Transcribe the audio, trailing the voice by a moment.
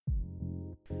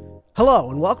Hello,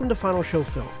 and welcome to Final Show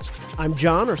Films. I'm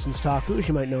John, or Senstaku, as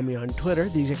you might know me on Twitter,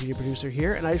 the executive producer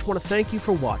here, and I just want to thank you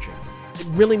for watching. It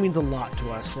really means a lot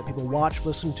to us that people watch,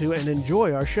 listen to, and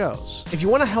enjoy our shows. If you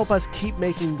want to help us keep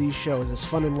making these shows as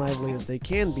fun and lively as they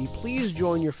can be, please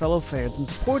join your fellow fans in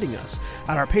supporting us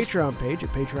at our Patreon page at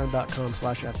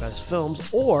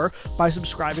patreon.com/fsfilms or by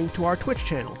subscribing to our Twitch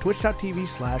channel,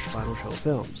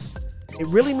 twitch.tv/finalshowfilms. It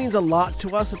really means a lot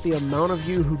to us that the amount of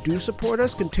you who do support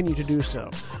us continue to do so,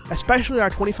 especially our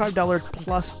 $25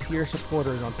 plus tier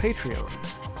supporters on Patreon.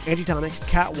 Antitonic,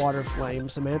 Cat Waterflame,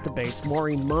 Samantha Bates,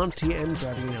 Maureen Monty, and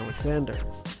Gravine Alexander.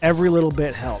 Every little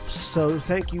bit helps, so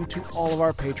thank you to all of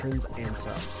our patrons and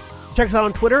subs. Check us out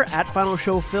on Twitter at Final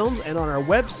Show Films and on our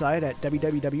website at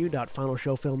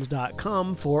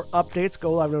www.finalshowfilms.com for updates,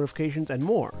 go-live notifications, and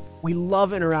more. We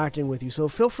love interacting with you, so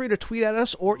feel free to tweet at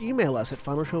us or email us at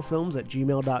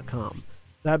finalshowfilms@gmail.com.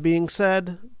 That being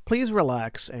said, please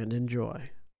relax and enjoy.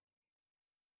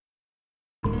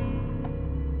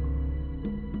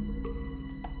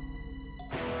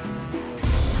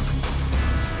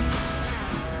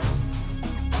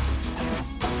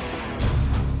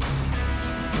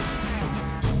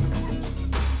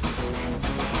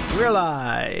 We're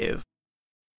live.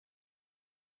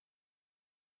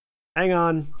 Hang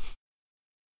on.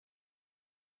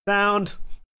 Sound.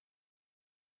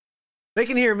 They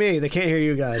can hear me. They can't hear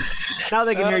you guys. Now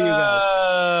they can hear you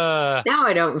guys. Now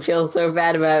I don't feel so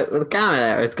bad about the comment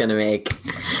I was going to make.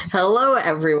 Hello,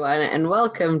 everyone, and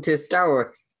welcome to Star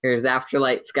Wars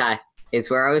Afterlight Skies,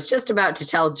 where I was just about to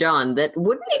tell John that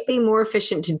wouldn't it be more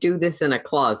efficient to do this in a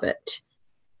closet?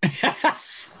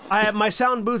 My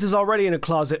sound booth is already in a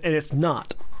closet, and it's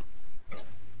not.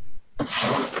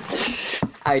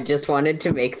 I just wanted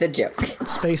to make the joke.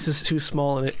 Space is too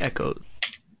small, and it echoes.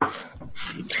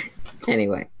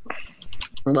 Anyway,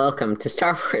 welcome to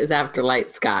Star Wars Afterlight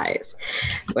Skies,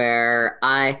 where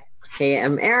I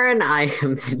am Aaron, I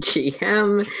am the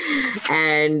GM,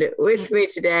 and with me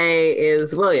today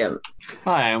is William.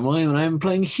 Hi, I'm William, and I'm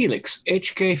playing Helix,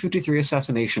 HK-53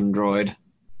 assassination droid.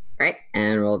 Right,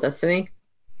 and roll Destiny.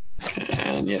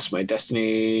 And yes, my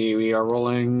destiny, we are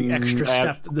rolling... The extra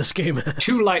step that this game has.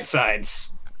 2 light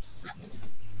sides.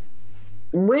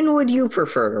 When would you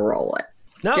prefer to roll it?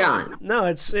 No, John?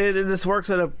 No, this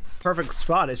works at a perfect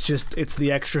spot. It's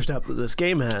the extra step that this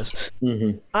game has.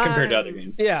 Mm-hmm. Compared to other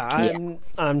games. Yeah,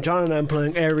 I'm John, and I'm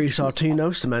playing Ares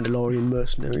Sartinos, the Mandalorian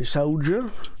mercenary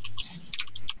soldier,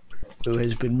 who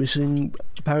has been missing,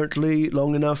 apparently,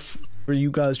 long enough for you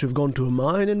guys to have gone to a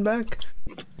mine and back.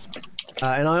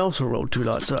 And I also rolled 2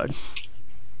 light side.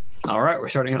 All right, we're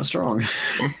starting out strong.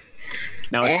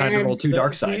 Now it's time to roll 2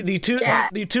 dark side. The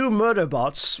two murder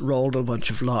bots rolled a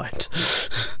bunch of light.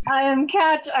 I am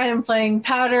Kat. I am playing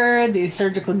Powder, the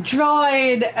surgical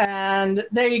droid, and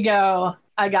there you go.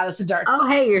 I got us a dark. Oh,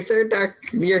 hey, your third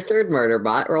murder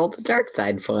bot rolled the dark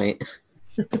side point.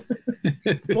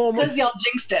 Because y'all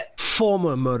jinxed it.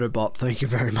 Former murder bot, thank you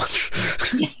very much.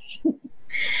 Yes.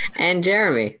 And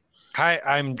Jeremy. Hi,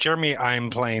 I'm Jeremy. I'm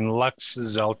playing Lux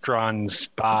Zeltron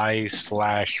Spy /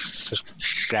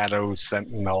 Shadow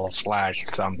Sentinel /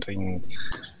 something.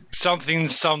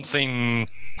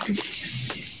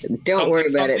 Don't worry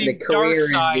about it. The career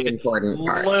is the important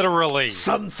part. Literally.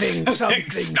 Something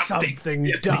dark side.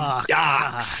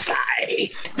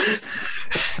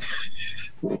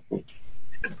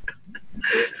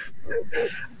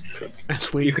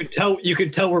 You could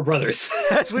tell we're brothers.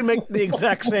 As we make the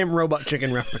exact same Robot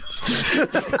Chicken reference.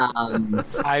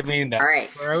 I mean, all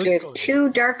right. So we have 2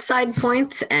 dark side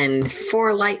points and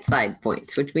 4 light side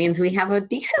points, which means we have a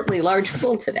decently large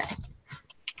pool today.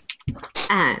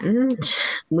 And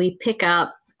we pick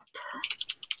up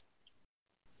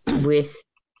with...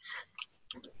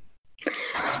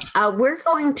 we're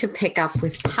going to pick up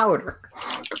with Powder.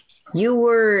 You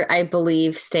were, I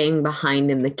believe, staying behind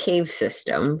in the cave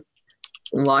system,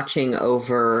 watching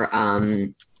over,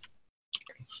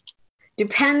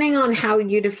 depending on how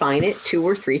you define it, 2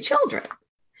 or 3 children.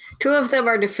 2 of them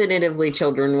are definitively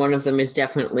children. One of them is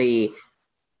definitely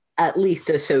at least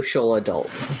a social adult,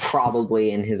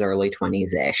 probably in his early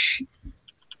 20s-ish,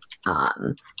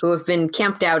 who have been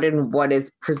camped out in what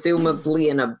is presumably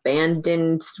an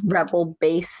abandoned rebel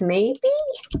base, maybe?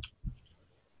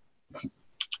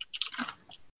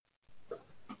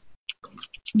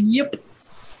 Yep.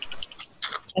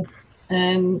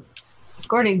 And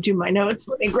according to my notes,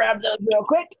 let me grab those real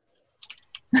quick.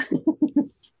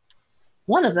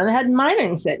 One of them had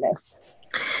mining sickness.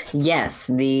 Yes,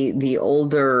 the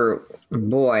older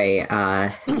boy.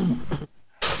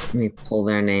 Let me pull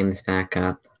their names back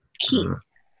up. Keith.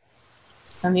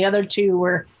 And the other 2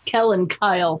 were Kel and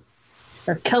Kyle.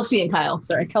 Or Kelsey and Kyle.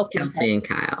 Sorry, Kelsey and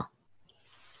Kyle.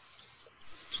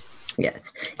 Yes.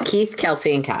 Keith,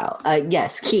 Kelsey, and Kyle.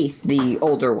 Yes, Keith, the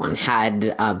older one,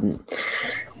 had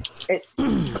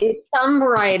some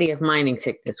variety of mining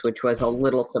sickness, which was a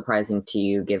little surprising to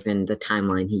you given the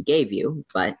timeline he gave you.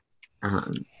 But,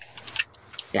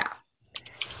 yeah.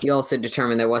 You also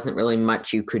determined there wasn't really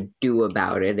much you could do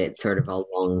about it. It's sort of a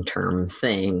long-term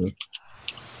thing.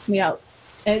 Yeah.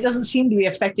 And it doesn't seem to be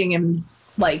affecting him,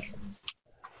 like,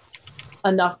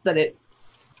 enough that it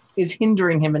is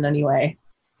hindering him in any way.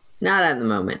 Not at the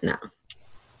moment, no.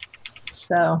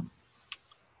 So,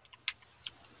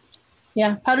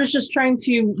 yeah, Powder's just trying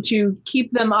to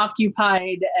keep them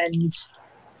occupied and...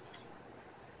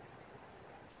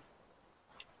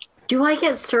 Do I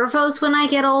get servos when I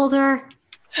get older?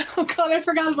 Oh God, I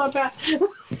forgot about that.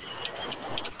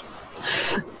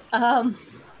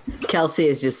 Kelsey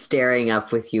is just staring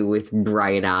up with you with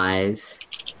bright eyes.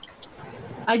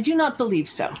 I do not believe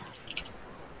so.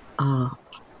 Oh.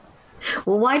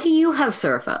 Well, why do you have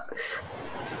servos?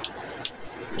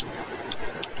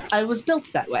 I was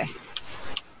built that way.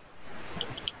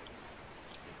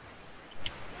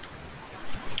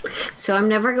 So I'm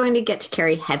never going to get to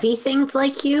carry heavy things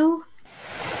like you?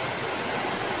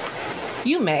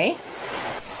 You may.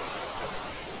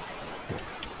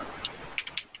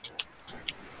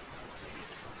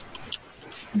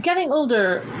 Getting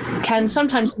older can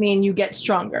sometimes mean you get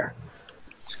stronger.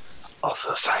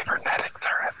 Also, cybernetics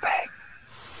are a thing.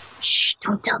 Shh,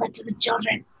 don't tell that to the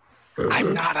children.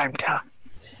 I'm telling.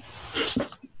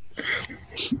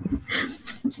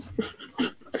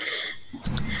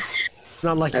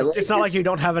 It's not like you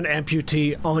don't have an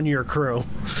amputee on your crew.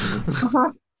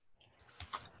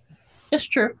 It's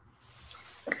true.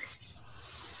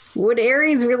 Would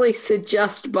Ares really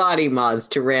suggest body mods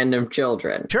to random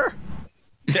children? Sure.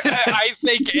 I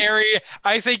think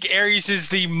Ares is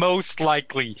the most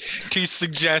likely to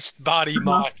suggest body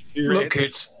mod. Look,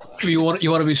 kids, you want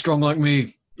to be strong like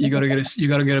me. You gotta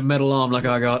get a metal arm like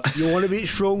I got. You want to be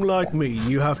strong like me,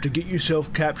 you have to get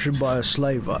yourself captured by a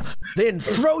slaver. Then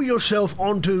throw yourself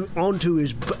onto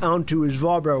his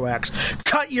vibro axe,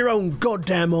 cut your own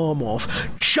goddamn arm off,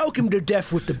 choke him to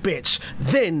death with the bits,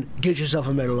 then get yourself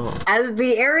a metal arm. As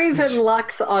the Ares and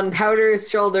Lux on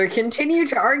Powder's shoulder continue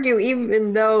to argue,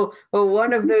 even though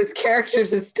one of those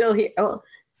characters is still here. Oh,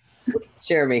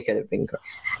 Jeremy could have been.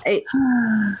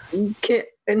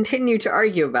 Continue to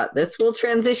argue about this. We'll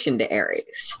transition to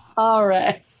Ares. All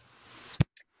right.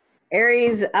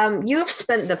 Ares, you have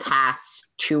spent the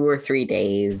past 2 or 3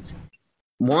 days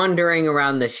wandering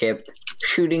around the ship,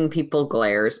 shooting people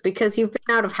glares, because you've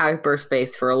been out of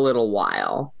hyperspace for a little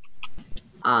while.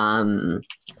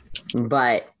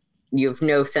 But you have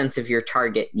no sense of your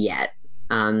target yet.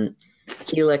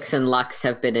 Helix and Lux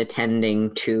have been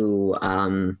attending to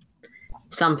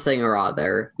something or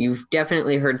other. You've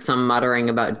definitely heard some muttering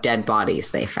about dead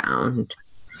bodies they found.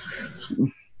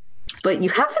 But you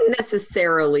haven't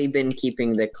necessarily been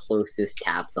keeping the closest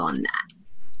tabs on that.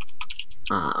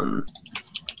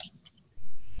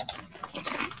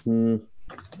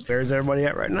 Where's everybody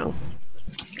at right now?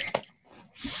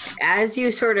 As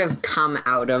you sort of come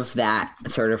out of that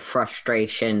sort of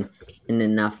frustration and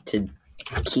enough to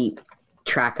keep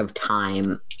track of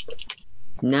time,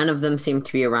 none of them seem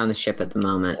to be around the ship at the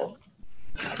moment.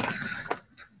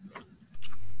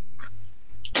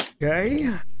 Okay.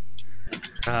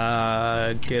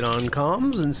 Get on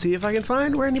comms and see if I can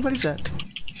find where anybody's at.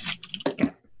 Okay.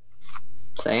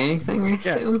 Say anything, I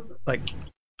assume? Like,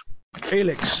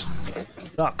 Felix,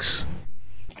 Lux,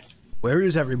 where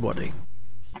is everybody?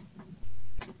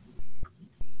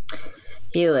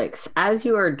 Helix, as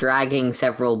you are dragging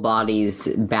several bodies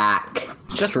back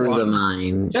through the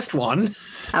mine. Just one.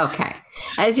 Okay.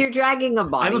 As you're dragging a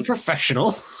body. I'm a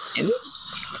professional.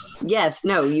 Yes,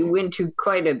 no, you went to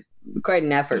quite an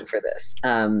effort for this.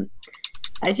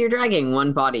 As you're dragging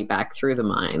one body back through the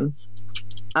mines,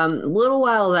 a little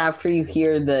while after you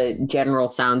hear the general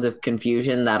sounds of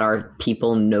confusion that are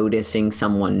people noticing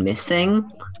someone missing,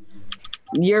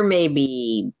 you're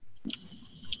maybe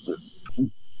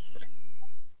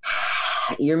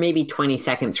 20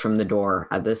 seconds from the door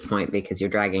at this point because you're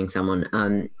dragging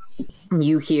someone.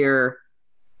 You hear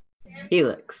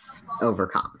Helix over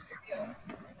comms.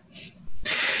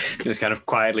 Just kind of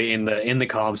quietly in the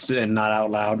comms and not out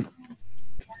loud.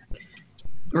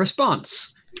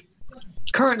 Response.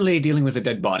 Currently dealing with a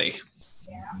dead body.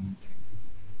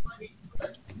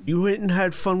 You went and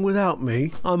had fun without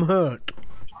me. I'm hurt.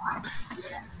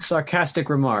 Sarcastic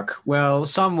remark. Well,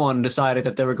 someone decided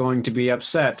that they were going to be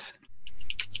upset.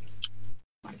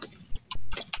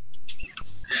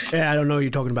 Yeah, I don't know what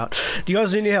you're talking about. Do you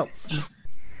guys need any help?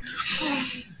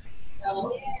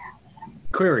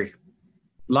 Query.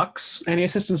 Lux, any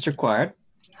assistance required?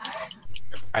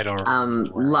 I don't remember.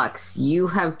 Lux, you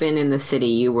have been in the city.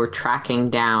 You were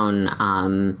tracking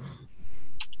down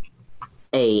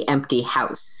a empty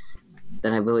house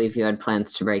that I believe you had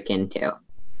plans to break into.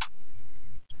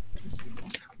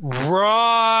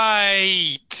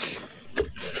 Right.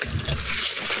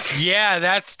 Yeah,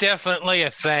 that's definitely a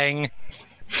thing.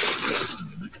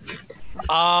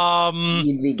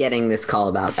 You'd be getting this call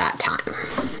about that time.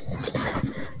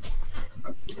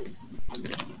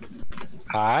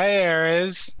 Hi,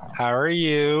 Ares. How are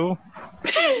you?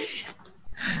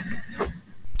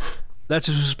 That's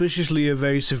a suspiciously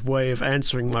evasive way of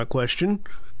answering my question.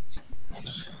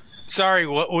 Sorry,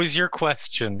 what was your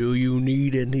question? Do you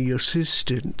need any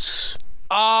assistance?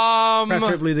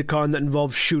 Preferably the kind that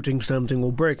involves shooting something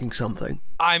or breaking something.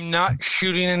 I'm not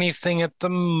shooting anything at the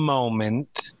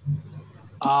moment.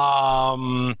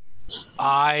 I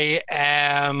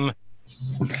am...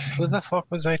 Who the fuck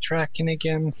was I tracking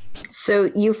again?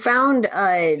 So you found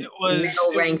a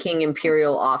middle-ranking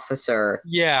Imperial officer.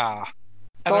 Yeah.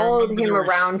 Followed him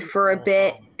around for a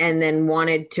bit, and then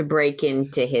wanted to break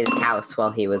into his house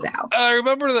while he was out. I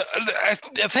remember I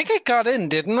think I got in,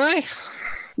 didn't I?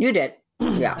 You did.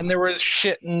 Yeah. And there was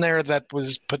shit in there that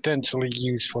was potentially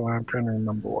useful. I'm trying to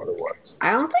remember what it was.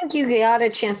 I don't think you got a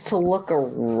chance to look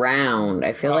around.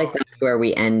 I feel like that's where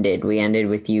we ended. We ended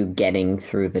with you getting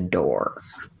through the door.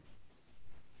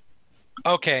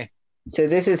 Okay. So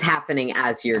this is happening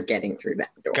as you're getting through that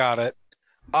door. Got it.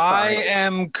 Sorry. I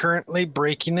am currently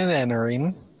breaking and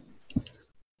entering.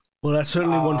 Well, that's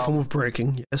certainly one form of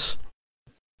breaking, yes.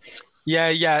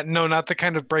 Yeah. No, not the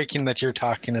kind of breaking that you're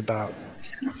talking about.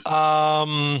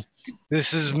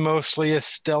 This is mostly a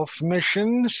stealth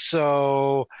mission,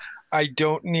 so I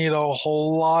don't need a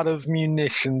whole lot of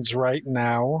munitions right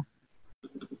now.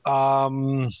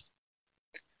 How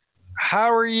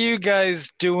are you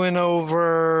guys doing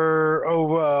over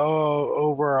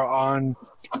on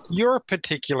your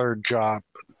particular job?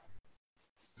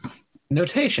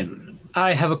 Notation.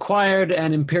 I have acquired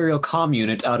an Imperial comm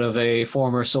unit out of a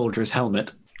former soldier's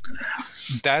helmet.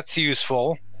 That's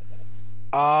useful.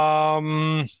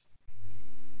 What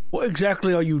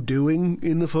exactly are you doing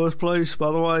in the first place, by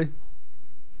the way?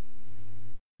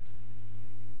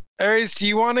 Ares, do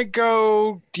you want to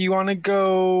go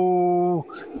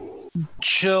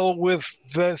chill with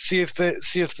see if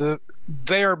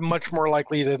they are much more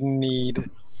likely to need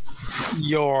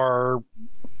your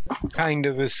kind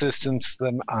of assistance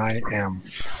than I am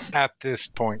at this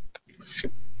point.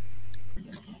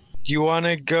 Do you want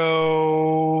to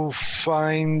go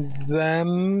find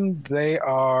them? They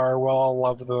are, well, I'll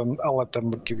let them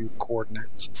give you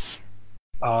coordinates.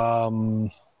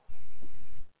 I'm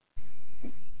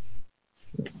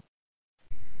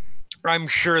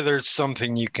sure there's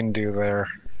something you can do there.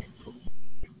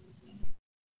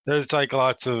 There's like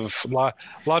lots of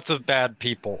bad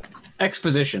people.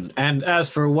 Exposition. And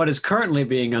as for what is currently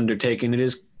being undertaken, it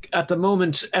is at the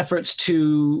moment efforts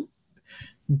to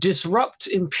disrupt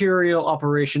Imperial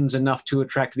operations enough to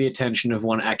attract the attention of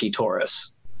one Aki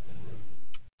Taurus.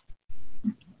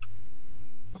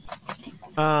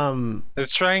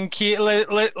 Let's try and keep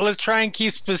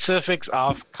specifics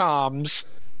off comms.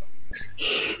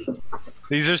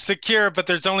 These are secure, but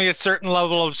there's only a certain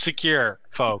level of secure,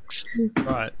 folks.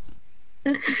 Right.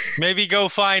 Maybe go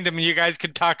find them and you guys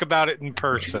can talk about it in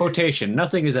person. Quotation,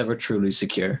 nothing is ever truly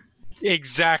secure.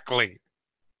 Exactly.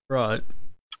 Right.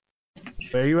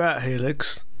 Where you at,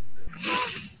 Helix?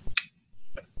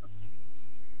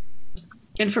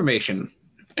 Information.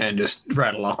 And just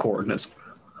rattle off coordinates.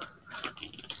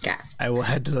 Yeah. I will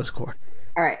head to those coordinates.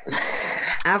 All right.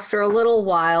 After a little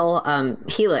while,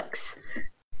 Helix.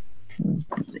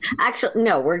 Actually,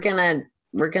 no, we're gonna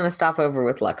stop over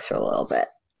with Lux for a little bit.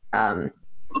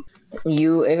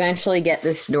 You eventually get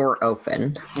this door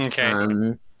open.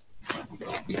 Okay.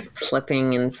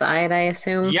 Slipping inside, I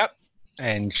assume. Yep.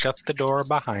 And shut the door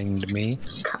behind me.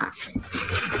 Okay.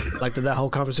 Like that whole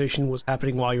conversation was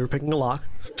happening while you were picking a lock.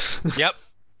 Yep.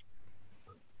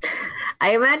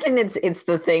 I imagine it's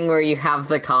the thing where you have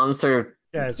the comm sort of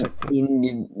Yeah, it's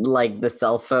like the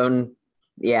cell phone.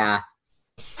 Yeah.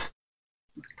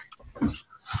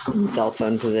 Cell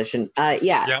phone position.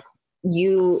 Yeah. Yep.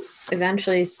 You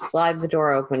eventually slide the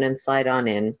door open and slide on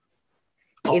in.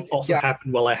 It's also dark.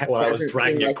 happened while I was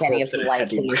dragging like any of the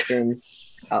lights in this room.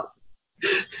 Oh.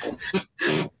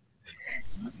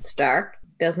 It's dark.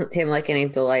 Doesn't seem like any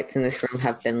of the lights in this room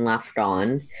have been left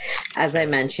on. As I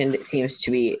mentioned, it seems to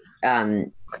be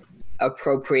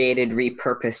appropriated,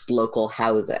 repurposed local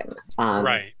housing.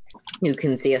 Right. You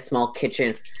can see a small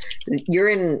kitchen. You're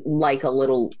in like a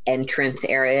little entrance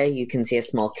area. You can see a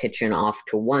small kitchen off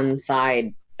to one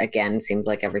side. Again, seems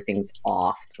like everything's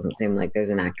off. Doesn't seem like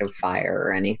there's an active fire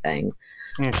or anything.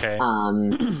 Okay.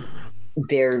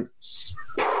 There's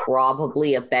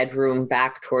probably a bedroom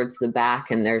back towards the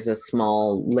back, and there's a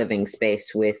small living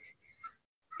space with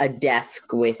a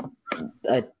desk with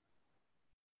a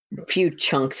few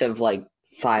chunks of like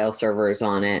file servers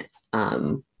on it.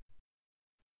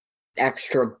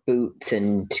 Extra boots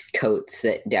and coats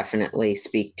that definitely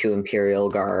speak to Imperial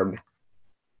garb.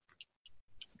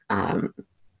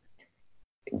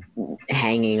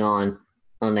 Hanging on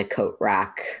a coat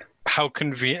rack. How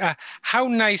convenient! How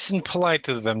nice and polite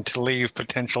of them to leave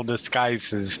potential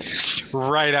disguises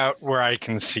right out where I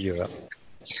can see them.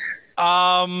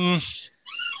 All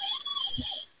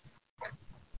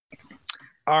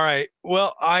right.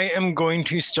 Well, I am going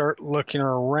to start looking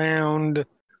around.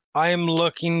 I am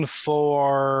looking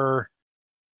for,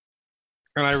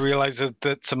 and I realize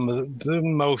that some of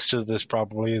most of this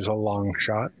probably is a long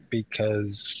shot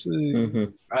because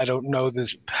I don't know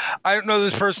this. I don't know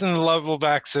this person, the level of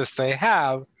access they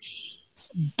have,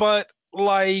 but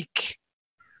like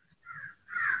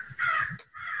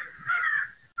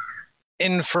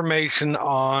information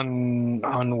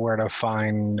on where to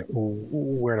find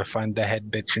the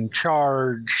head bitch in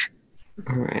charge.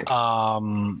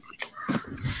 All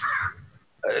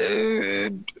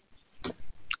right.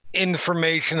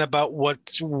 Information about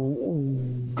what's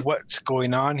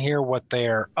going on here, what they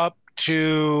are up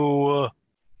to,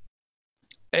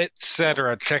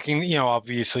 etc. Checking,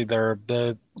 obviously they're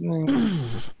the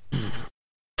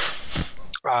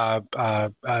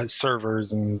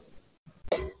servers and.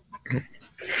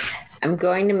 I'm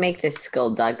going to make this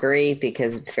skullduggery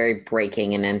because it's very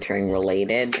breaking and entering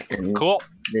related. And cool.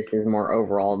 This is more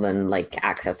overall than like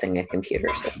accessing a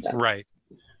computer system. Right.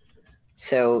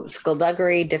 So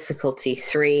skullduggery, difficulty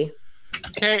 3.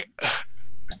 Okay.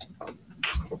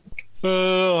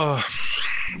 Why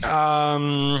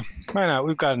not?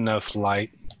 We've got enough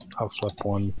light. I'll flip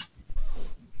one.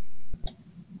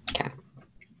 Okay.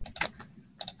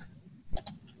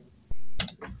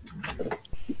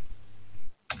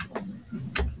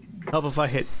 Help if I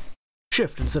hit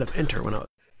shift instead of enter when I was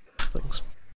things.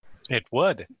 It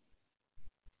would.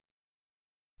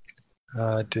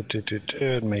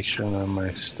 Make sure none of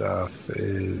my stuff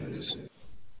is.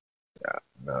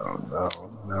 No.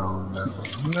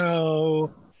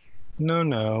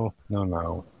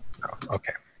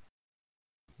 Okay.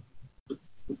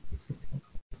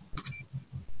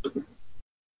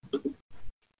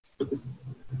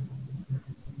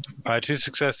 Two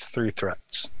successes, 3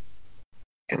 threats.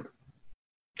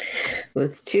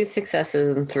 With 2 successes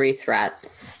and 3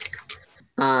 threats,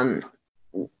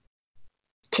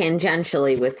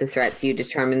 tangentially with the threats, you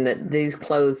determine that these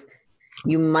clothes,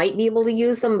 you might be able to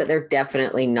use them, but they're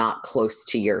definitely not close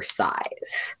to your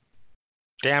size.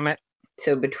 Damn it.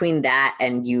 So between that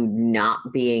and you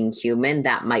not being human,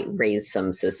 that might raise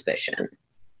some suspicion.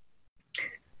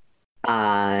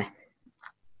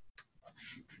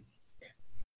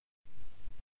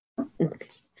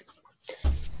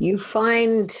 You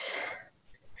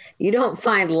don't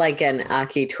find like an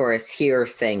Aki Taurus here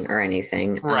thing or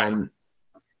anything. Right.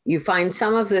 You find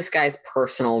some of this guy's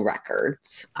personal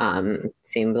records.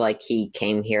 Seemed like he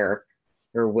came here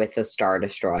or with a Star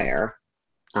Destroyer.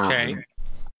 Okay.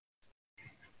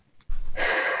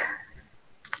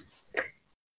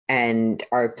 And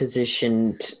are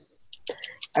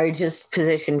just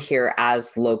positioned here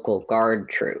as local guard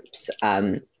troops.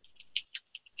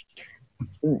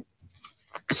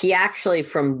 He actually,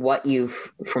 from what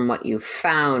you've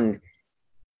found,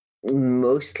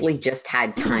 mostly just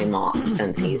had time off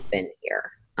since he's been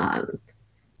here.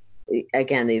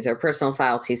 Again, these are personal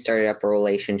files. He started up a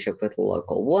relationship with a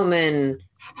local woman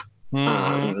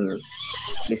who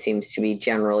seems to be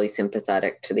generally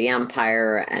sympathetic to the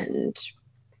Empire, and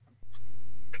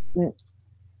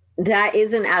that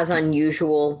isn't as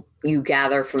unusual, you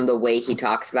gather from the way he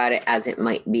talks about it, as it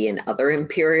might be in other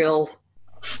Imperial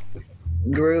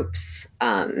groups.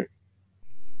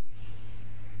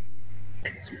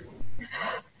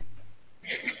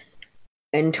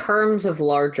 In terms of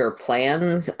larger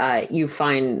plans, you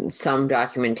find some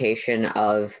documentation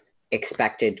of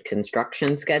expected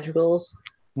construction schedules,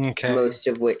 most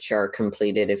of which are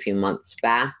completed a few months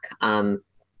back.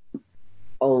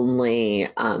 Only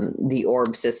the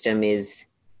orb system is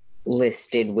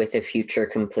listed with a future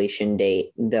completion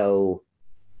date, though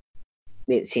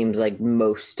it seems like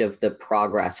most of the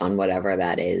progress on whatever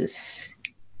that is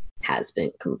has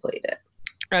been completed.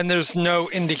 And there's no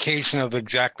indication of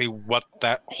exactly what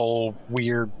that whole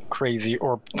weird, crazy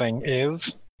orb thing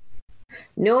is?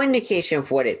 No indication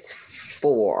of what it's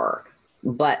for,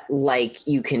 but like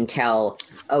you can tell,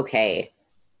 okay,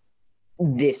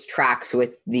 this tracks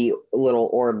with the little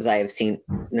orbs I have seen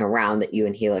around that you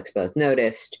and Helix both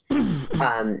noticed.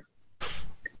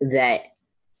 That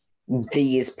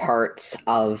these parts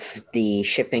of the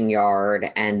shipping yard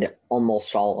and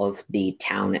almost all of the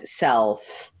town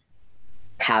itself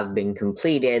have been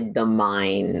completed. The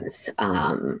mines,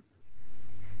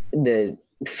 the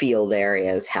field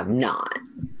areas have not.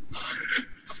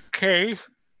 Okay.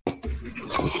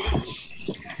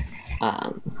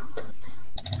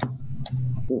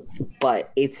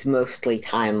 But it's mostly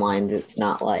timelines. It's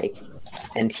not like,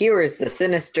 and here is the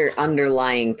sinister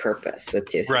underlying purpose with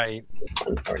two Right.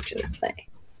 unfortunately.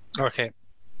 Okay.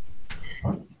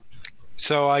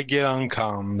 So I get on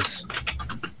comms.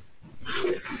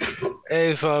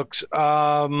 Hey, folks.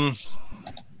 I'm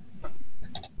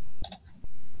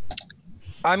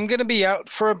going to be out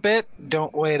for a bit.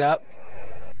 Don't wait up.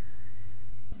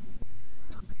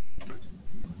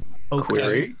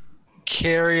 Query.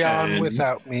 Carry on And-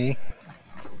 without me.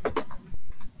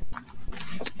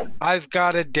 I've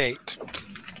got a date.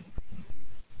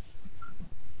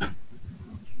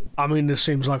 I mean, this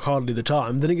seems like hardly the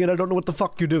time. Then again, I don't know what the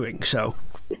fuck you're doing, so.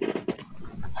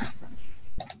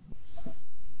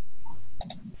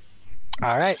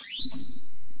 All right.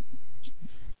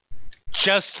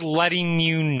 Just letting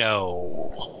you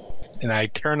know. And I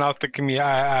turn off the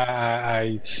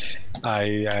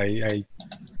I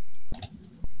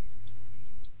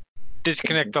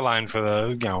disconnect the line for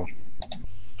the,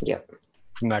 Yep.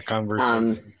 from that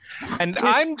conversation. And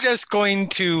I'm just going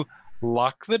to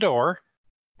lock the door.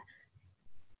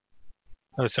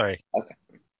 Oh, sorry. Okay.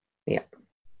 Yeah.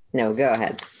 No, go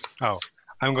ahead. Oh,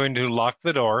 I'm going to lock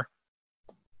the door.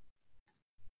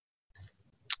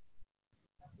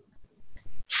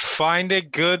 Find a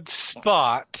good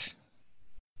spot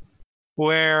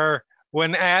where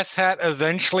when Asshat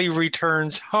eventually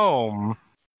returns home,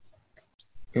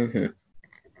 Mm-hmm.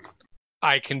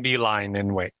 I can be lying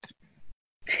in wait.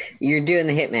 You're doing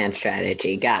the hitman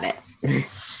strategy. Got it.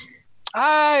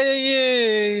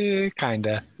 Yeah,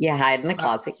 kinda. You hide in the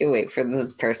closet. You wait for the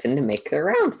person to make their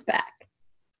rounds back.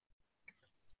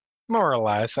 More or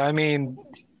less. I mean,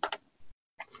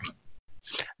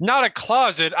 not a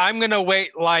closet. I'm gonna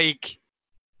wait like.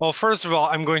 Well, first of all,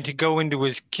 I'm going to go into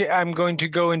his kitchen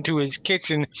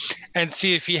and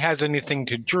see if he has anything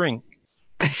to drink,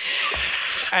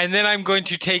 and then I'm going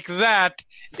to take that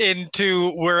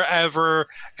into wherever,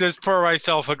 just pour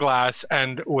myself a glass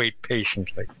and wait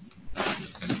patiently.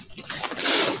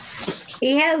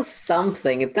 He has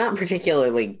something. It's not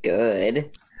particularly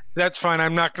good. That's fine.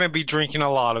 I'm not going to be drinking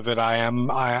a lot of it. I am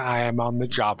on the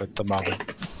job at the moment.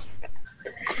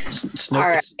 It's no, All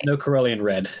right. it's no Corellian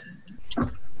red.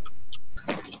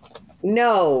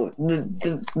 No,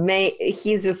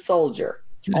 he's a soldier.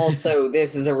 Also,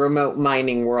 this is a remote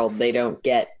mining world. They don't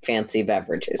get fancy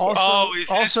beverages. here. Also-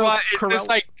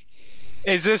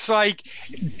 Is this like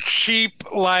cheap,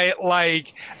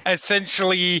 like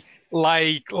essentially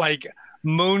like Blue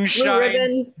moonshine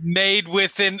ribbon. made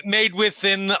within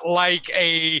like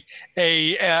a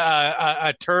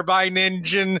turbine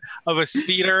engine of a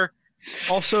speeder?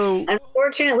 Also,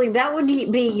 Unfortunately, that would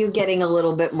be you getting a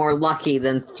little bit more lucky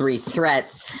than 3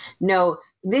 threats. No,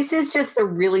 this is just the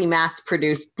really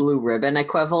mass-produced blue ribbon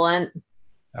equivalent.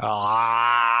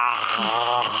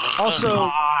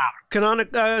 Also,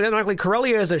 canonically,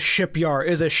 Corellia is a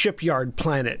shipyard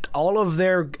planet. All of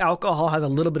their alcohol has a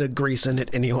little bit of grease in it,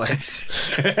 anyways.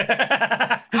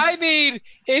 I mean,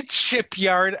 it's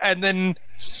shipyard, and then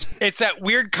it's that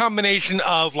weird combination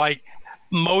of like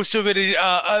most of it is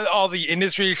all the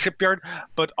industry is shipyard,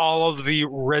 but all of the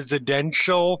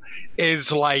residential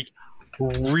is like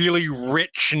really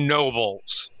rich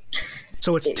nobles.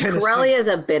 So it's Tennessee. Corellia is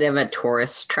a bit of a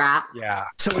tourist trap. Yeah.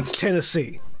 So it's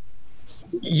Tennessee.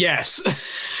 Yes,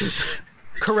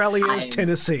 Corellia is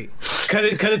Tennessee. because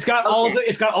it's got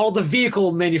all the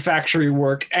vehicle manufacturing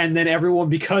work, and then everyone,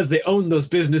 because they own those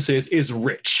businesses, is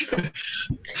rich.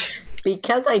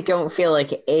 Because I don't feel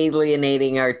like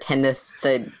alienating our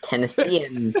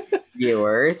Tennessean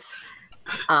viewers,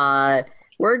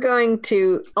 we're going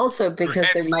to also, because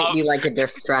there might be like a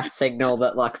distress signal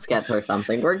that Lux gets or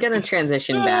something, we're going to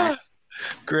transition back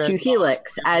to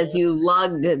Helix as you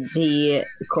lug the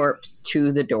corpse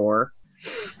to the door,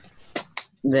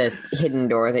 this hidden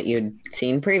door that you'd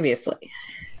seen previously.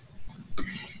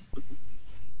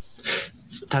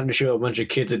 It's time to show a bunch of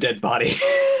kids a dead body.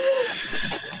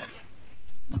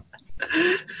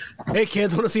 Hey,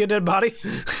 kids, want to see a dead body?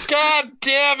 God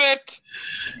damn it!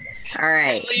 All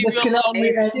right. This can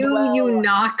only end Do well. you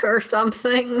knock or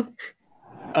something?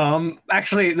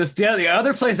 Actually, the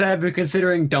other place I had been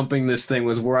considering dumping this thing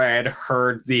was where I had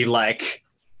heard the, like,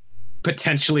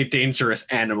 potentially dangerous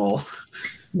animal.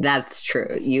 That's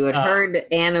true. You had heard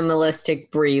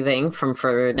animalistic breathing from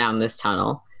further down this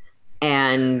tunnel,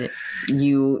 and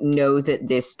you know that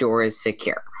this door is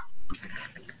secure.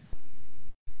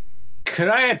 Could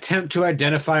I attempt to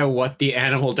identify what the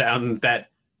animal down that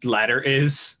ladder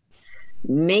is?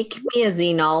 Make me a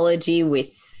xenology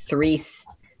with 3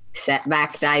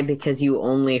 setback die because you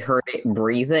only heard it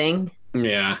breathing.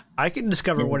 Yeah. I can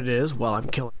discover what it is while I'm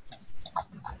killing.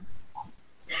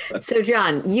 So,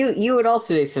 John, you would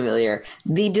also be familiar.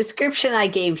 The description I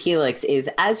gave Helix is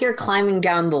as you're climbing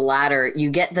down the ladder, you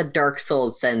get the Dark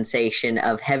Souls sensation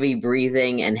of heavy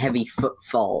breathing and heavy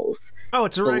footfalls. Oh,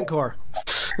 it's a Rancor.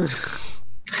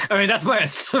 I mean, that's my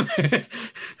assumption.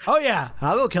 Oh, yeah.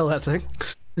 I'll go kill that thing.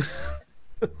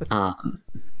 I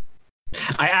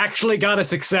actually got a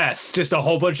success. Just a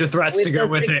whole bunch of threats to go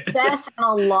with it. Success and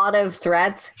a lot of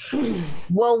threats.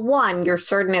 Well, one, you're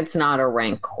certain it's not a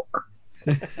Rancor.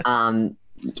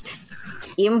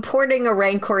 Importing a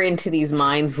Rancor into these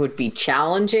mines would be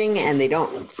challenging, and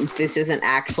this isn't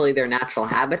actually their natural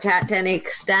habitat to any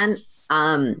extent.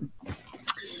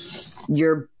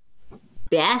 Your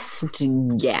best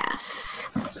guess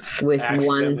with I one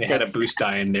accidentally had a success boost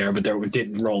die in there, but there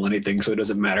didn't roll anything, so it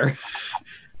doesn't matter.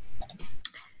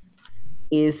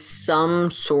 is some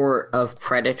sort of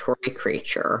predatory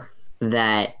creature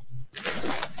that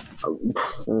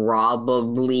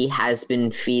probably has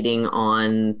been feeding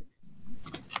on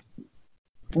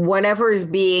whatever's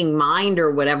being mined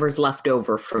or whatever's left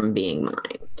over from being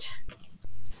mined.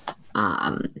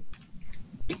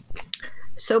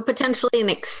 So potentially an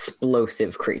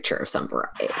explosive creature of some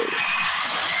variety.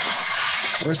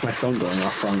 Where's my phone going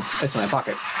off from? It's in my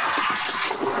pocket.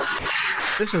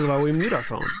 This is why we mute our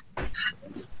phone.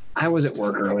 I was at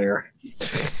work earlier.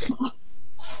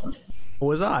 What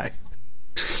was I?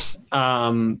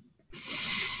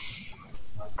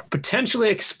 Potentially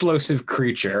explosive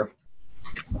creature.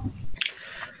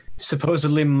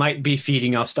 Supposedly might be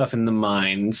feeding off stuff in the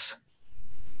mines.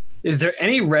 Is there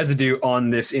any residue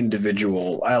on this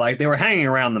individual? They were hanging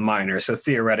around the miners, so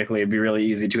theoretically it'd be really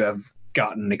easy to have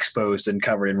gotten exposed and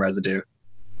covered in residue.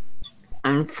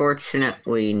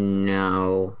 Unfortunately,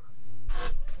 no.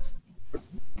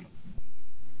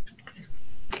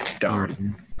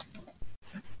 Darn.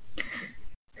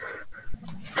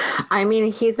 I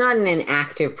mean, he's not in an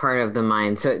active part of the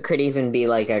mine, so it could even be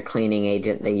like a cleaning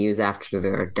agent they use after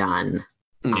they're done.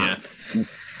 Yeah.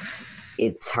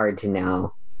 It's hard to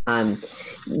know.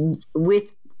 With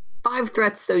 5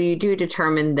 threats, though, you do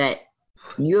determine that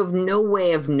you have no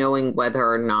way of knowing whether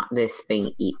or not this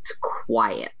thing eats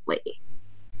quietly.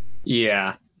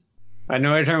 Yeah. I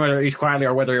know I determine whether it eats quietly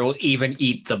or whether it will even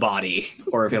eat the body,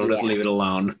 or if it'll just leave it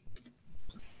alone.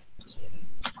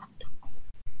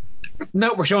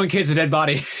 Nope, we're showing kids a dead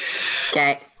body.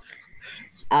 Okay.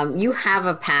 You have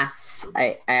a pass.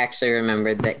 I actually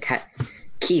remembered that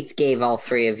Keith gave all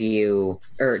 3 of you,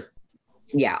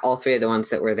 all 3 of the ones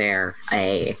that were there,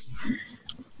 a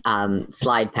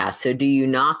slide pass. So do you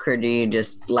knock or do you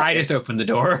just I just opened the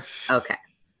door. Okay.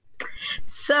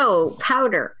 So,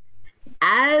 Powder,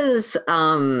 as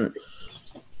I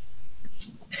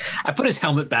put his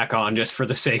helmet back on just for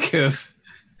the sake of...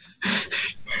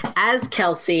 As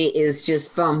Kelsey is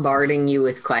just bombarding you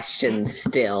with questions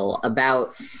still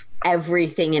about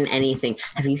everything and anything,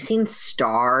 have you seen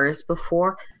stars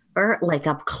before? Or like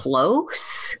up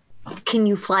close? Can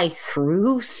you fly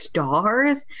through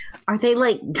stars? Are they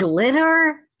like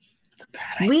glitter?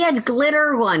 We had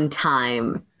glitter one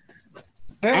time.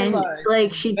 And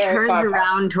like she turns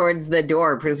around towards the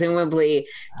door, presumably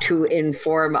to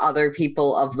inform other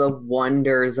people of the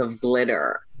wonders of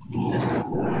glitter.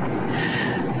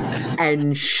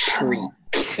 And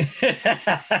shrieks.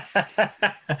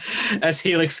 As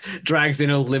Helix drags in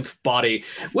a limp body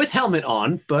with helmet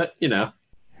on, but you know.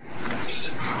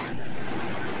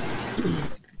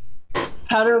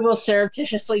 Powder will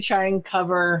surreptitiously try and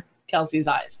cover Kelsey's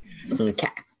eyes. Okay.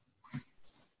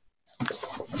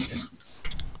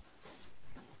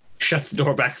 Shut the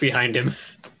door back behind him.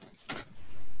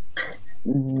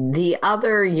 The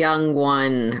other young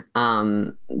one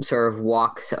sort of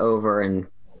walks over and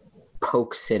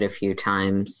pokes it a few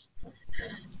times.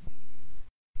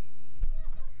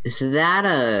 Is that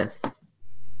a...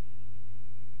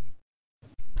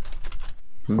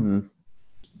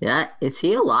 Yeah, is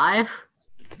he alive?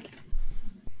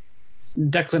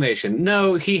 Declination.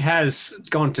 No, he has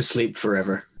gone to sleep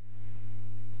forever.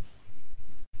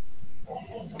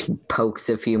 pokes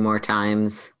a few more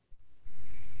times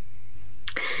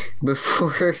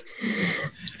before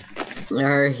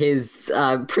his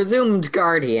presumed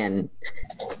guardian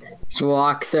just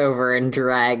walks over and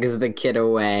drags the kid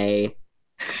away.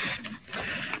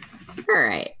 All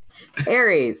right.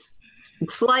 Ares,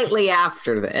 slightly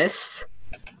after this,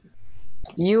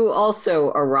 you also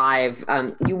arrive.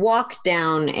 You walk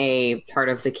down a part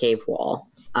of the cave wall,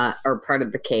 or part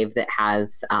of the cave that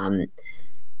has a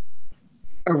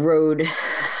road,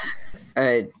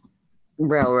 a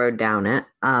railroad down it.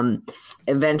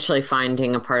 Eventually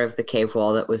finding a part of the cave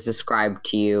wall that was described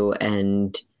to you,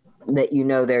 and that you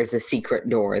know there's a secret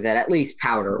door that at least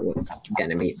Powder was going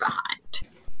to be behind.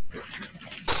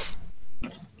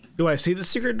 Do I see the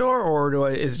secret door,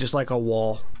 or is it just like a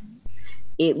wall?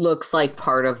 It looks like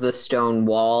part of the stone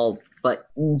wall, but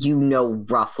you know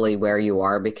roughly where you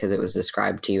are because it was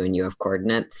described to you and you have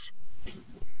coordinates.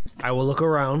 I will look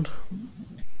around.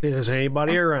 If there's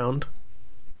anybody around.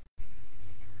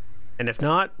 And if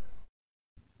not...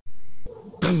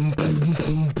 boom, boom,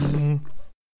 boom, boom.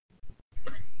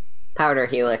 Powder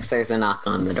Helix, there's a knock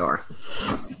on the door.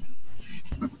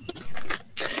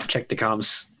 Check the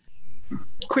comms.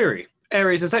 Query.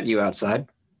 Ares, is that you outside?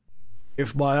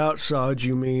 If by outside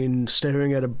you mean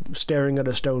staring at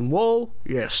a stone wall,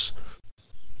 yes.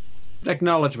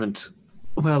 Acknowledgement.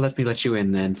 Well, let me let you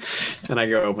in then. And I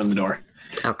go open the door.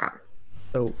 Okay.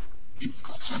 So,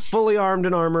 fully armed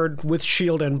and armored with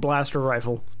shield and blaster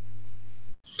rifle.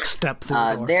 Step through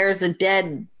the door. There's a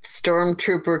dead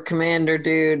stormtrooper commander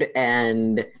dude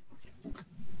and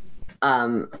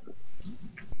 3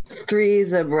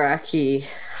 Zabraki,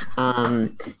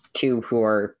 2 who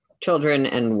are children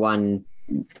and 1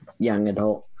 young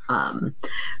adult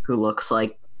who looks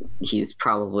like he's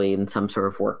probably in some sort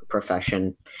of work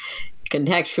profession.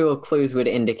 Contextual clues would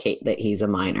indicate that he's a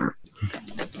minor.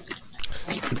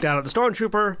 Look down at the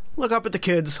stormtrooper, look up at the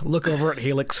kids, look over at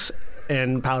Helix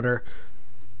and Powder.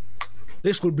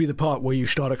 This would be the part where you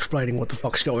start explaining what the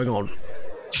fuck's going on.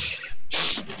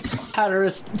 Powder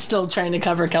is still trying to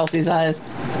cover Kelsey's eyes.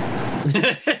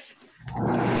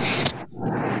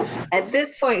 At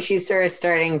this point, she's sort of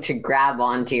starting to grab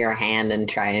onto your hand and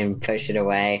try and push it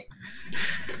away.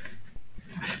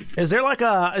 Is there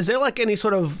like any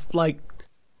sort of like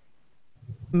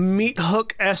meat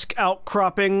hook-esque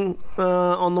outcropping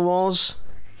on the walls?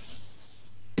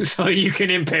 So you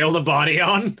can impale the body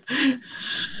on?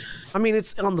 I mean,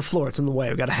 it's on the floor. It's in the way.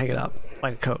 We've got to hang it up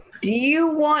like a coat. Do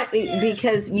you want...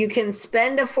 Because you can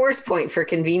spend a force point for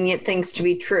convenient things to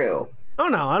be true. Oh,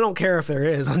 no. I don't care if there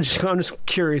is. I'm just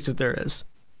curious if there is.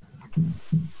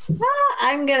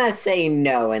 I'm going to say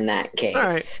no in that case. All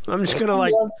right. I'm just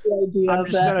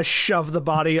going to shove the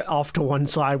body off to one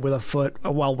side with a foot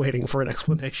while waiting for an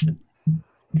explanation.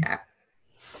 Okay.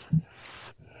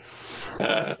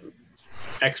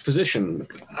 Exposition.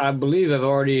 I believe I've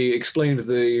already explained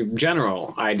the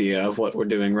general idea of what we're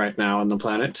doing right now on the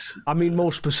planet. I mean,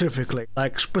 more specifically.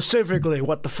 Like, specifically,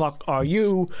 what the fuck are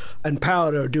you and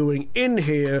Powder doing in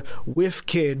here with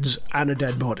kids and a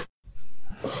dead body?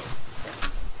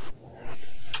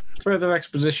 Further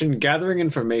exposition, gathering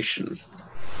information.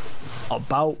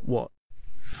 About what?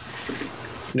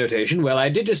 Notation. Well, I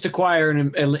did just acquire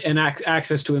an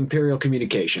access to Imperial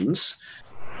communications.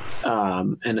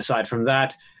 And aside from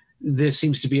that, this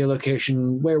seems to be a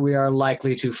location where we are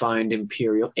likely to find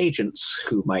Imperial agents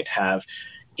who might have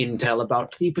intel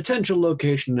about the potential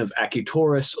location of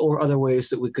Akitoris or other ways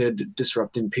that we could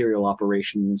disrupt Imperial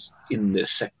operations in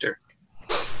this sector.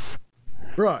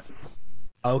 Right.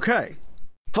 Okay.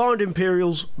 Find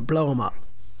Imperials, blow them up.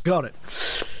 Got it.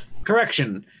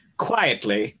 Correction.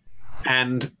 Quietly,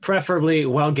 and preferably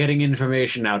while getting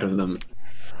information out of them.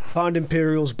 Find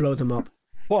Imperials, blow them up.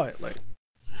 Quietly.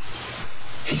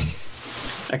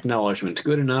 Acknowledgement.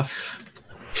 Good enough.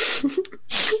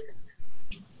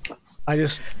 I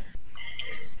just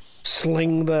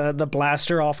sling the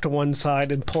blaster off to one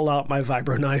side and pull out my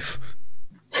vibro knife.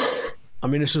 I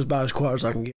mean, this is about as quiet as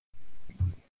I can get.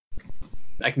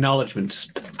 Acknowledgement.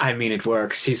 I mean, it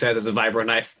works, he says as a vibro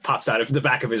knife pops out of the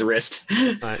back of his wrist.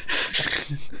 Right.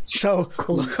 So,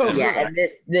 look over. Yeah, and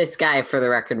this guy, for the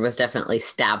record, was definitely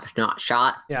stabbed, not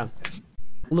shot. Yeah.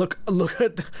 Look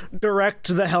at,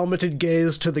 direct the helmeted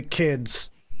gaze to the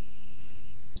kids.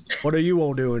 What are you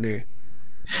all doing here?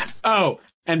 Oh,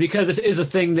 and because this is a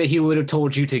thing that he would have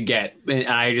told you to get, and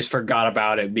I just forgot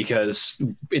about it because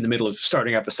in the middle of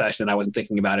starting up a session and I wasn't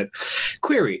thinking about it.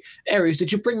 Query, Ares,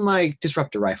 did you bring my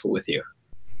disruptor rifle with you?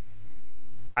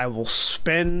 I will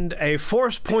spend a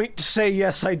force point to say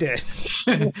yes, I did.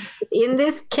 In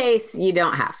this case, you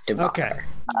don't have to bother.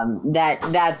 Okay.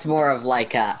 That's more of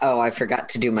like I forgot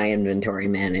to do my inventory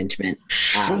management.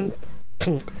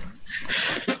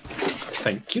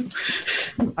 Thank you.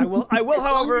 I will.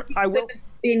 However, I will.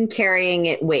 Been carrying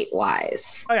it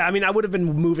weight-wise. Oh yeah, I mean, I would have been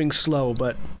moving slow,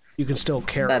 but you can still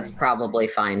carry. That's probably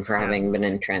fine for having been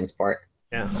in transport.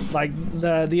 Yeah, like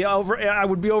the over. I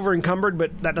would be over encumbered,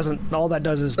 but that doesn't. All that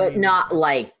does is. But not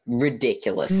like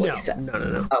ridiculously so.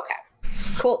 No. Okay,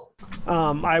 cool.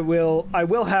 I will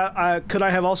have. Could I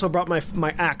have also brought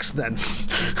my axe then?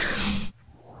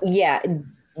 Yeah.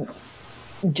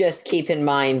 Just keep in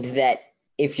mind that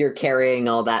if you're carrying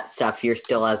all that stuff, you're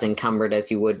still as encumbered as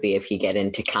you would be if you get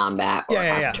into combat or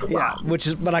have to run. Which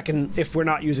is, but I can, if we're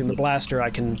not using the blaster,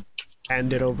 I can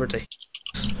hand it over to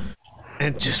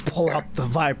and just pull out the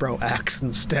vibro axe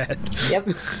instead. Yep.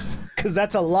 Because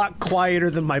that's a lot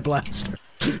quieter than my blaster.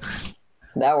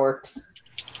 That works.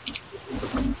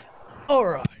 All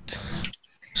right.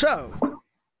 So,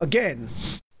 again,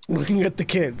 looking at the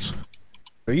kids,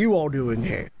 what are you all doing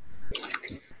here?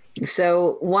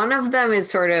 So one of them is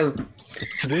sort of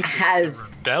has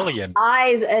rebellion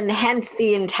eyes and hence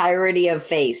the entirety of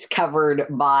face covered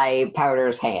by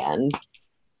Powder's hand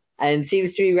and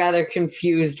seems to be rather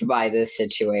confused by this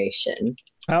situation.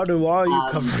 Why are you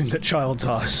covering the child's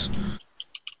eyes?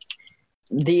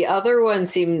 The other one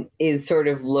is sort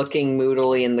of looking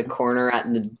moodily in the corner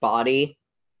at the body,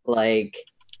 like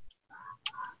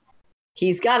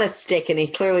he's got a stick and he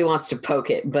clearly wants to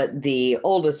poke it, but the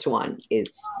oldest one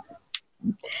is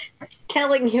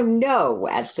telling him no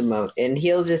at the moment, and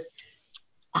he'll just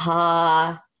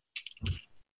why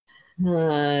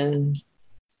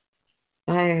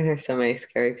are there so many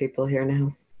scary people here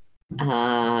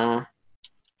now?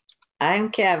 I'm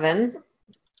Kevin.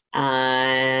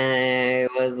 I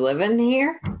was living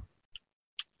here.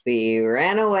 We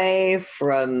ran away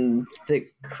from the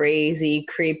crazy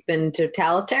creeping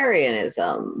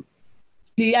totalitarianism.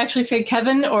 Do you actually say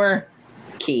Kevin or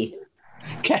Keith?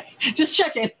 Okay, just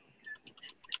checking.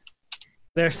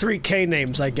 There are 3 K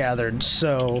names I gathered,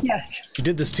 so Yes. you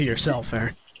did this to yourself,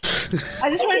 Aaron. I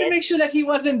just wanted to make sure that he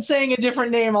wasn't saying a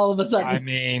different name all of a sudden. I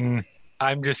mean,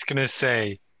 I'm just gonna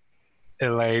say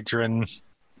Eladrin.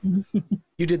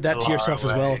 You did that to yourself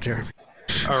as well, Jeremy.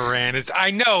 Aranis.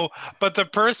 I know, but the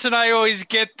person I always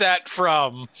get that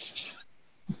from.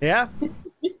 Yeah?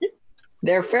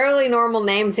 They're fairly normal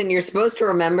names, and you're supposed to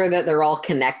remember that they're all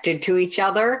connected to each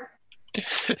other,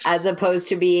 as opposed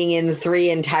to being in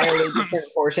 3 entirely different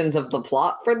portions of the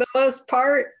plot for the most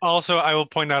part. Also, I will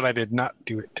point out I did not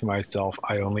do it to myself.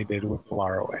 I only did with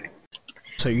Laraway.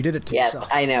 So you did it to Yes, yourself.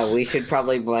 I know. We should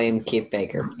probably blame Keith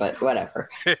Baker, but whatever.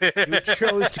 You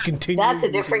chose to continue. That's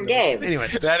a different game.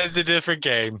 Anyways. That is a different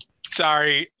game.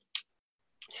 Sorry.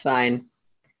 It's fine.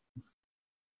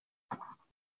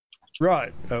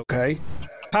 Right, okay.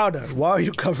 Powder, why are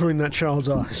you covering that child's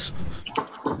eyes?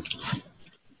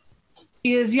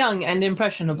 He is young and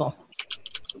impressionable.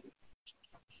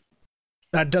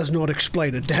 That does not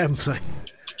explain a damn thing.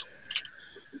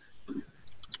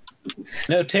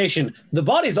 Notation: the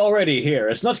body's already here.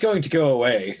 It's not going to go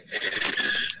away.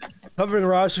 Covering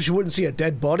her eyes so she wouldn't see a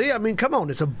dead body? I mean, come on,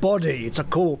 it's a body. It's a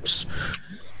corpse.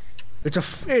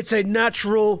 It's a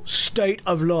natural state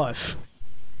of life.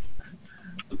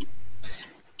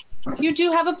 You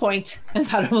do have a point, and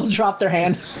Powder will drop their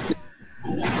hand.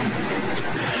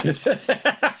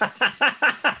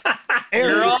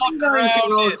 You're all Going to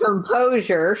roll grounded.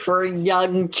 composure for a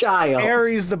young child.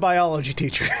 Aries, the biology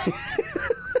teacher.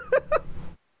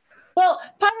 Well,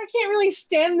 Powder can't really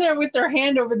stand there with their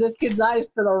hand over this kid's eyes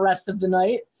for the rest of the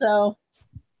night, so...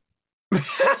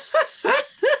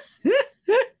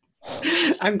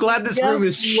 I'm glad this room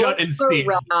is shut and sealed.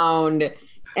 around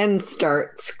and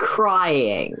starts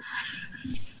crying.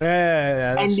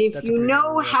 Yeah, And if you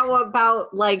know how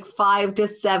about like 5 to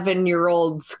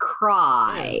 7-year-olds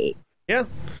cry, Yeah.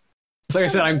 So like I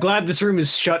said, I'm glad this room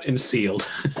is shut and sealed.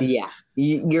 yeah,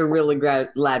 you're really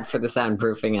glad for the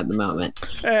soundproofing at the moment.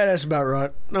 Yeah, that's about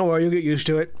right. No worry, you'll get used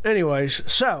to it. Anyways,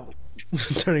 so,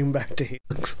 turning back to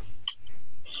Helix.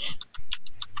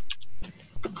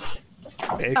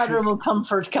 Powder will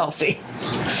comfort Kelsey.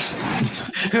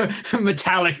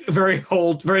 Metallic, very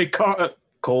cold, very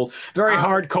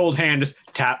hard, cold hand. Just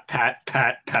tap, pat,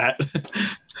 pat, pat.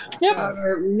 Yep.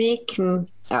 Or make him...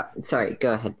 Oh, sorry,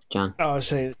 go ahead, John. I was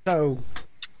saying, so,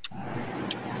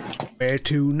 where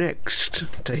to next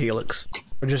to Helix?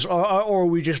 Or are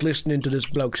we just listening to this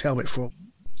bloke's helmet for?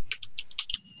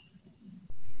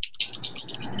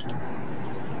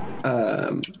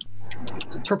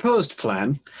 Proposed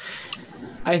plan.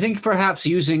 I think perhaps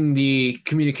using the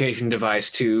communication device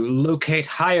to locate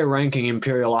higher-ranking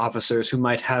Imperial officers who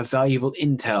might have valuable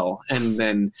intel, and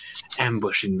then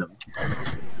ambushing them.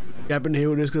 You happen to hear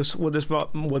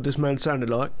what this man sounded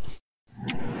like?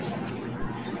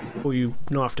 Or you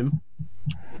knifed him?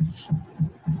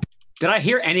 Did I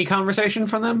hear any conversation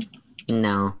from them?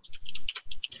 No.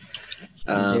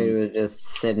 Dude was just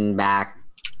sitting back.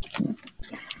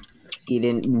 He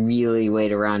didn't really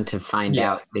wait around to find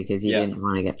out because he didn't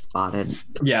want to get spotted.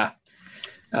 Yeah.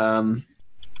 I'm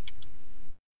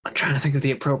trying to think of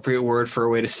the appropriate word for a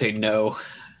way to say no.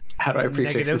 How do I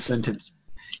prefix the sentence?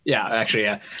 Yeah, actually,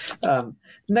 yeah.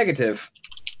 Negative.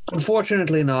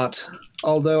 Unfortunately not.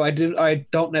 Although I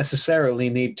don't necessarily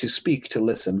need to speak to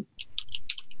listen.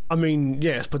 I mean,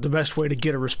 yes, but the best way to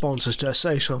get a response is to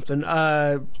say something.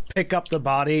 Pick up the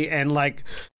body and, like,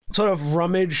 sort of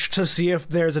rummage to see if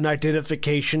there's an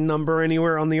identification number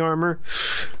anywhere on the armor.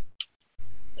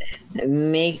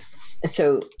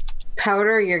 So,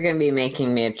 Powder, you're going to be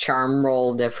making me a charm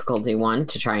roll difficulty 1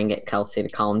 to try and get Kelsey to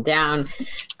calm down.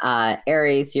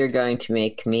 Aries, you're going to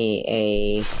make me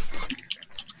a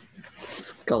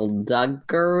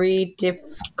skullduggery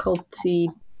difficulty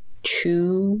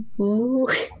 2.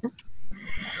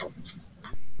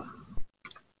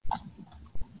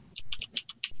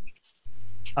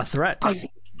 A threat. And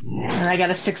I got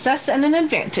a success and an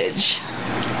advantage.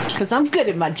 Because I'm good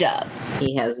at my job.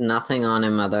 He has nothing on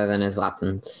him other than his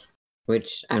weapons.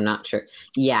 Which I'm not sure.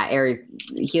 Yeah, Aries,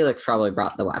 Helix probably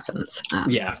brought the weapons.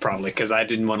 Yeah, probably, because I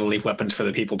didn't want to leave weapons for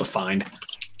the people to find.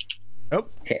 Oh.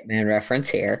 Hitman reference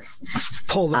here.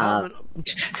 Pull the helmet.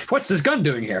 What's this gun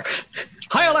doing here?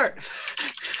 High alert!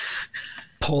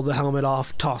 Pull the helmet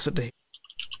off, toss it to him.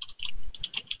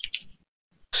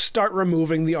 Start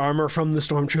removing the armor from the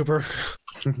stormtrooper.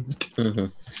 Mm-hmm.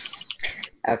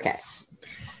 Okay.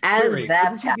 As Very,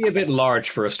 that's be a bit large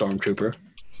for a stormtrooper.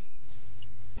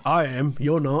 I am.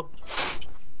 You're not.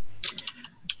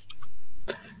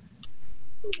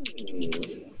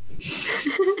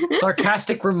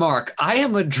 Sarcastic remark. I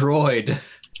am a droid.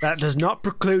 That does not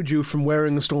preclude you from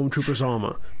wearing the stormtrooper's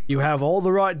armor. You have all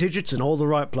the right digits in all the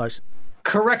right places.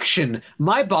 Correction.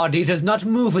 My body does not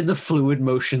move in the fluid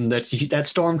motion that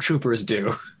stormtroopers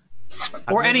do.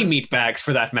 Or any meatbags,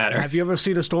 for that matter. Have you ever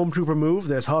seen a stormtrooper move?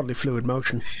 There's hardly fluid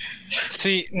motion.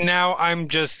 See, now I'm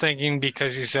just thinking,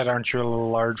 because you said, aren't you a little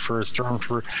large for a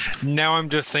stormtrooper? Now I'm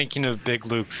just thinking of Big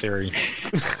Luke theory.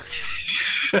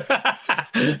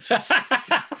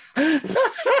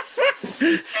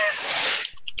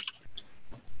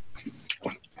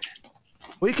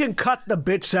 We can cut the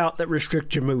bits out that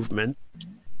restrict your movement.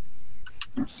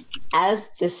 As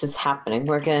this is happening,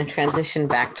 we're going to transition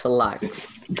back to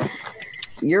Lux.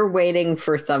 You're waiting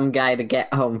for some guy to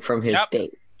get home from his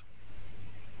date.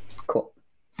 Cool.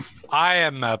 I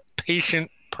am a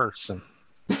patient person.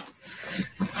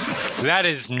 That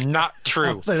is not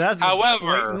true. So that's a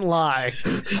blatant lie.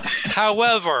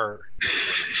 However,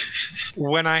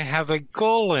 when I have a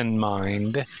goal in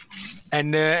mind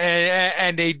and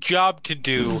a job to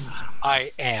do,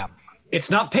 I am. It's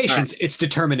not patience, it's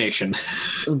determination.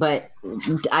 But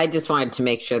I just wanted to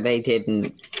make sure they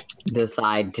didn't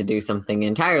decide to do something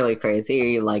entirely crazy or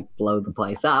you like blow the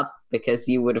place up, because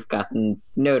you would have gotten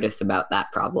notice about that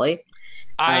probably.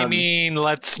 I mean,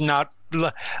 let's not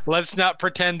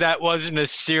pretend that wasn't a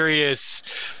serious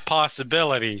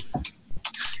possibility.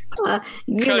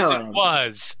 Because it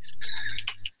was.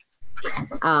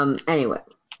 Anyway,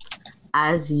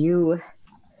 as you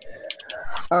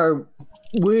are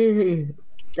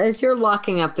as you're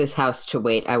locking up this house to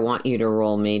wait, I want you to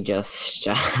roll me just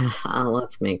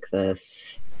let's make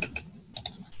this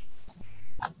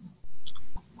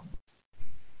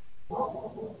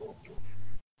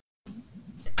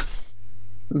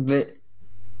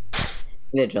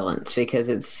vigilance, because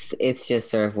it's just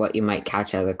sort of what you might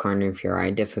catch out of the corner of your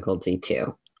eye. Difficulty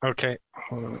 2. Okay,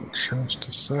 hold on just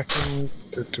a second.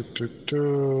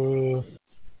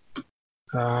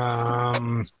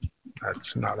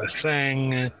 That's not a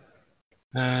thing.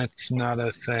 That's not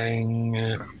a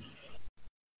thing.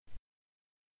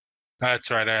 That's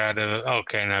right. I had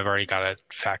okay, and I've already got it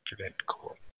factored in.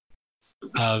 Cool.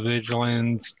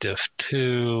 Vigilance, diff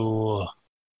 2.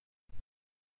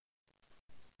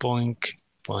 Boink,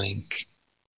 boink.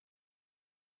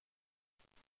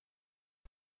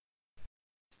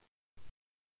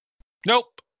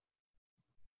 Nope.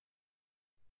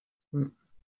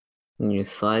 You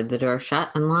slide the door shut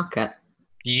and lock it.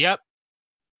 Yep.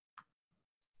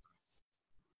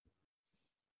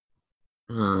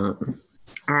 All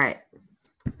right.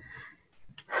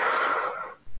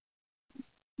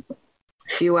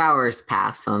 few hours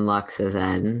pass on Lux's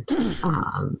end.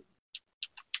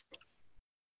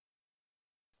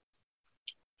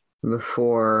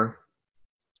 Before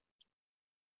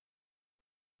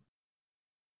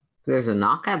there's a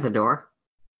knock at the door.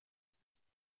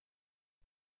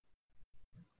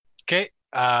 Okay,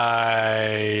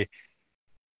 I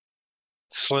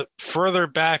slip further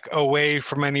back away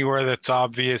from anywhere that's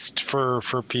obvious for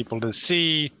people to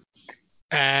see,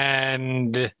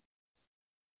 and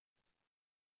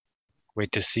wait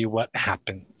to see what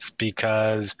happens,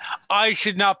 because I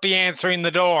should not be answering the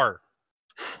door.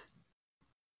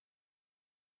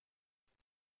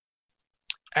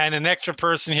 And an extra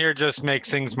person here just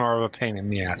makes things more of a pain in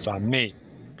the ass on me.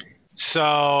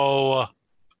 So,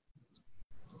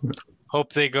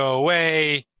 hope they go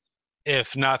away.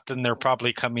 If not, then they're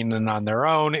probably coming in on their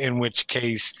own, in which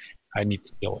case I need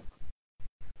to deal with it.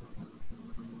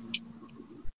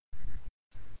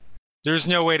 There's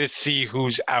no way to see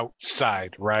who's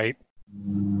outside, right?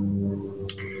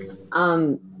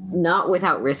 Not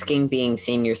without risking being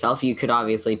seen yourself. You could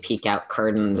obviously peek out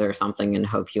curtains or something and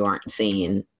hope you aren't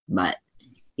seen, but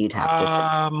you'd have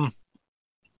to.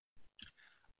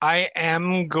 I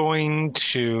am going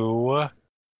to.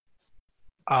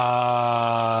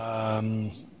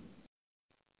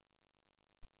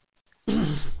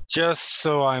 Just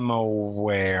so I'm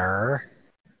aware.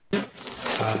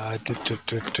 I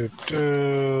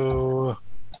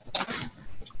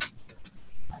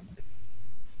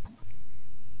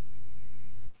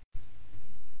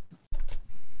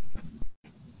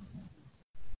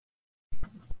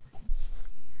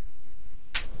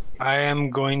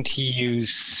am going to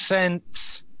use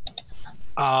sense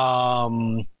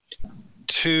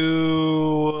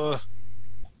to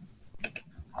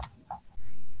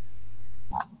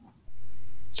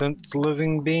sense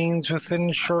living beings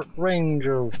within short range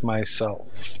of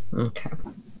myself. Okay.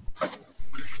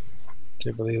 Do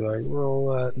you believe I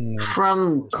roll that?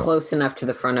 From close enough to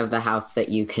the front of the house that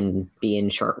you can be in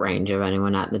short range of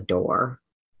anyone at the door.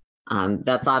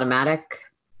 That's automatic?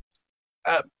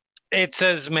 It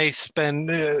says may spend,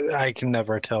 I can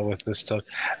never tell with this stuff,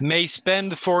 may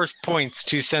spend force points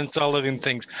to sense all living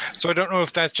things. So I don't know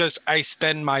if that's just I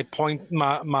spend my point,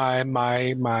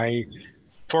 my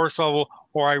force level,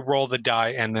 or I roll the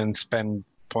die and then spend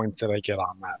points that I get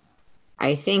on that.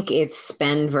 I think it's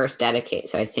spend versus dedicate,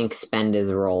 so I think spend is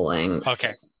rolling.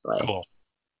 Okay, cool.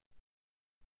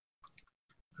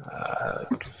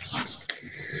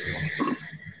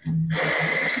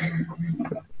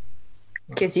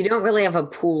 Because you don't really have a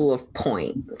pool of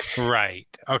points. Right.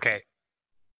 Okay.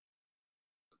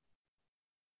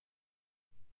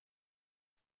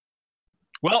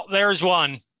 Well, there's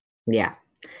one. Yeah.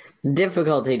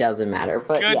 Difficulty doesn't matter,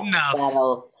 but good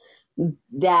enough.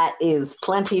 That is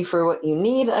plenty for what you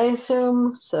need, I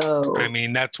assume. So I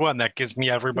mean, that's one that gives me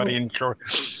everybody in short.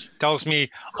 Tells me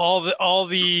all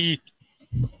the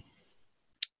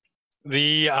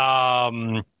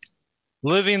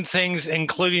living things,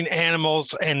 including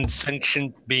animals and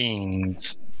sentient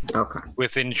beings. Okay.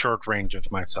 Within short range of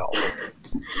myself.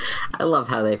 I love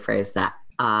how they phrase that.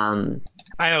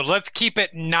 I know. Let's keep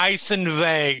it nice and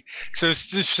vague,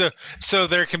 so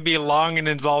there can be long and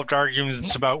involved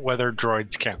arguments about whether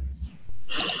droids count.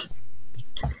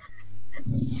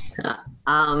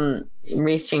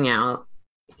 Reaching out,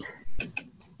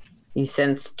 you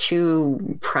sense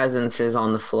two presences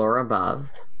on the floor above.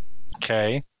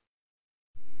 Okay.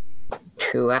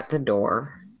 Two at the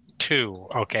door. Two.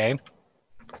 Okay.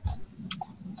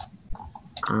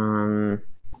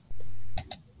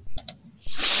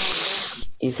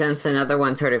 You sense another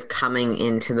one sort of coming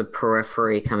into the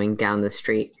periphery, coming down the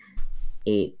street,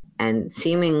 and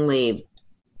seemingly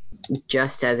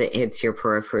just as it hits your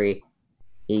periphery,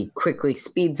 he quickly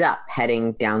speeds up,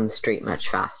 heading down the street much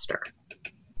faster.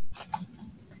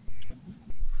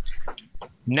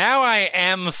 Now I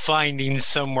am finding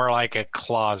somewhere like a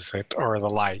closet or the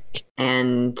like.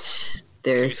 And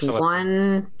there's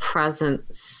one present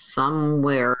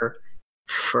somewhere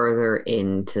further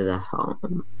into the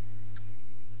home.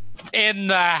 In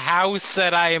the house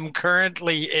that I am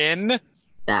currently in?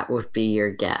 That would be your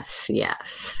guess,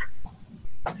 yes.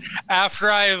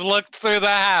 After I've looked through the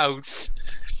house,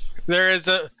 there is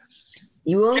a...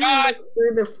 You only look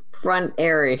through the front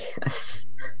areas.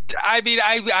 I mean,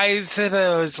 I said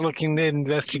I was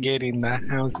investigating the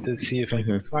house to see if I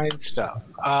could find stuff.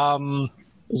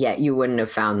 Yeah, you wouldn't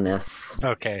have found this.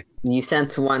 Okay. You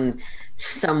sense one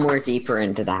somewhere deeper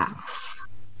into the house.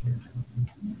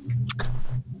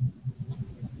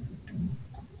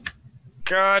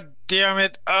 God damn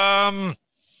it.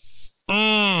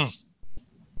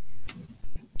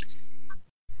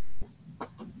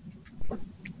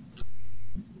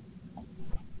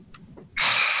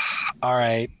 All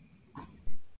right.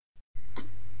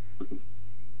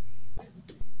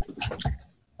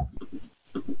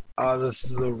 Oh, this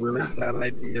is a really bad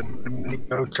idea. I'm gonna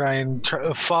go try and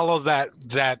follow that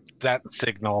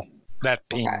signal, that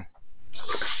ping. Okay.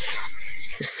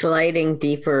 Sliding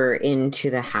deeper into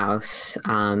the house,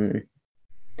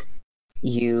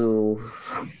 you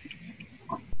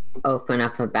open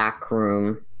up a back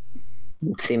room.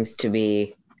 It seems to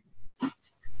be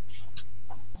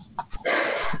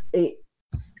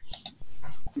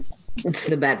it's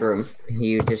the bedroom.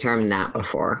 You determined that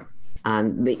before.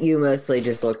 But you mostly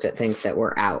just looked at things that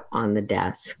were out on the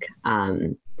desk.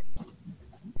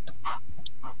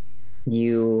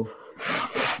 You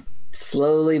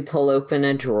slowly pull open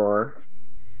a drawer.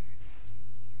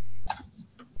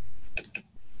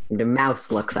 The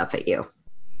mouse looks up at you.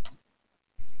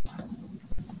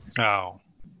 Oh. All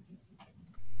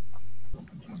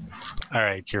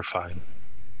right, you're fine.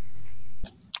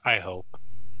 I hope.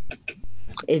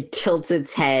 It tilts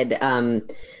its head,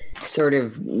 sort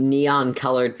of neon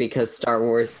colored because Star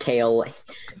Wars tail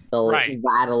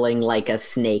rattling like a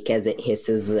snake as it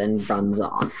hisses and runs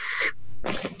off.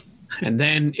 And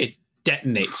then it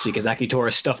detonates because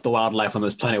Akitora stuffed the wildlife on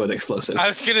this planet with explosives. I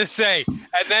was going to say,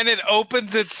 and then it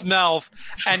opens its mouth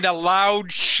and a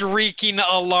loud shrieking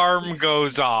alarm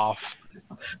goes off.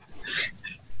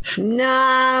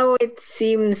 No, it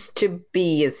seems to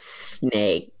be a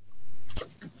snake.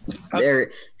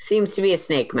 There seems to be a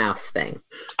snake mouse thing.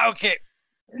 Okay.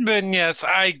 Then yes,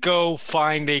 I go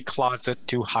find a closet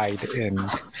to hide in.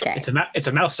 Okay. It's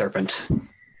a mouse serpent.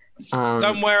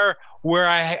 Somewhere where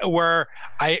I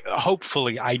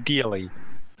hopefully, ideally,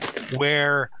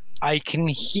 where I can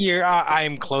hear,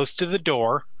 I'm close to the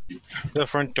door, the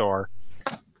front door,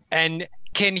 and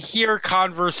can hear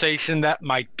conversation that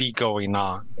might be going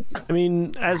on. I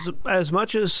mean, as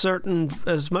much as certain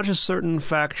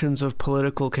factions of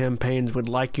political campaigns would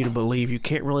like you to believe, you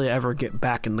can't really ever get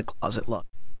back in the closet look.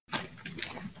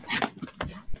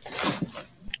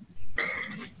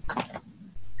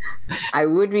 I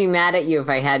would be mad at you if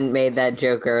I hadn't made that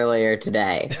joke earlier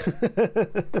today.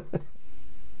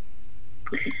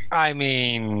 I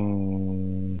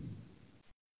mean,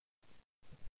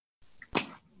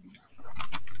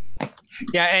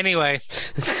 yeah, anyway.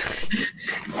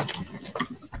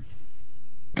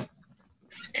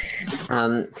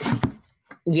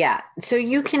 Yeah, so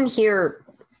you can hear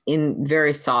in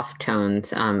very soft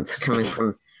tones coming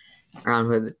from around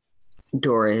where the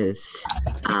door is.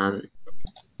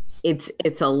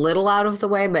 It's a little out of the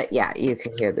way, but yeah, you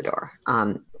can hear the door.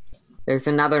 There's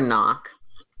another knock.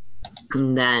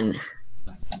 And then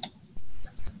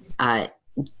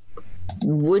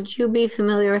would you be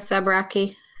familiar with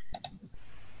Zabraki?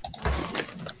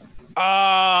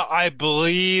 I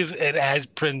believe it has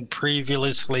been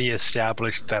previously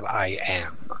established that I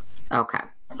am. Okay,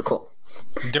 cool.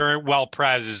 While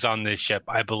Praz is on this ship,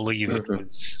 I believe it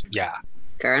was, yeah.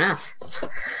 Fair enough.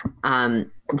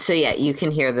 So yeah, you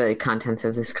can hear the contents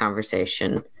of this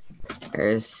conversation.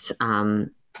 There's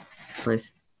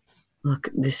look,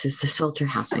 this is the soldier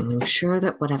housing. I'm sure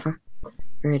that whatever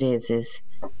it is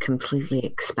completely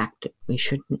expected. We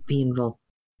shouldn't be involved.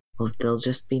 Well, they'll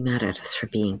just be mad at us for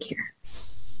being here.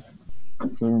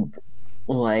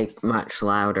 Like, much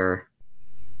louder.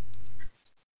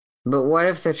 But what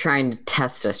if they're trying to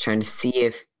test us, trying to see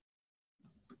if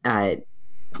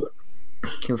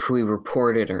we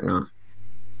report it or not?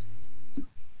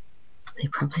 They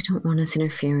probably don't want us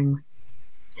interfering.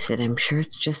 I said, I'm sure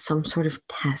it's just some sort of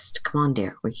test. Come on,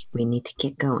 dear. We need to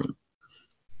get going.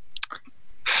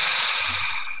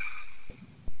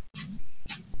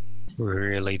 We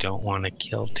really don't want to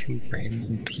kill two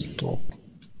random people.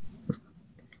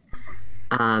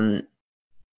 And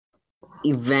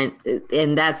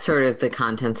that's sort of the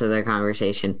contents of their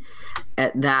conversation.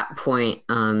 At that point,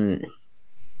 there's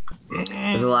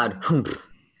a loud "Humph,"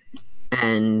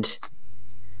 and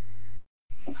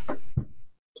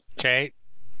okay,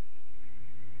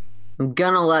 I'm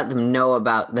gonna let them know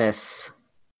about this.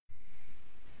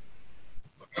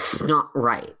 It's not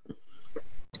right.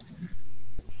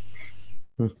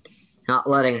 Not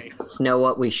letting us know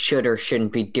what we should or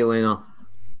shouldn't be doing all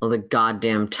the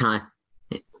goddamn time.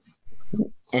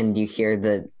 And you hear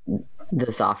the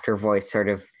softer voice sort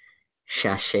of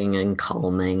shushing and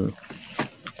calming.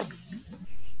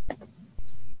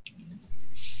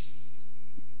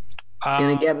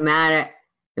 Gonna get mad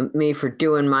at me for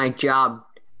doing my job,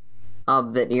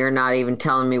 that you're not even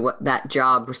telling me what that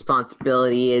job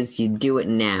responsibility is. You do it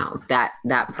now. That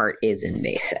part is in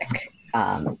basic.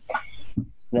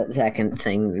 The second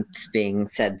thing that's being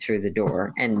said through the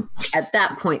door. And at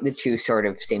that point, the two sort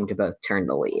of seem to both turn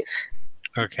to leave.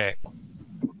 Okay.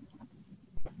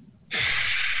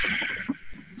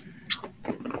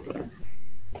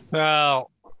 Well,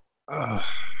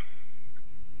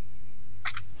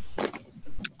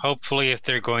 hopefully if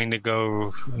they're going to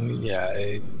go,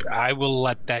 I will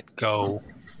let that go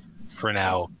for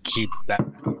now. Keep that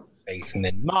facing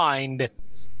in mind.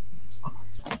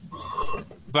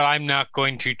 But I'm not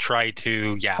going to try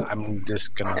to, I'm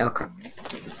just going to... Okay.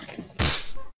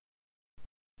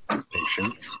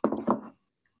 Patience.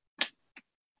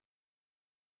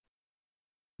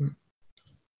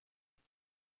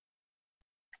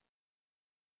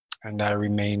 And I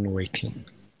remain waiting.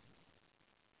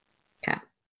 Okay.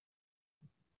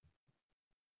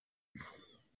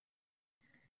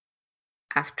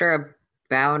 After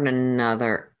about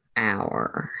another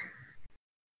hour,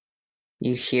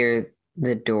 you hear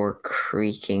the door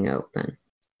creaking open.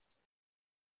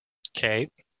 Okay.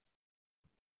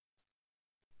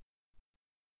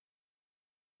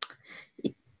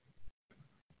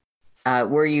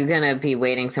 Were you going to be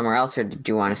waiting somewhere else, or did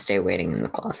you want to stay waiting in the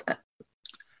closet?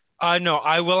 No,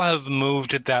 I will have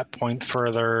moved at that point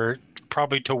further,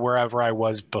 probably to wherever I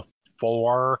was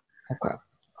before. Okay.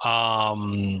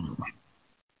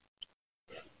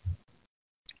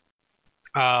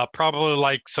 Probably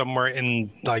like somewhere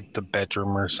in like the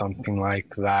bedroom or something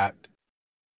like that.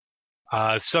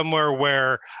 Somewhere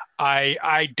where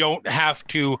I don't have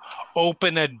to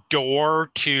open a door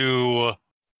to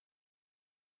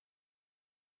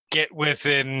get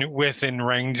within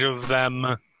range of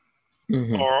them.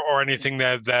 Mm-hmm. Or anything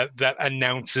that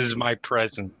announces my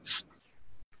presence.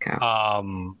 Okay.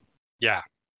 Yeah.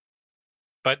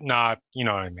 But not, you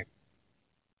know what I mean.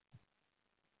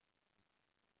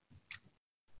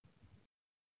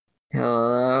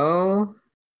 Hello?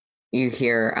 You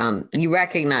hear, you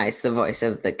recognize the voice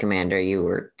of the commander you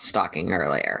were stalking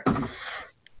earlier.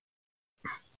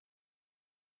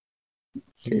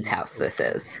 Whose house this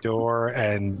is. Door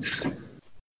and...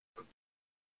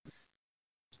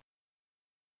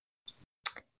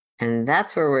 And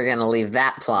that's where we're going to leave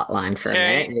that plot line for a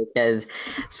minute, because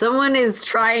someone is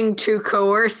trying to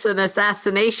coerce an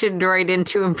assassination droid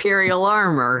into Imperial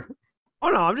armor. Oh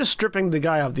no, I'm just stripping the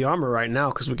guy of the armor right now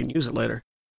because we can use it later.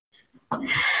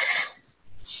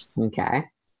 Okay.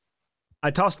 I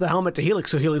tossed the helmet to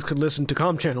Helix so Helix could listen to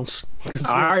comm channels.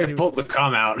 I already pulled the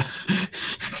comm out.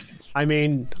 I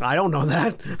mean, I don't know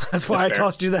that. That's why That's I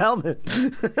tossed you the helmet.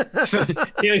 So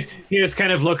he just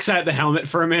kind of looks at the helmet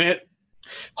for a minute,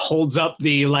 holds up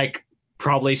the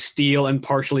probably steel and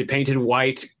partially painted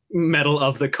white metal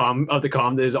of the comm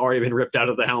that has already been ripped out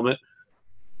of the helmet.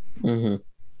 Mm-hmm.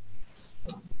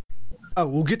 Oh,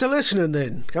 we'll get to listening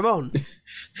then. Come on.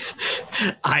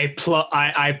 I plug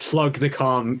the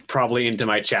comm probably into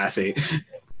my chassis.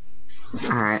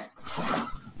 All right.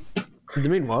 In the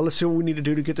meanwhile, let's see what we need to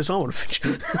do to get this on.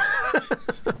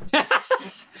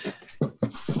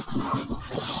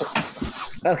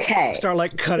 Okay.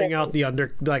 Start cutting out the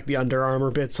under armor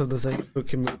bits of the thing so it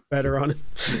can move better on it.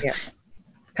 Yeah.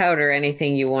 Powder,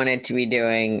 anything you wanted to be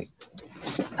doing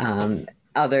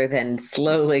other than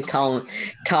slowly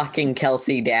talking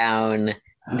Kelsey down,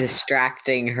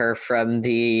 distracting her from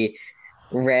the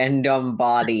random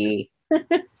body?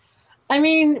 I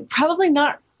mean, probably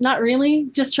not really.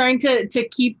 Just trying to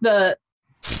keep the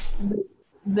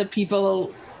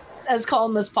people as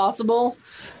calm as possible.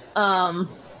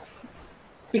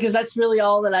 Because that's really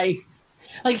all that I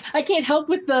can't help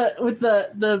with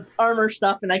the armor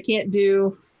stuff, and I can't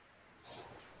do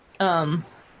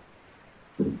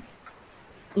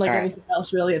anything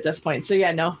else really at this point. So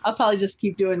yeah, no, I'll probably just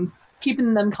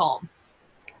keeping them calm.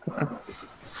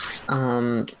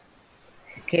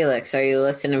 Helix, are you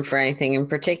listening for anything in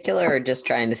particular, or just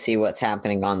trying to see what's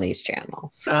happening on these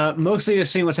channels? Mostly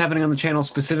just seeing what's happening on the channel,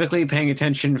 specifically paying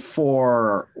attention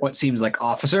for what seems like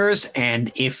officers,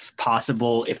 and if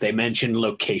possible, if they mention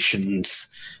locations.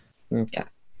 Okay.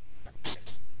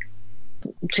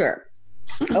 Sure.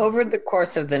 Over the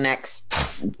course of the next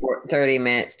 30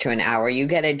 minutes to an hour, you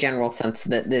get a general sense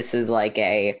that this is like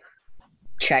a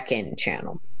check-in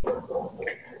channel.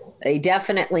 They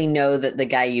definitely know that the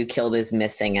guy you killed is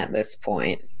missing at this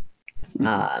point.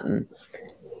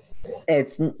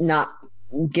 It's not,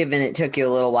 given it took you a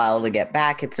little while to get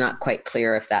back, it's not quite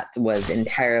clear if that was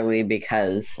entirely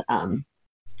because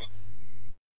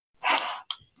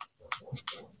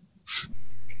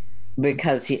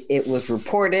it was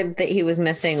reported that he was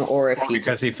missing, or if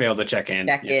because he failed to check in.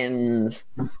 Check-ins,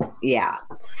 yeah.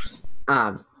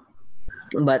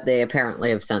 But they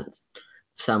apparently have sent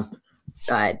some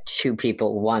two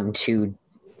people, one to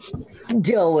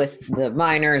deal with the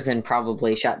miners and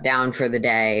probably shut down for the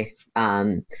day,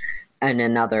 and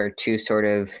another to sort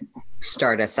of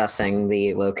start assessing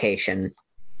the location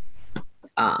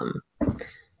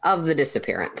of the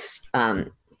disappearance.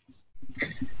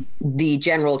 The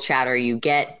general chatter you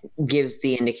get gives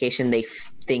the indication they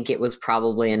think it was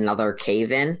probably another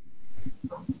cave-in.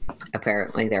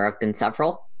 Apparently there have been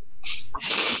several.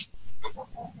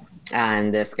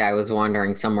 And this guy was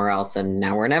wandering somewhere else, and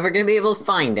now we're never going to be able to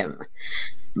find him.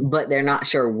 But they're not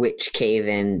sure which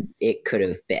cave-in it could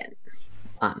have been,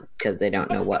 because they don't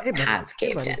know what has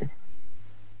caved in.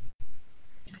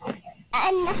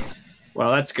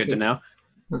 Well, that's good to know.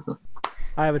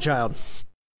 I have a child.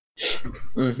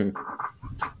 Mm-hmm.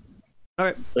 All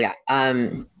right. Yeah.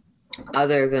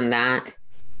 Other than that,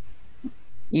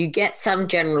 you get some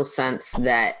general sense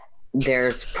that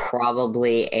there's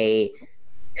probably a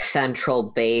central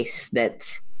base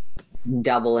that's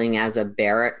doubling as a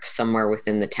barracks somewhere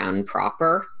within the town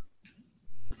proper.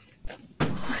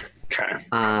 Okay.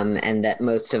 And that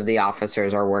most of the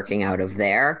officers are working out of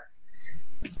there.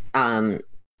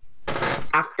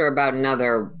 After about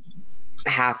another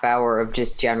half hour of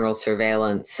just general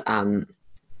surveillance,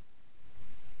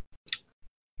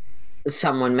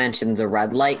 someone mentions a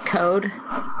red light code.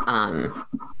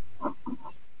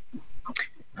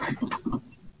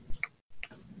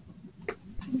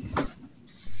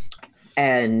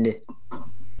 And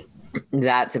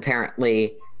that's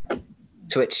apparently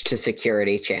switched to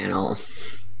security channel.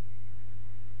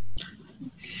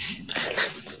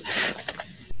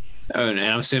 Oh, and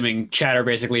I'm assuming chatter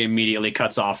basically immediately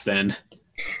cuts off then.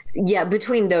 Yeah,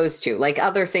 between those two. Like,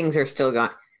 other things are still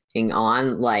going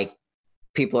on. Like,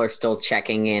 people are still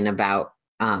checking in about,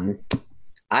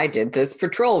 I did this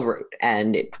patrol route,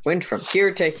 and it went from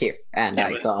here to here, and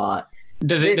I saw...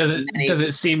 Does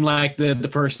it seem like the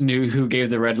person who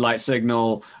gave the red light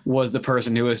signal was the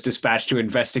person who was dispatched to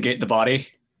investigate the body?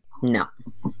 No.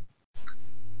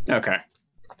 Okay.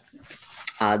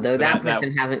 Though that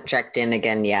person hasn't checked in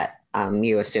again yet,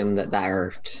 you assume that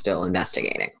they're still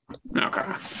investigating. Okay.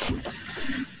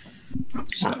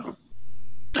 So,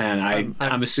 and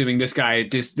I'm assuming this guy's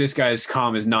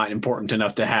comm is not important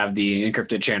enough to have the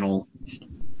encrypted channel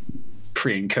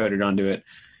pre-encoded onto it.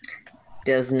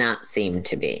 Does not seem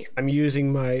to be. I'm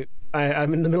using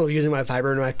I'm in the middle of using my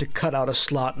vibro knife to cut out a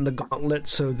slot in the gauntlet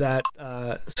so that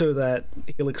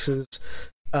Helix's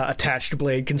attached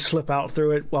blade can slip out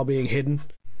through it while being hidden.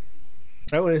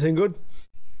 Oh, anything good?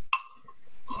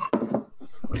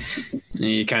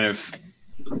 You kind of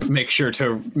make sure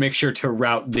to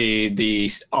route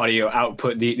the audio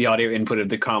output, the audio input of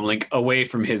the comm link away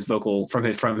from his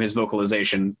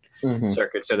vocalization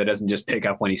circuit, so that it doesn't just pick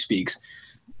up when he speaks.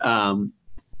 In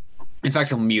fact,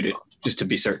 he'll mute it just to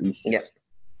be certain. Yep.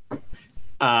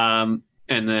 And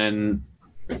then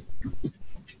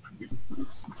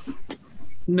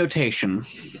notation.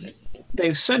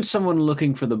 They've sent someone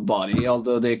looking for the body,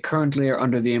 although they currently are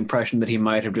under the impression that he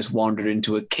might have just wandered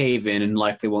into a cave-in and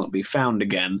likely won't be found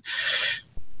again.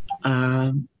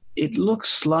 It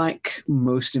looks like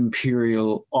most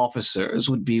Imperial officers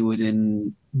would be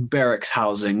within barracks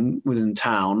housing within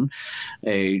town,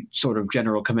 a sort of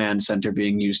general command center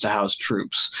being used to house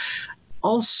troops.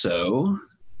 Also,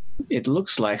 it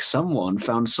looks like someone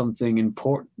found something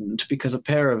important because a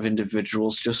pair of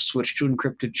individuals just switched to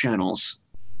encrypted channels.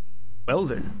 Well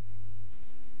then.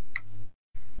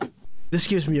 This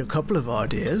gives me a couple of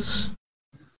ideas.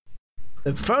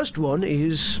 The first one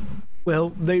is,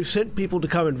 well, they've sent people to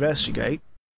come investigate.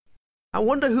 I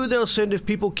wonder who they'll send if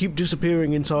people keep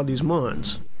disappearing inside these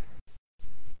mines.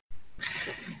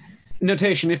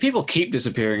 Notation, if people keep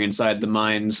disappearing inside the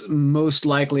mines, most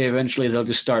likely eventually they'll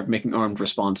just start making armed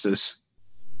responses.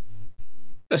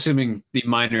 Assuming the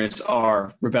miners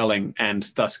are rebelling and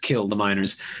thus kill the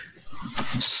miners.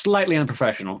 Slightly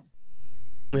unprofessional.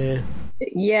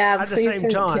 Yeah, please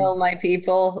don't kill my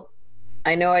people.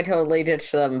 I know I totally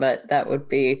ditched them, but that would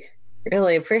be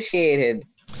really appreciated.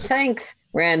 Thanks,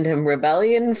 random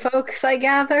rebellion folks, I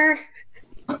gather.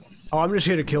 Oh, I'm just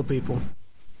here to kill people.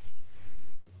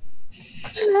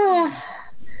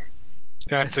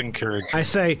 That's encouraging. I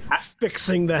say,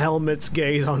 fixing the helmet's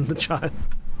gaze on the child.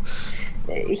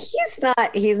 He's not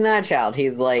a child.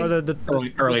 He's like the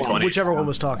early 20s. Whichever one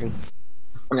was talking.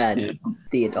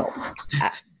 The adult.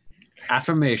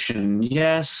 Affirmation.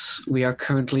 Yes, we are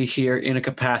currently here in a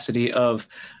capacity of...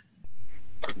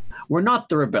 We're not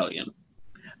the rebellion,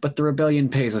 but the rebellion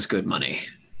pays us good money.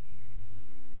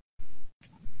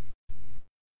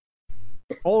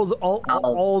 All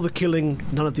the killing,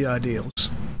 none of the ideals.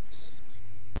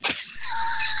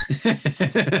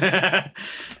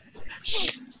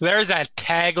 There's a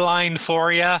tagline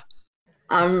for you.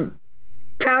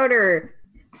 Powder.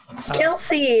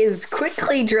 Kelsey is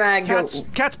quickly dragged.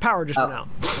 Cat's power just went out.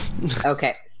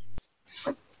 Okay.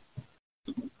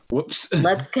 Whoops.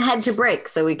 Let's head to break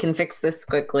so we can fix this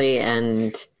quickly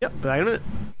and... Yep, back in a minute.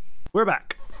 We're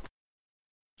back.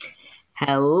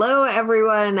 Hello,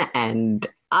 everyone, and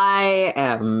I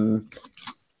am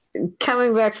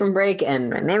coming back from break, and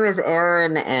my name is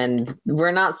Aaron, and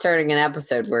we're not starting an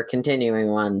episode, we're continuing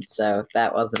one, so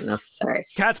that wasn't necessary.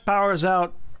 Cat's power is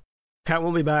out. Cat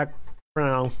won't be back for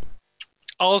now.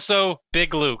 Also,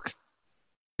 Big Luke.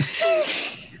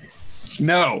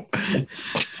 No.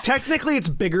 Technically, it's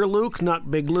Bigger Luke,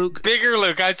 not Big Luke. Bigger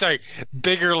Luke. I'm sorry.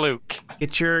 Bigger Luke.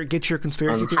 Get your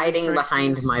conspiracy I'm theory hiding straight,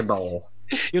 behind please. my bowl.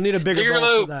 You'll need a bigger bowl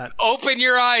Luke. for that. Open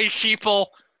your eyes, sheeple.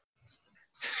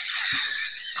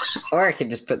 Or I could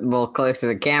just put the bowl close to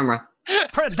the camera.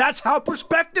 That's how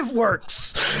perspective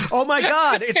works. Oh my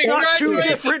God, it's not two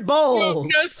different bowls.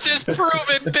 You just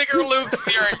disproven Bigger Luke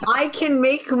theory. I can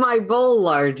make my bowl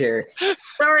larger.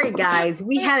 Sorry, guys.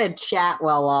 We had a chat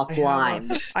while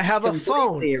offline. I have a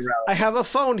phone. Completely irrelevant. I have a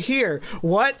phone here.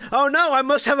 What? Oh no, I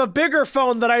must have a bigger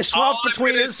phone that I swap All I'm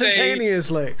between gonna say,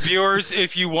 instantaneously. Viewers,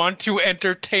 if you want to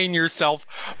entertain yourself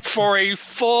for a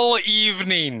full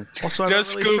evening, Also, I have a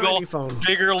just really Google shiny phone.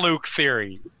 Bigger Luke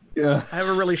theory. Yeah. I have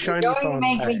a really shiny You're going phone.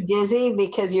 to make me dizzy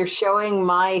because you're showing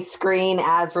my screen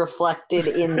as reflected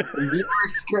in the viewer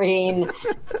screen.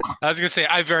 I was gonna say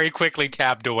I very quickly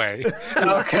tabbed away.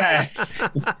 Okay.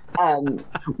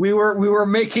 We were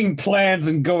making plans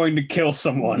and going to kill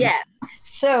someone. Yeah.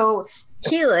 So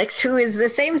Helix, who is the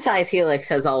same size Helix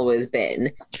has always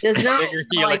been, does not Bigger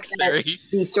feel like Helix that theory.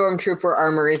 the Stormtrooper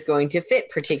armor is going to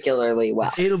fit particularly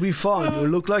well. It'll be fine. You'll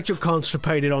look like you're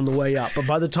constipated on the way up, but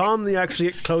by the time you actually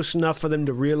get close enough for them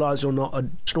to realize you're not a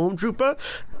stormtrooper,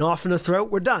 knife in the throat,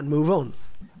 we're done. Move on.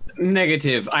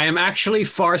 Negative. I am actually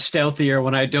far stealthier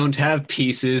when I don't have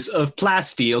pieces of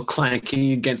plasteel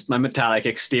clanking against my metallic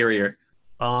exterior.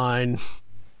 Fine.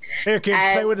 Here, kids,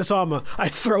 play with this armor. I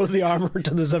throw the armor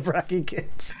to the Zabraki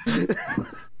kids.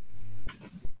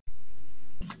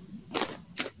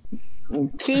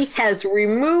 Keith has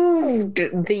removed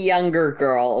the younger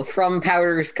girl from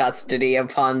Powder's custody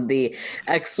upon the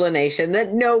explanation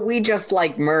that no, we just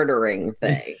like murdering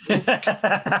things,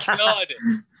 God.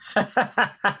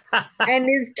 and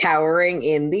is cowering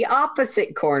in the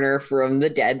opposite corner from the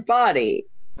dead body.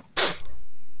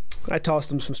 I tossed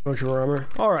them some stormtrooper armor.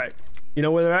 All right. You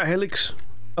know where they're at, Helix?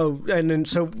 Oh, and then,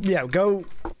 so, yeah, go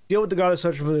deal with the guy that's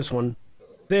searching for this one.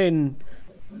 Then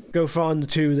go find the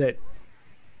two that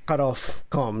cut off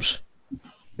comms.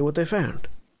 See what they found.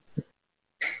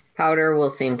 Powder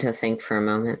will seem to think for a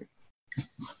moment.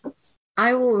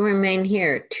 I will remain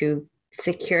here to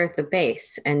secure the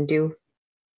base and do,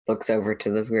 looks over to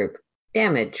the group,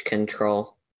 damage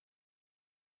control.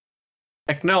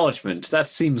 Acknowledgement. That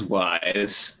seems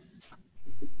wise.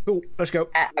 Cool, let's go.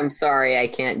 I'm sorry, I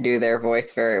can't do their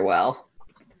voice very well.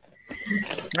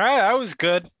 All right, that was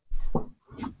good.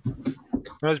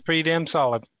 That was pretty damn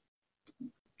solid.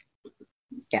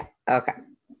 Yeah, okay.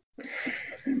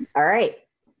 All right.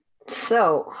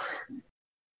 So,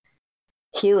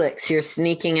 Helix, you're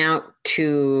sneaking out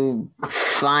to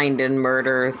find and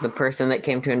murder the person that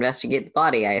came to investigate the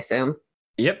body, I assume.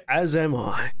 Yep. As am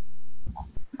I.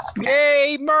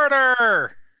 Yay,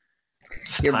 murder!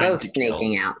 It's You're time both to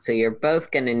sneaking kill. out, so you're both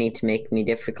going to need to make me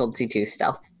difficulty 2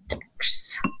 stealth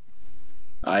checks.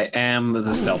 I am the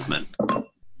stealthman.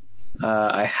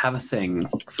 I have a thing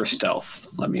for stealth.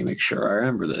 Let me make sure I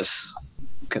remember this.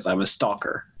 Because I'm a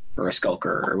stalker. Or a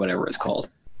skulker, or whatever it's called.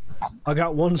 I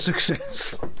got 1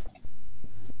 success.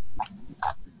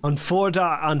 On 4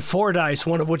 dice,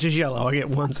 one of which is yellow, I get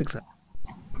 1 success.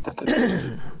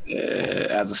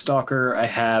 As a stalker, I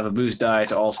have a boost die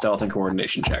to all stealth and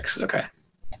coordination checks. Okay.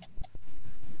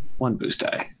 1 boost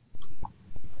die.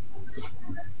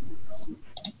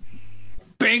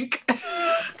 Bink!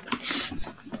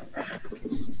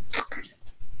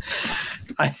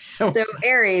 So,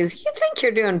 Aries, you think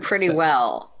you're doing pretty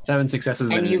well, 7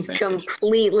 successes and an you've advantage.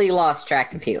 completely lost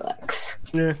track of Helix.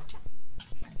 Yeah.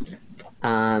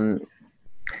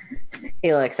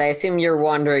 Helix, I assume you're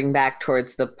wandering back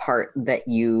towards the part that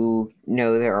you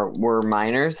know there were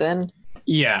miners in?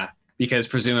 Yeah, because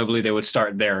presumably they would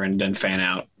start there and then fan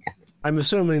out. I'm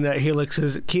assuming that Helix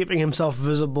is keeping himself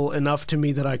visible enough to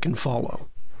me that I can follow.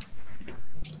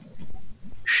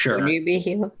 Sure. Would you be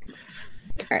Helix?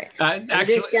 All right. I'm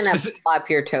Actually, just going to plop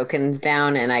your tokens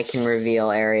down, and I can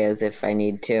reveal areas if I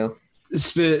need to.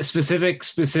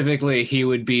 specifically, he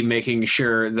would be making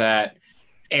sure that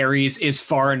Ares is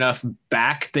far enough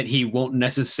back that he won't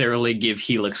necessarily give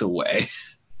Helix away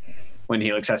when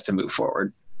Helix has to move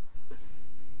forward.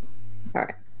 All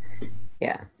right.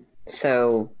 Yeah.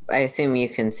 So I assume you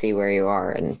can see where you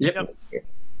are, and Yep.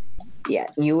 yeah,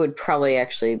 you would probably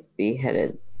actually be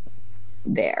headed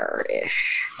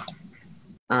there-ish.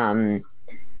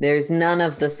 There's none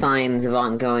of the signs of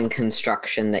ongoing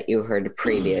construction that you heard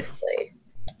previously.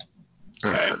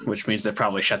 Okay, which means they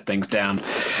probably shut things down.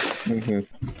 Mhm.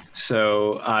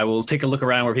 So I will take a look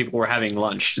around where people were having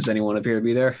lunch. Does anyone appear to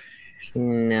be there?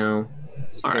 No,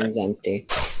 All seems empty.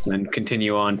 Then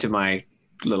continue on to my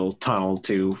little tunnel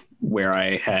to where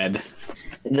I had.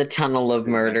 The tunnel of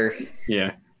murder.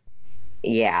 Yeah.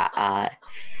 Yeah,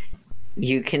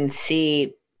 you can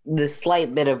see the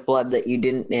slight bit of blood that you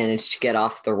didn't manage to get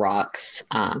off the rocks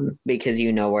because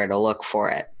you know where to look for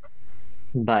it.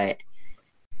 But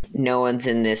no one's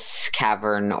in this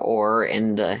cavern or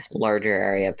in the larger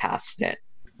area past it.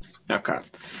 Okay.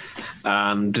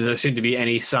 Does there seem to be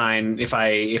any sign, if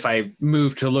I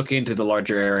move to look into the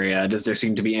larger area, does there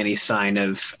seem to be any sign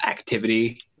of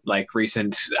activity, like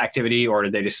recent activity, or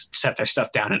did they just set their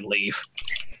stuff down and leave?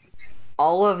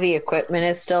 All of the equipment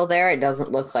is still there. It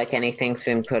doesn't look like anything's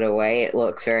been put away. It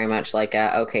looks very much like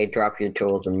a, okay, drop your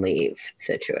tools and leave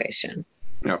situation.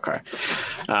 Okay.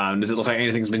 Does it look like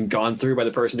anything's been gone through by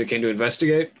the person who came to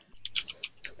investigate?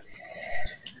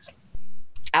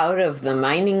 Out of the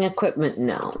mining equipment,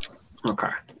 no. Okay.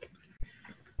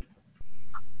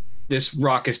 This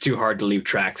rock is too hard to leave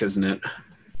tracks, isn't it?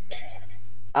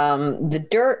 The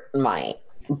dirt might,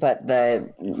 but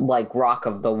the rock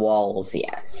of the walls,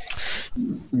 yes.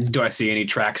 Do I see any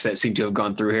tracks that seem to have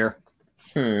gone through here?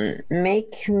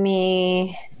 Make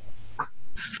me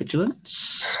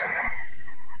Vigilance?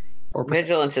 Or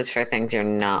vigilance is for things you're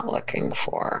not looking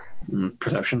for.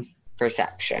 perception?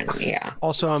 Perception, yeah.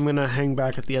 Also, I'm going to hang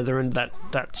back at the other end of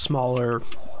that smaller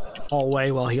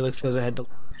hallway while Helix goes ahead to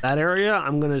that area.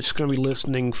 I'm just going to be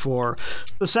listening for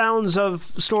the sounds of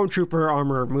stormtrooper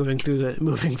armor moving through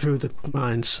the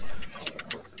mines.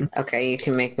 Okay, you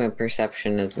can make my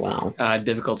perception as well.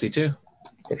 Difficulty 2.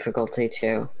 Difficulty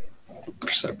 2.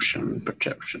 Perception.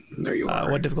 There you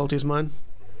are. What difficulty is mine?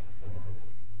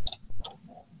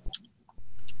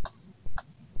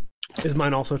 Is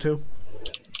mine also 2?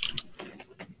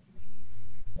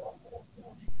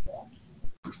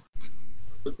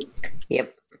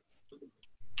 Yep.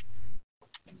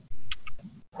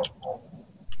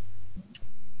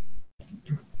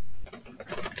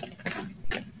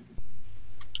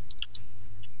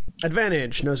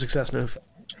 Advantage. No success, no.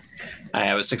 I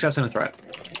have a success and a threat.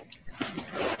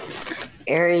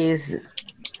 Aries,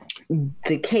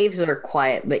 the caves are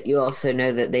quiet, but you also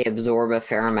know that they absorb a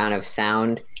fair amount of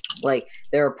sound. Like,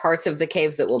 there are parts of the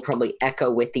caves that will probably echo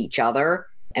with each other,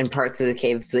 and parts of the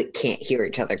caves that can't hear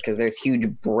each other because there's huge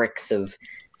bricks of,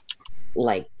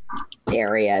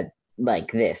 area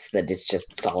like this that is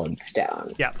just solid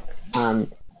stone. Yeah.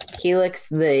 Helix,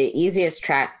 the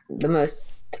most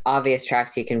obvious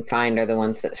tracks you can find are the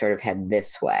ones that sort of head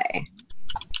this way.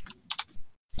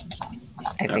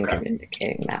 I think Okay. I'm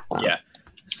indicating that well. Yeah.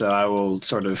 So I will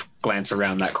sort of glance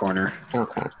around that corner.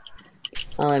 Okay.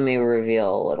 Well, let me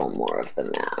reveal a little more of the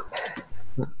map.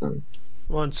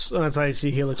 Once I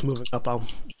see Helix moving up, I'll.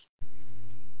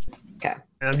 Okay.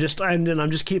 And I'm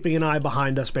just keeping an eye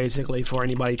behind us, basically, for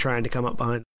anybody trying to come up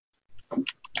behind.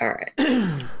 All right.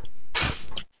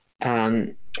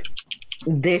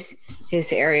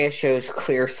 This area shows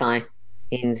clear signs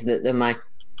that the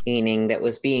mining that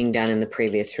was being done in the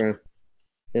previous room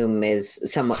is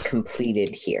somewhat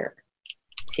completed here.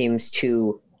 Seems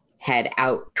to head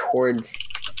out towards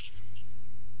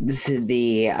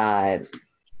the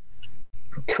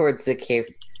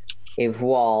cave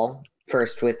wall,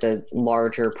 first with a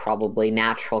larger, probably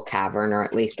natural cavern, or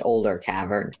at least older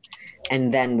cavern,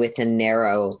 and then with a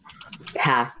narrow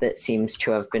path that seems to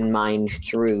have been mined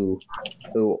through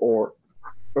or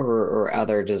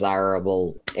other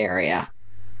desirable area.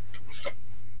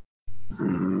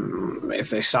 If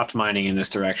they stopped mining in this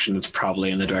direction, it's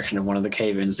probably in the direction of one of the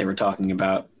cave-ins they were talking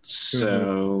about.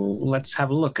 So let's have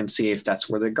a look and see if that's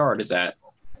where the guard is at.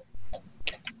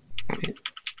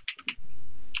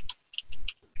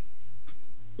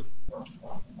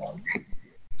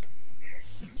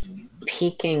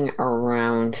 Peeking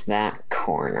around that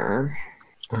corner.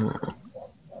 I'll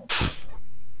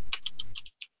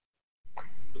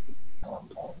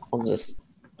just...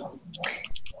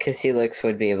 because Helix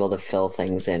would be able to fill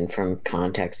things in from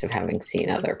context of having seen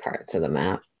other parts of the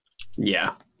map.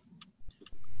 Yeah.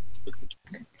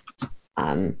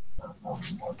 All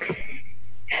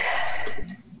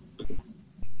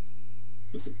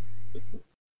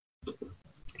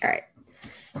right.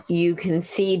 You can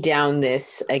see down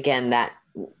this, again, that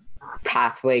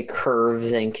pathway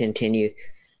curves and continues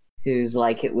who's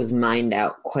like it was mined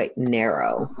out quite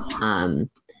narrow.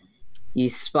 You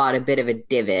spot a bit of a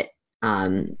divot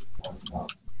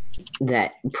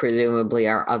that presumably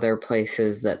are other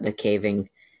places that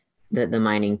the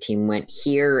mining team went,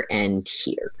 here and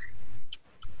here.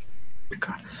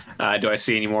 Do I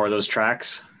see any more of those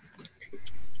tracks?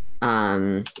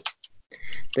 The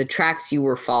tracks you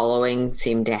were following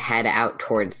seem to head out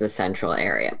towards the central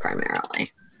area primarily.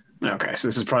 Okay, so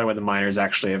this is probably when the miners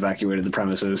actually evacuated the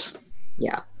premises.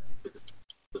 Yeah.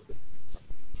 All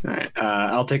right,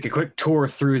 I'll take a quick tour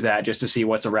through that just to see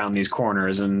what's around these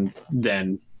corners and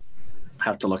then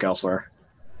have to look elsewhere.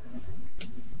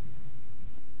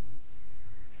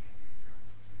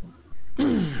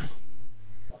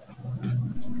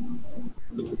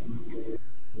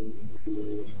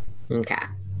 Okay.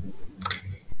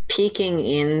 Peeking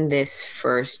in this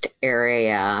first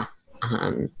area,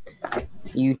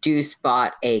 you do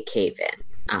spot a cave-in.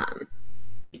 I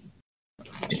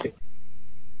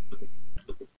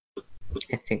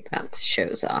think that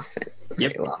shows off it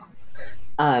pretty well.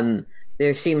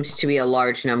 There seems to be a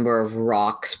large number of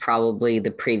rocks, probably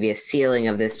the previous ceiling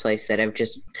of this place, that have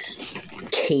just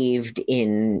caved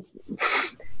in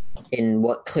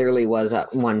what clearly was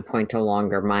at one point a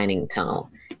longer mining tunnel.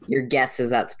 Your guess is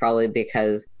that's probably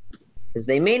because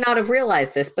they may not have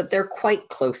realized this, but they're quite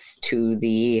close to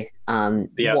the wall.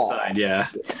 Outside, yeah.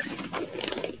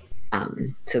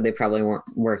 So they probably weren't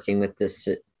working with this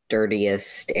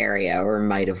dirtiest area, or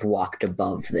might have walked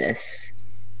above this.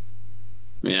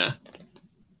 Yeah.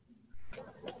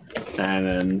 And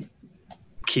then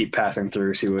keep passing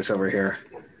through, see what's over here.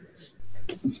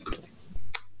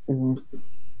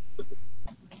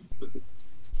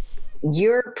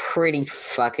 You're pretty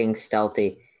fucking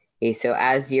stealthy. So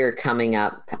as you're coming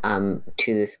up to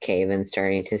this cave and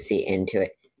starting to see into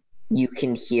it, you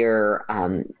can hear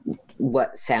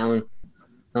what sounds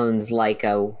like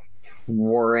a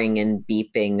whirring and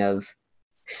beeping of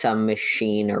some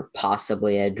machine or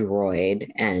possibly a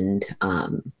droid, and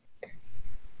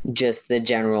just the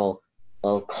general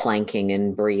clanking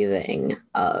and breathing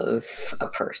of a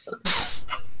person.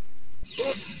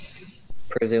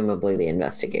 Presumably the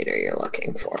investigator you're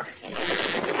looking for.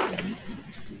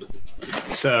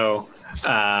 So,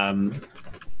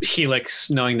 Helix,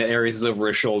 knowing that Ares is over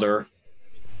his shoulder,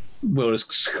 will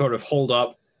just sort of hold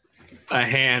up a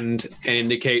hand and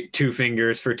indicate two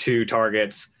fingers for two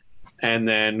targets, and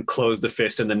then close the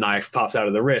fist and the knife pops out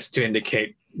of the wrist to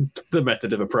indicate the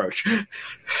method of approach.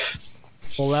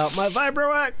 Pull out my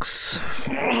Vibro-X.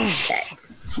 Okay.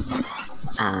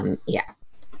 Yeah.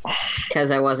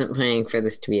 Because I wasn't planning for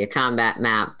this to be a combat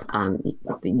map,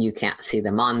 you can't see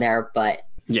them on there, but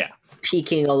yeah,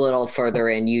 peeking a little further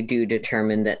in, you do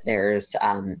determine that there's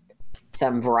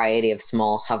some variety of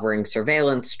small hovering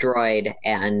surveillance droid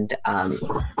and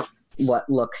what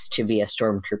looks to be a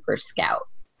stormtrooper scout.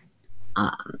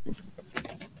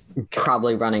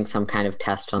 Probably running some kind of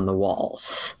test on the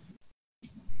walls.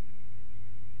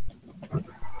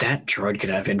 That droid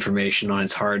could have information on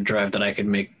its hard drive that I could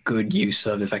make good use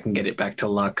of if I can get it back to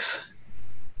Lux.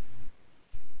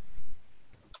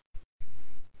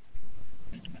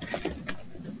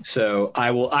 So I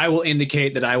will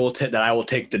indicate that I will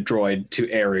take the droid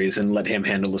to Ares and let him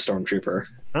handle the stormtrooper.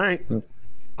 All right.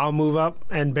 I'll move up,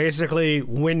 and basically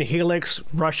when Helix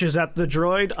rushes at the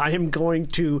droid, I am going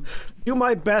to do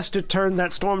my best to turn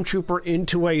that stormtrooper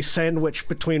into a sandwich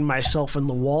between myself and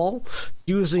the wall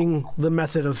using the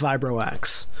method of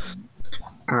Vibro-X.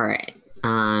 All right.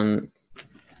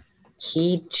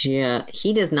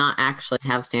 He does not actually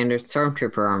have standard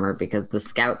stormtrooper armor because the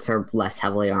scouts are less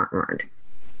heavily armored.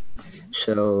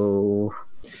 So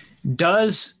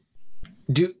this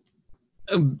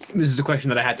is a question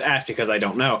that I had to ask because I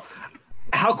don't know.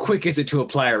 How quick is it to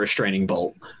apply a restraining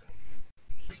bolt?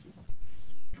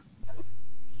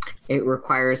 it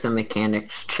requires a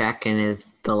mechanics check, and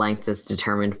the length is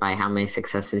determined by how many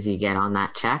successes you get on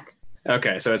that check.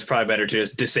 Okay, so it's probably better to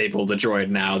just disable the droid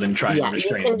now than try and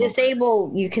restrain.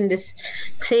 You can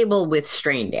disable with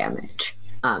strain damage.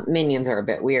 Minions are a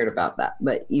bit weird about that,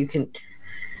 but you can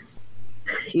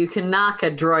knock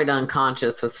a droid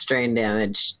unconscious with strain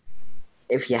damage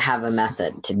if you have a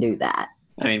method to do that.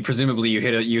 I mean, presumably you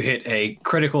hit a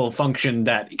critical function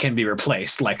that can be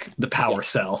replaced, like the power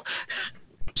cell.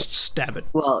 Stab it.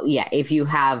 Well, yeah, if you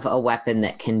have a weapon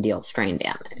that can deal strain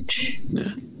damage.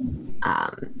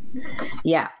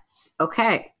 Yeah.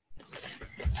 Okay.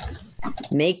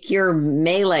 Make your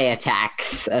melee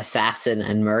attacks, assassin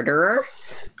and murderer.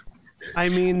 I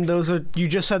mean, you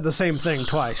just said the same thing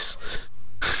twice.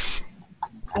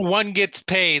 One gets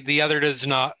paid, the other does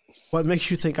not. What makes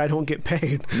you think I don't get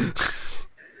paid?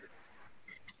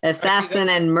 Assassin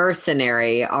and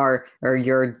mercenary are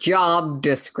your job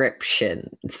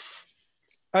descriptions.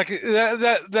 Okay,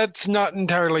 that's not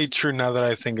entirely true now that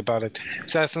I think about it.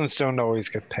 Assassins don't always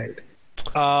get paid.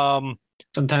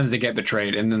 Sometimes they get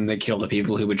betrayed, and then they kill the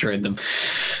people who betrayed them.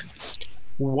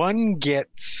 One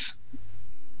gets...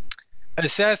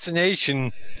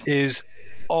 Assassination is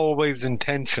always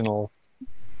intentional.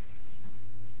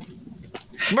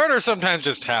 Murder sometimes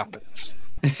just happens.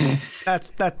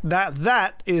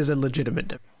 That is a legitimate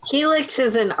difference. Helix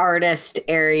is an artist.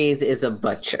 Ares is a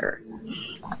butcher.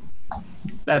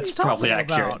 That's probably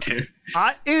accurate about? too.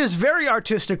 It is very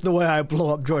artistic the way I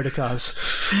blow up droidicas.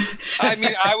 I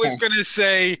mean, I was going to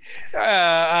say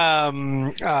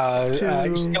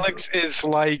Helix is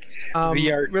like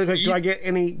the art. Really quick, do I get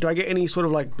any sort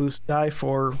of like boost die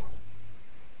for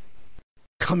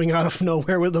coming out of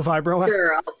nowhere with the vibro?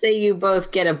 Sure, I'll say you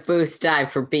both get a boost die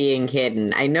for being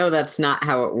hidden. I know that's not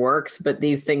how it works, but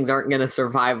these things aren't going to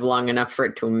survive long enough for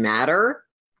it to matter.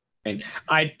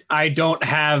 I don't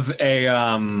have a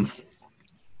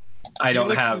I don't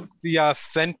Helix have is the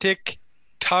authentic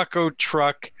taco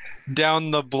truck down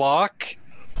the block.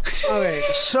 Okay,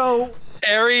 so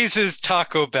Ares is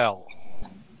Taco Bell.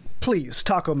 please,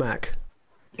 Taco Mac.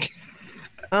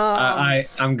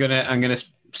 I'm gonna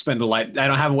spend a light.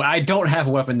 I don't have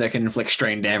a weapon that can inflict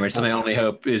strain damage, so my only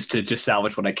hope is to just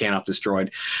salvage what I can off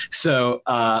destroyed. So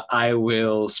I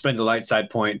will spend a light side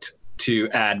point to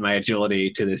add my agility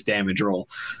to this damage roll.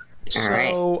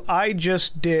 So I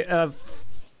just did.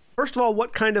 First of all,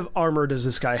 what kind of armor does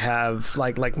this guy have?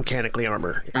 Like mechanically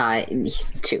armor?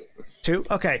 2. 2?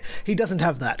 Okay, he doesn't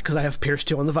have that because I have Pierce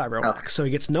 2 on the vibro lock, so he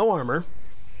gets no armor.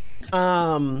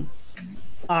 I'm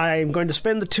going to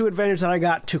spend the 2 advantage that I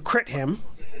got to crit him,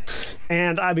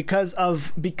 and because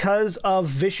of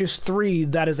Vicious 3,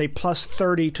 that is a plus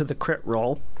 30 to the crit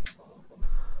roll.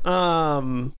 How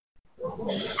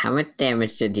much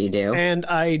damage did you do? And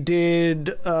I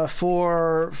did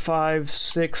 4, 5,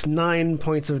 6, 9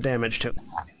 points of damage to him.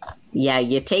 Yeah,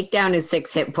 you take down his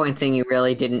 6 hit points and you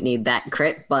really didn't need that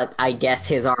crit, but I guess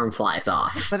his arm flies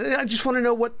off. But I just want to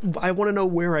know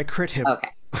where I crit him. Okay.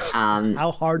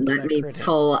 How hard did I Let me crit him?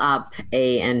 pull up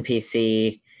a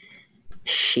NPC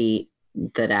sheet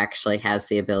that actually has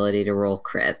the ability to roll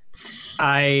crits.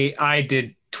 I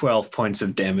did 12 points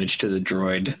of damage to the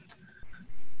droid.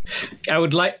 I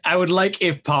would like,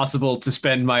 if possible, to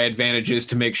spend my advantages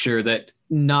to make sure that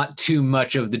not too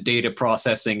much of the data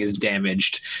processing is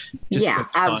damaged. Just yeah,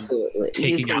 absolutely.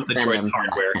 Taking out the droid's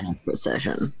hardware. Kind of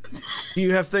precision. Do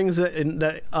you have things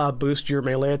that boost your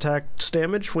melee attack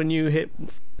damage when you hit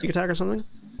sneak attack or something?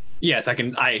 Yes, I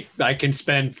can. I can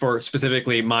spend for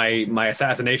specifically my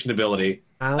assassination ability.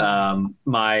 My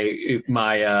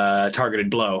targeted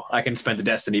blow. I can spend the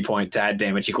destiny point to add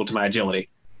damage equal to my agility.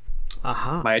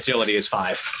 Uh-huh. My agility is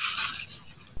 5.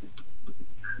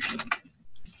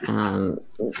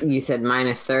 You said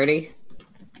minus 30?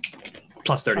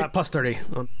 Plus 30. Plus 30.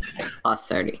 Plus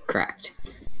 30, correct.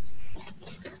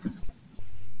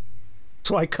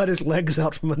 So I cut his legs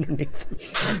out from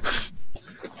underneath.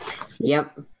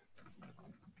 Yep.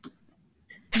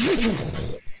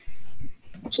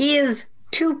 He is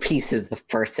 2 pieces of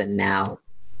person now.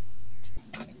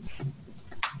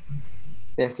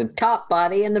 There's the top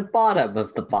body and the bottom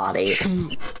of the body.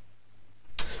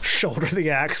 Shoulder the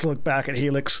axe, look back at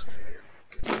Helix.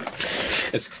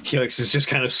 As Helix is just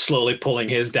kind of slowly pulling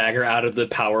his dagger out of the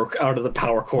power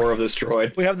core of this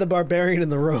droid. We have the barbarian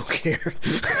and the rogue here.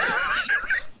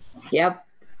 Yep,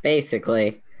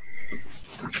 basically.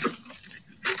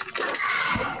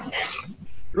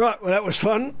 Right, well that was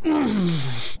fun.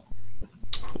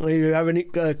 Well, you have any?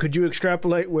 Could you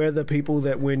extrapolate where the people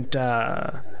that went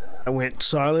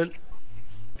silent?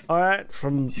 All right,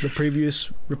 from the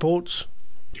previous reports.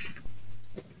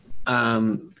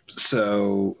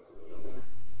 So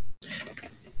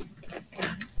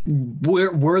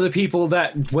were the people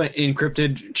that went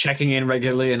encrypted checking in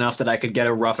regularly enough that I could get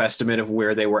a rough estimate of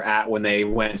where they were at when they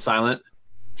went silent?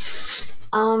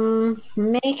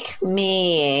 Make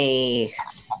me a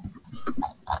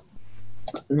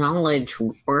knowledge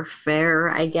warfare,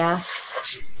 I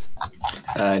guess.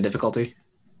 Difficulty?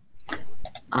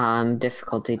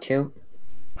 Difficulty 2.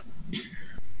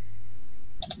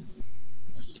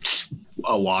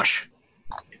 A wash.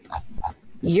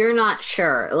 You're not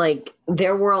sure. Like,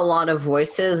 there were a lot of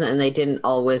voices and they didn't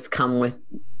always come with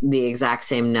the exact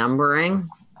same numbering.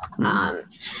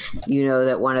 You know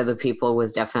that one of the people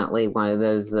was definitely one of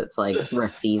those that's like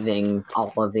receiving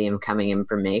all of the incoming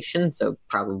information, so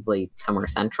probably somewhere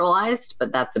centralized,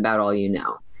 but that's about all you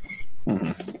know.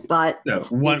 But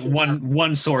So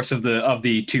one source of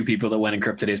the two people that went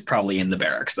encrypted is probably in the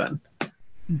barracks then.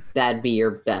 that'd be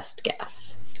your best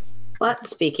guess. But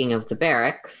speaking of the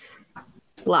barracks,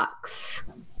 Lux,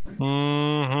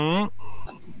 Mm-hmm.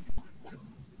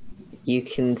 you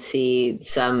can see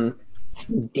some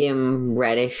dim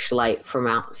reddish light from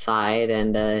outside,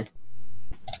 and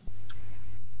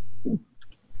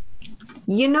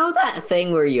you know that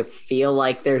thing where you feel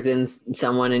like there's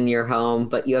someone in your home,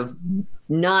 but you have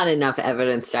not enough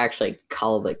evidence to actually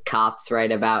call the cops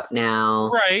right about now.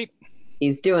 Right.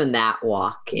 He's doing that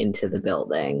walk into the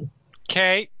building.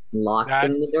 Okay.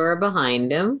 Locking the door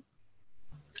behind him.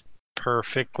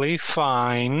 Perfectly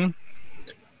fine.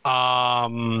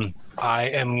 I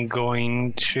am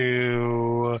going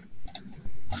to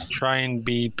try and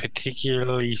be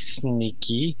particularly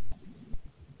sneaky.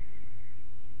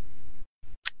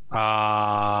 Which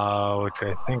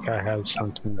I think I have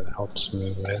something that helps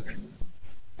me with.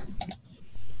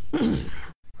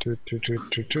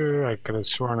 I could have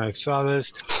sworn I saw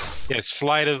this. Yes,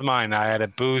 sleight of mind. I had a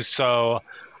boost, so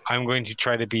I'm going to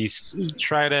try to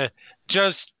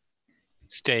just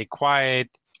stay quiet,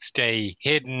 stay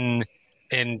hidden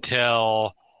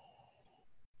until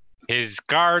his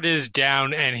guard is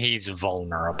down and he's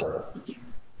vulnerable.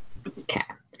 Okay.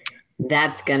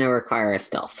 That's going to require a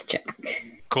stealth check.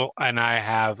 Cool. And I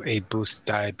have a boost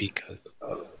die because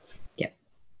of... Yep.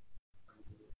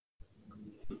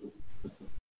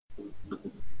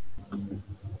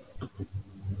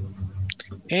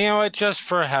 You know what? Just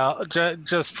for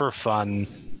just for fun,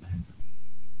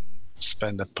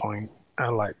 spend a point. A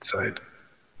light side.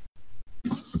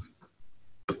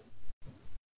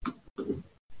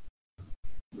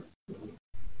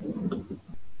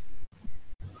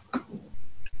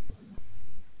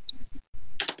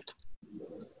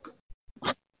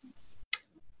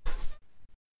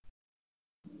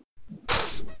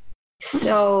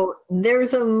 So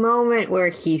there's a moment where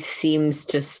he seems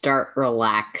to start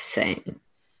relaxing.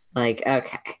 Like,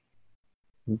 okay,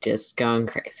 I'm just going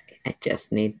crazy. I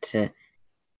just need to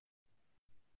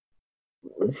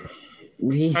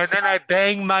reset. And then I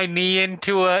bang my knee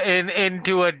into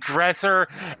a dresser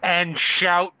and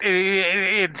shout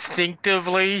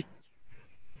instinctively.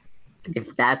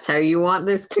 If that's how you want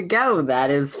this to go, that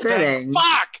is fitting.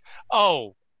 Fuck!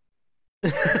 Oh.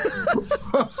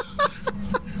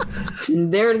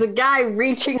 There's a guy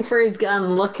reaching for his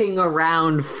gun, looking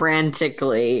around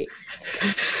frantically.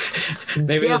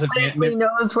 Maybe Definitely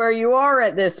knows where you are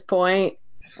at this point,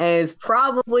 and is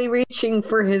probably reaching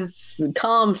for his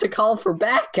comm to call for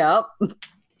backup.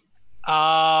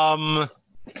 I'm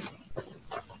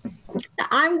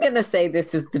gonna say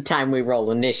this is the time we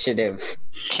roll initiative.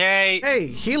 Okay. Hey,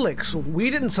 Helix, we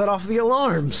didn't set off the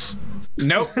alarms.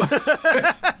 Nope.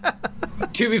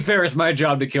 To be fair, it's my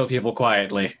job to kill people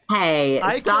quietly. Hey,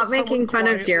 I stop killed making someone fun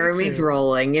of quietly, Jeremy's too.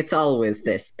 rolling. It's always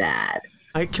this bad.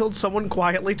 I killed someone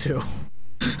quietly too.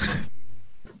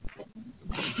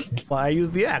 Why I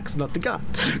used the axe, not the gun.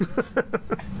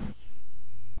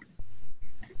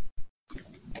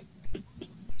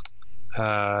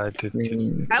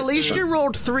 At least you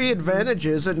rolled 3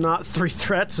 advantages and not 3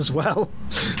 threats as well.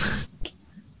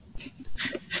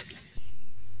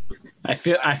 I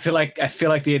feel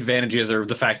like the advantages are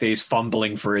the fact that he's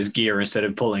fumbling for his gear instead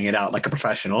of pulling it out like a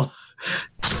professional.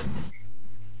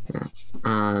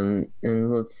 And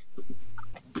let's.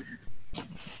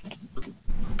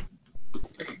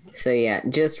 So yeah,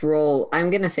 just roll.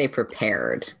 I'm gonna say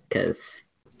prepared because.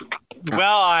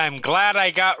 Well, I'm glad I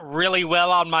got really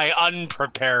well on my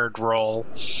unprepared roll.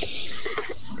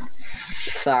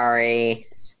 Sorry,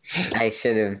 I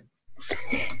should have.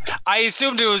 I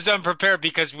assumed it was unprepared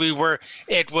because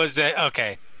it was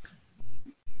okay.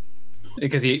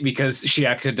 Because she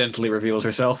accidentally revealed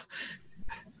herself.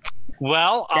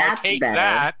 Well, I'll That's take better.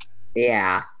 that.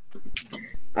 Yeah.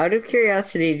 Out of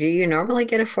curiosity, do you normally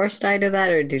get a force die to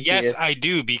that, or did you? Yes, Just... I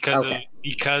do because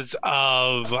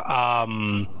of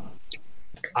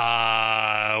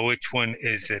which one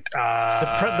is it?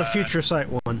 The future sight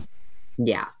one.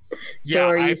 Yeah. So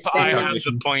are you I spending? have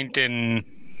the point in.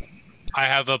 I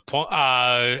have a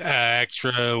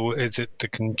extra. Is it the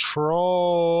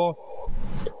control?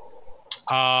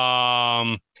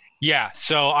 Yeah.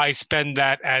 So I spend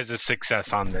that as a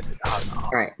success on the.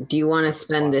 All right. Do you want to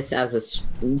spend this as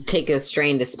take a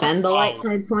strain to spend the light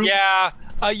side point? Yeah.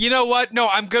 You know what? No,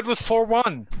 I'm good with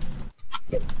 4-1.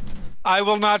 I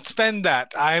will not spend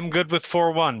that. I am good with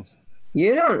 4-1.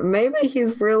 You don't. Maybe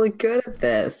he's really good at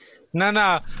this.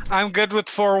 No. I'm good with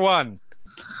 4-1.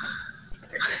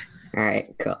 All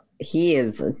right. Cool. He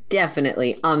is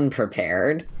definitely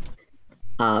unprepared.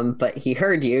 But he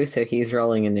heard you, so he's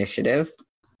rolling initiative.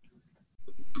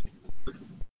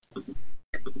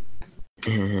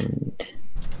 And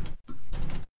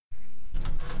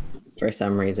for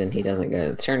some reason, he doesn't go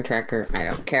to the turn tracker. I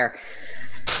don't care.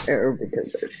 Or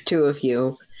because there's two of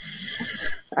you.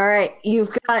 All right,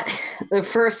 you've got the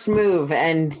first move.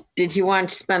 And did you want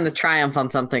to spend the triumph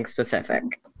on something specific?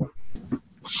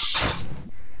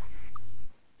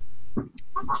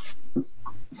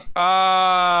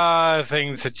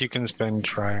 Things that you can spend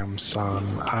triumphs on.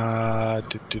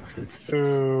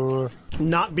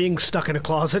 Not being stuck in a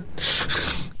closet.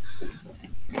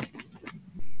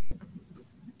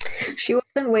 She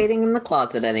wasn't waiting in the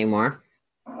closet anymore.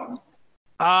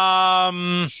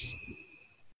 I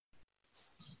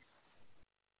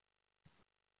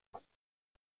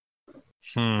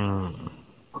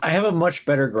have a much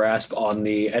better grasp on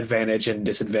the advantage and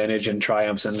disadvantage and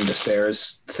triumphs and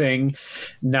despairs thing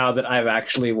now that I've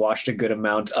actually watched a good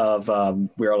amount of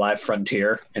We're Alive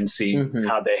Frontier and seen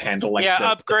how they handle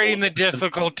upgrading the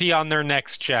difficulty on their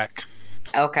next check.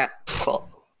 Okay, cool.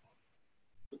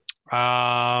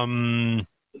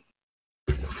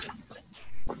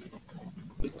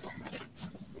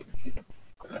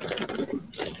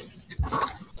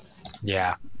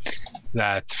 Yeah,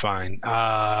 that's fine.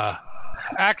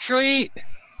 Actually,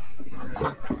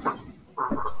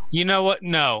 you know what?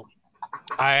 No,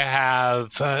 I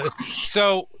have.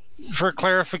 So, for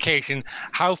clarification,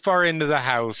 how far into the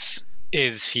house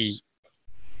is he?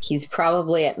 He's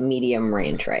probably at medium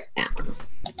range right now.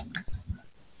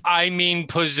 I mean,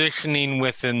 positioning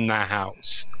within the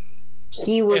house.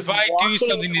 He was if I walking do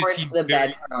something, towards the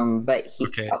bedroom, but he.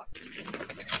 Okay. Oh.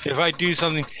 If I do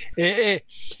something,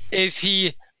 is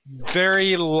he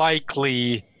very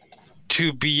likely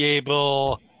to be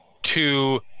able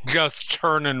to just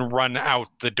turn and run out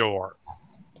the door?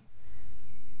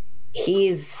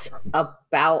 He's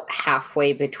about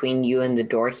halfway between you and the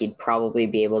door. He'd probably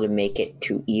be able to make it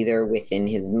to either within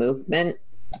his movement.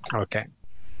 Okay.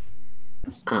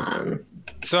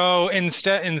 So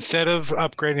instead of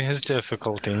upgrading his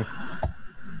difficulty,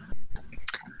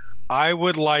 I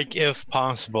would like, if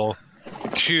possible,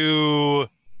 to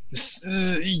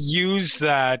use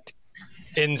that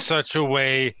in such a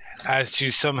way as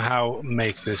to somehow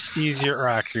make this easier or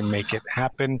actually make it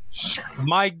happen.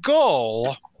 My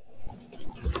goal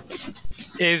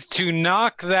is to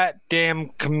knock that damn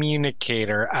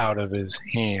communicator out of his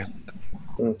hand.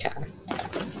 Okay.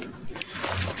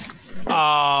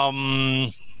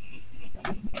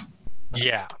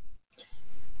 Yeah.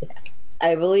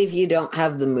 I believe you don't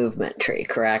have the movement tree,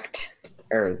 correct?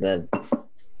 Or the...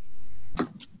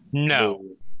 No.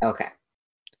 Okay.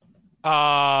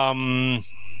 So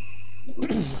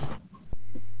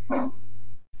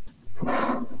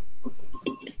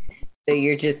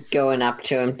you're just going up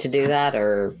to him to do that,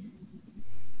 or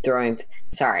throwing...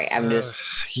 Sorry, I'm just...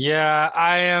 Yeah,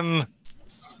 I am...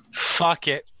 Fuck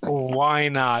it. Why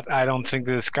not? I don't think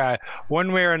this guy...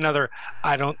 One way or another,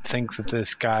 I don't think that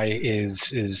this guy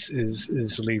is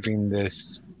leaving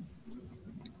this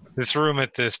room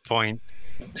at this point.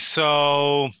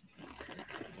 So...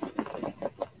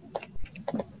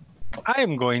 I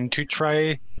am going to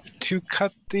try to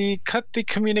cut the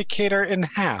communicator in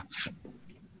half.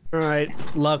 All right,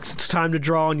 Lux, it's time to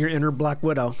draw on your inner Black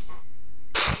Widow.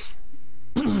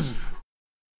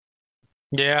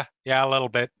 Yeah, a little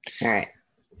bit. All right.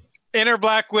 Inner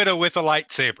Black Widow with a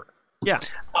lightsaber. Yeah.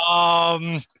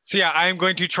 So yeah, I'm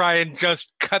going to try and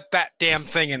just cut that damn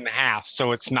thing in half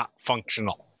so it's not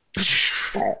functional.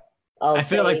 Right. I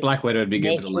feel like Black Widow would be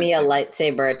good. Make me a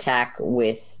lightsaber attack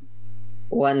with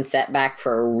one setback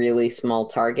for a really small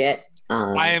target.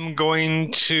 I am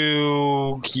going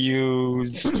to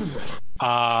use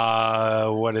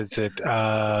what is it?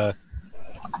 Now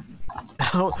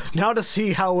to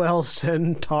see how well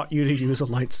Sen taught you to use a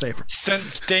lightsaber.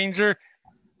 Sense danger.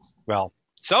 Well,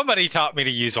 somebody taught me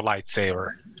to use a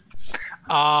lightsaber.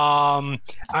 I'm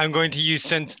going to use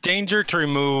sense danger to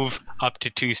remove up to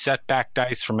 2 setback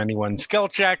dice from any one skill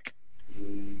check.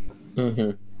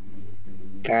 Mm-hmm.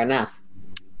 Fair enough.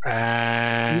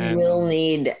 And you will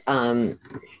need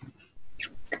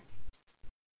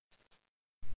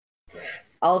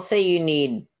I'll say you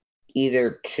need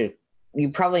you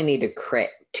probably need a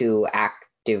crit to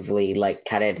actively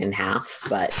cut it in half,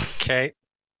 but okay,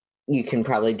 you can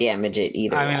probably damage it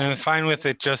either way. I'm fine with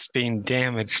it just being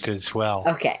damaged as well.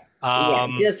 Okay. Yeah,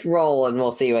 just roll and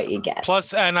we'll see what you get.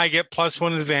 And I get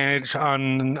 +1 advantage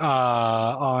on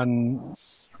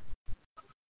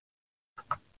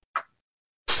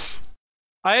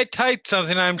I typed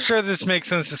something. I'm sure this makes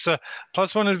sense. It's a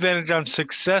 +1 advantage on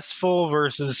successful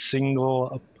versus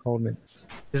single opponents.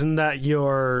 Isn't that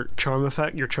your charm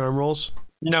effect, your charm rolls?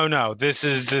 No. This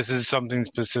is something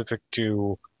specific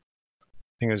to.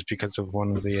 I think it was because of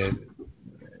one of the.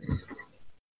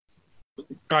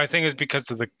 I think it's because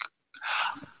of the.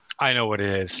 I know what it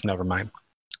is. Never mind.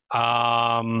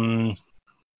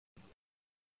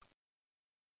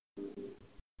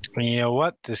 You know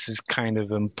what? This is kind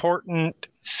of important.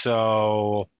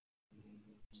 So.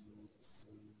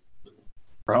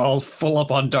 We're all full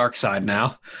up on dark side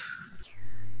now.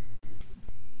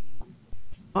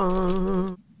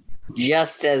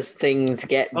 Just as things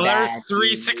get Well, bad. there's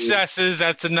 3 successes.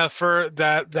 That's enough for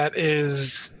that. That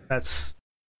is. That's.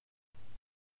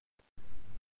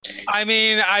 I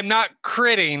mean, I'm not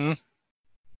critting.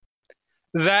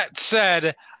 That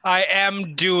said, I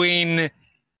am doing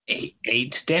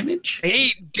 8 damage?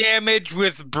 8 damage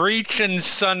with breach and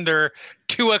sunder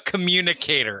to a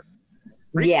communicator.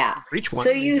 Yeah. Reach one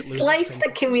So means you it loses slice things the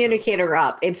also. communicator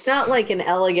up. It's not like an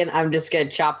elegant, I'm just going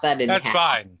to chop that in That's half.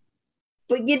 fine.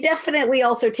 But you definitely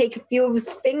also take a few of his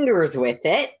fingers with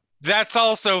it. That's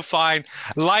also fine.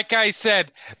 Like I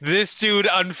said, this dude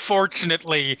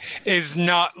unfortunately is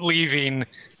not leaving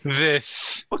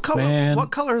this. What color? Man.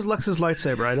 What color is Lex's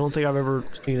lightsaber? I don't think I've ever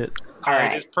seen it. All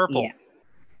right. It's purple. Yeah.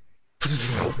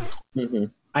 hmm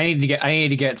I need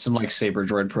to get some like saber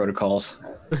droid protocols.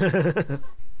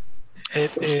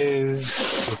 It is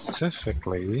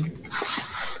specifically.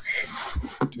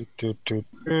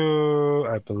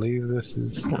 I believe this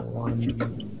is the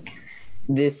one.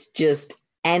 This just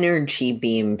energy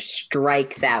beam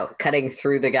strikes out, cutting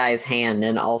through the guy's hand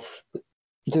and also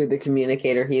through the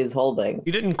communicator he is holding.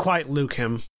 You didn't quite Luke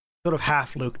him. Sort of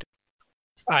half Luked.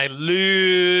 I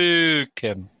luked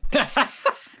him.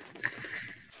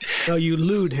 No, you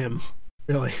lewd him.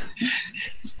 Really.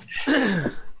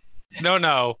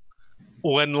 No.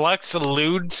 When Lux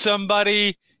eludes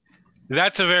somebody,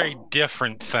 that's a very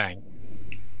different thing.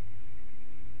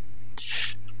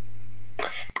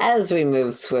 As we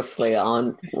move swiftly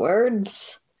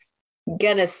onwards,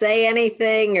 gonna say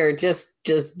anything or just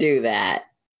do that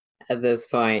at this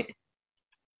point?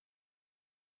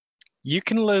 You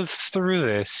can live through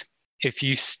this if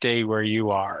you stay where you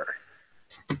are.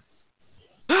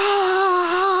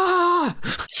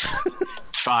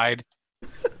 It's fine.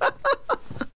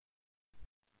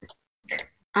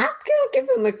 I'm gonna give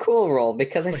him a cool roll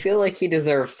because I feel like he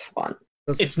deserves one.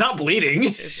 It's not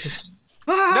bleeding.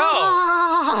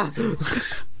 No.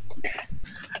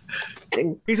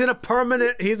 He's in a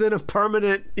permanent.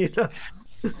 You know.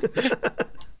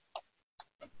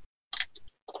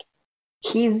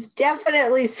 He's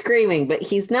definitely screaming, but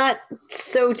he's not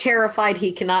so terrified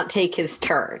he cannot take his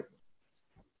turn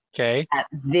Okay. at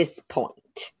this point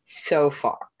so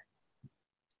far.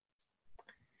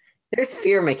 There's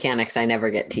fear mechanics I never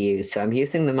get to use, so I'm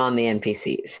using them on the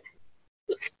NPCs.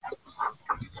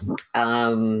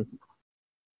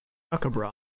 Akabra.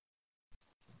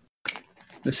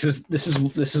 This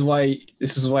is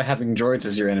why having droids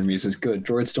as your enemies is good.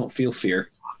 Droids don't feel fear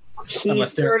He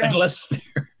unless sort of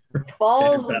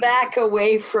falls back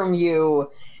away from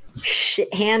you,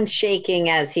 hand shaking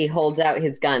as he holds out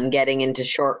his gun, getting into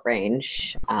short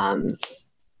range.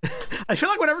 I feel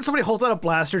like whenever somebody holds out a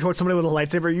blaster towards somebody with a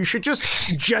lightsaber, you should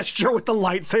just gesture with the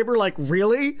lightsaber. Like,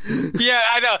 really? Yeah,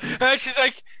 I know. And she's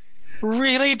like,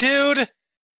 really, dude?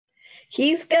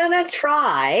 He's gonna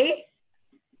try.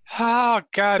 Oh,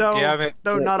 god Though, damn it.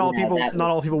 though not all Yeah, people, that not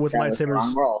all people with That was the lightsabers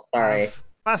wrong roll. Sorry. have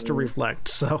faster reflect.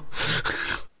 So,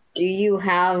 Do you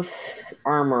have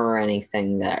armor or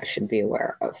anything that I should be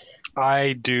aware of?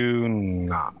 I do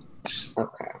not.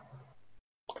 Okay.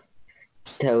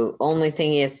 So only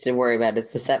thing he has to worry about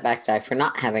is the setback die for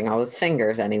not having all his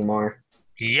fingers anymore.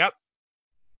 Yep.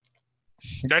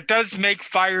 That does make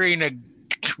firing a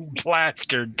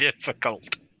blaster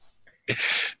difficult.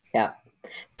 Yeah.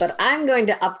 But I'm going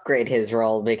to upgrade his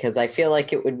roll because I feel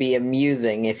like it would be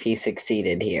amusing if he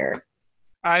succeeded here.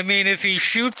 I mean, if he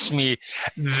shoots me,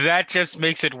 that just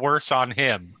makes it worse on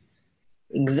him.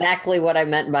 Exactly what I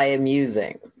meant by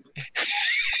amusing.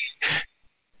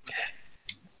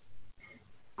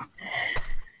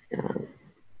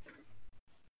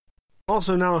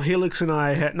 also now Helix and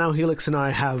I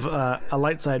have a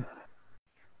light side.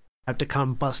 Have to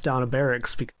come bust down a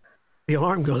barracks because the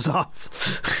alarm goes off.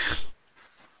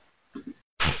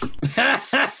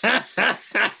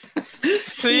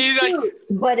 So He he's like,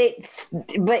 shoots,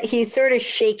 but he's sort of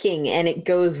shaking and it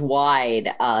goes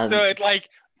wide. so it like,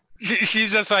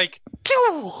 she's just like,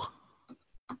 Phew!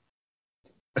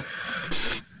 I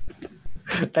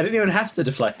didn't even have to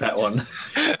deflect that one.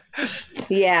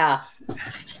 Yeah.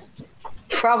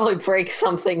 Probably break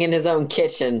something in his own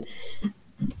kitchen.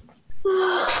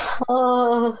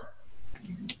 Oh,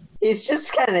 he's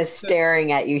just kind of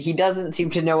staring at you. He doesn't seem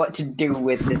to know what to do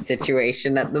with this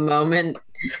situation at the moment.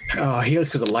 Oh, he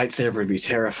looks with a lightsaber would be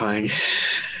terrifying.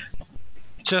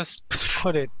 Just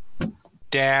put it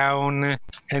down,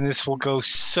 and this will go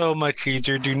so much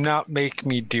easier. Do not make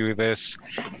me do this.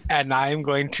 And I am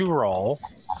going to roll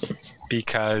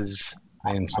because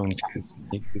I am going to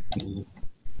give me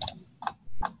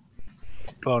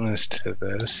bonus to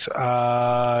this.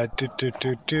 I'm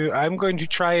going to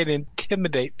try and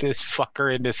intimidate this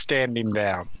fucker into standing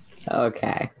down.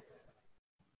 Okay.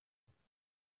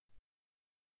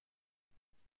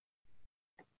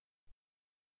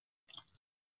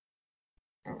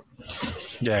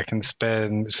 Yeah, I can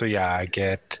spend. So yeah, I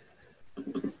get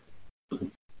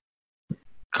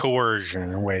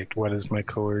coercion. Wait, what is my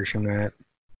coercion at?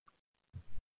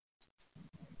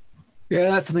 Yeah,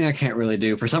 that's something I can't really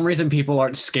do. For some reason, people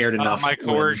aren't scared enough. My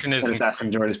coercion when isn't. Assassin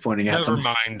Droid is pointing at Never them.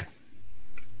 mind.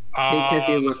 Because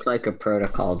you look like a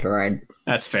protocol droid.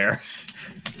 That's fair.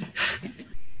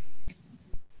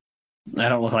 I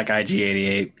don't look like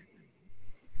IG-88.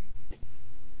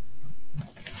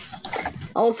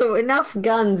 Also, enough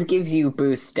guns gives you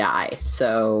boost die,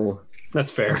 so...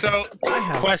 That's fair. So,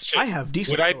 question. I have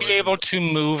decent. Would I be able to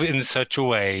move in such a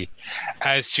way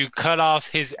as to cut off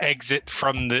his exit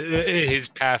from his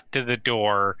path to the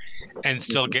door and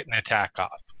still get an attack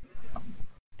off?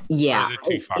 Yeah, Or is it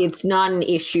too far? it's not an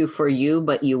issue for you,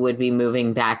 but you would be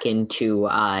moving back into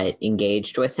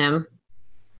engaged with him.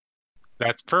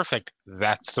 That's perfect.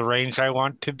 That's the range I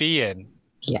want to be in.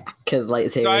 Yeah, because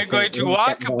lightsabers. So I'm going to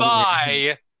walk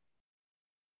by,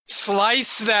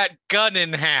 slice that gun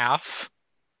in half,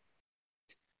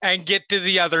 and get to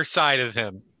the other side of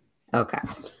him. Okay.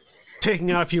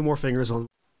 Taking out a few more fingers on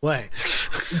the way.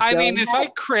 I mean, if I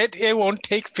crit, it won't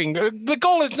take fingers. The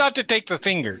goal is not to take the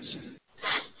fingers.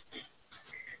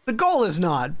 The goal is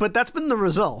not, but that's been the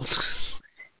result.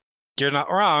 You're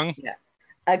not wrong. Yeah.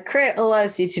 A crit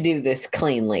allows you to do this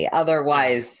cleanly.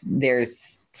 Otherwise,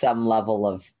 there's some level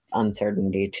of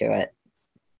uncertainty to it.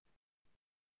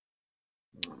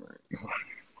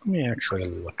 Let me actually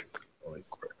look at this really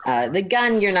quick. The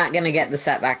gun, you're not going to get the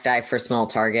setback die for small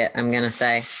target, I'm going to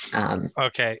say.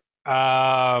 Okay.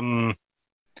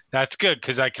 That's good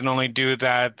because I can only do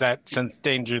that sense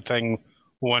danger thing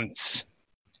once.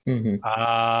 Mm-hmm.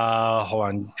 Hold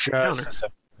on, just a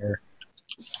second here.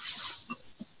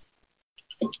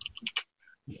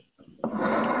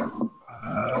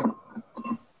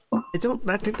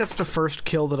 I think that's the first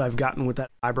kill that I've gotten with that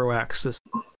vibro axe since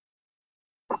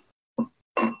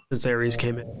Ares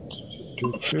came in.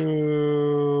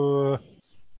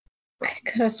 I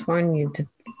could have sworn you did.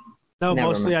 No, Never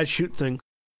mostly mind. I'd shoot things.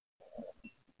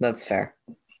 That's fair.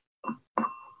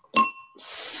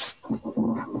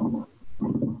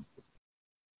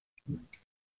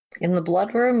 In the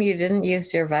blood room, you didn't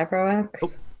use your vibro axe?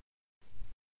 Nope.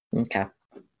 Okay.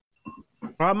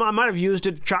 I might have used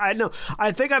it to try. No,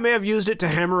 I think I may have used it to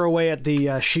hammer away at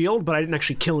the shield, but I didn't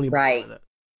actually kill anybody Right. with it.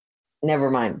 Never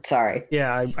mind. Sorry.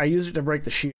 Yeah, I used it to break the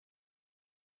shield.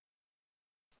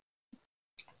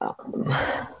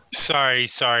 Sorry,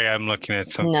 I'm looking at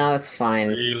something No, it's fine.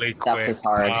 really Stuff quick. is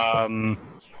hard.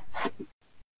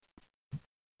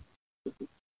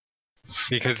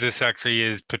 Because this actually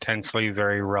is potentially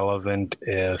very relevant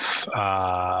if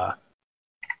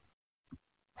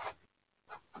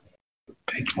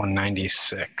page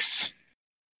 196.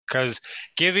 Because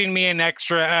giving me an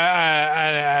extra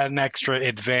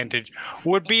advantage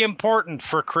would be important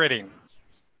for critting.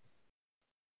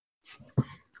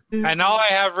 And all I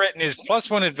have written is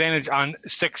 +1 advantage on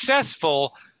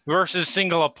successful versus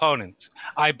single opponents.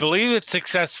 I believe it's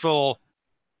successful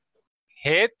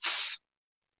hits,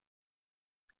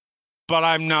 but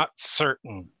I'm not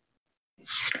certain.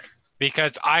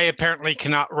 Because I apparently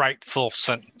cannot write full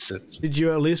sentences. Did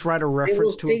you at least write a We will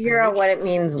reference to figure a out what it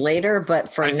means later,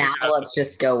 but for I think now, that's- let's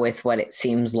just go with what it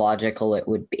seems logical it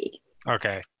would be.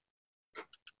 Okay.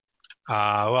 Well,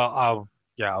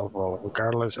 I'll roll it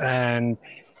regardless. And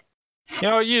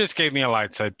you just gave me a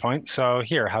light side point, so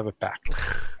here, have it back.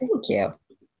 Thank you.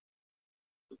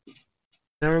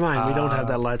 Never mind, we don't have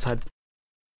that light side.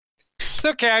 It's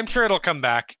okay, I'm sure it'll come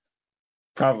back.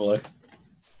 Probably.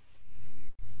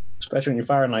 Especially when you're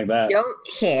firing like that. Don't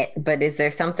hit, but is there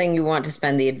something you want to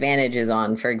spend the advantages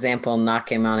on? For example,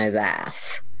 knock him on his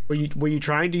ass. Were you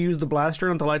trying to use the blaster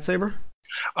on the lightsaber?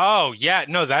 Oh, yeah,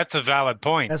 no, that's a valid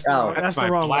point. That's Oh, that's my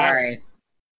the wrong blast. blaster. Sorry.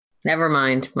 Never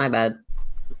mind. My bad.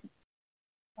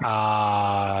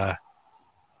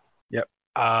 Yep.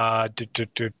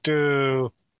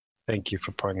 Thank you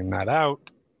for pointing that out.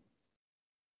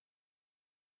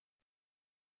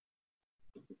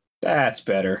 That's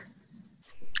better.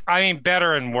 I mean,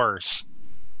 better and worse.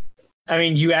 I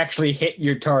mean, you actually hit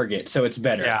your target, so it's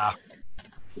better. Yeah.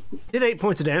 Did 8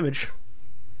 points of damage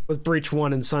with Breach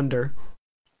 1 and Sunder.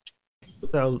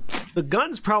 So the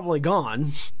gun's probably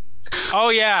gone. Oh,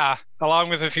 yeah. Along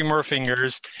with a few more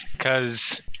fingers,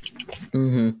 because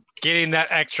getting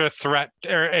that extra threat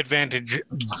or advantage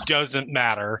doesn't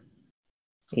matter.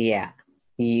 Yeah.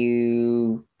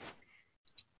 He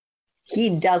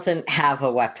doesn't have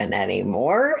a weapon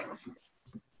anymore.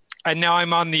 And now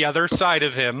I'm on the other side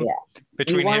of him. Yeah.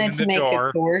 Between You him wanted and to the make door.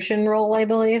 a coercion roll, I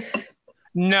believe.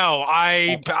 No,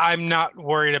 I'm not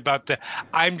worried about that.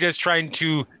 I'm just trying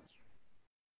to.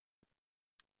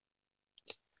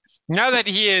 Now that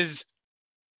he is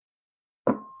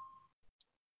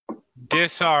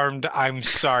disarmed, I'm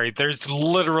sorry. There's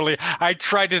literally. I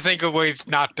tried to think of ways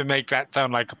not to make that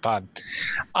sound like a pun.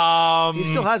 He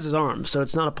still has his arms, so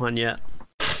it's not a pun yet.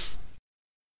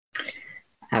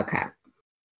 Okay.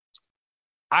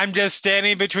 I'm just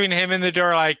standing between him and the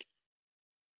door, like,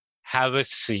 have a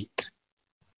seat.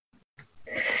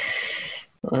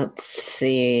 Let's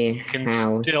see Can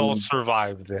how still he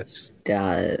survive this.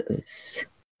 does.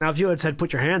 Now, if you had said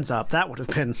put your hands up, that would have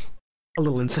been a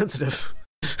little insensitive.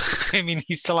 I mean,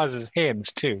 he still has his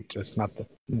hands too, just not the.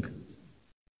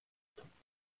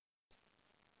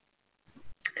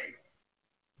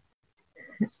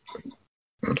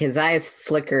 His eyes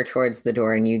flicker towards the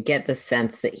door, and you get the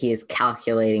sense that he is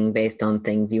calculating based on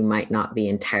things you might not be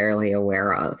entirely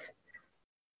aware of.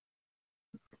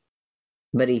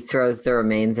 But he throws the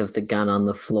remains of the gun on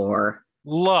the floor.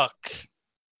 Look.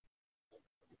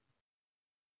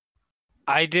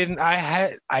 I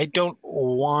don't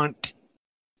want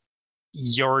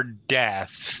your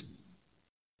death.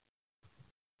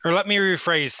 Or let me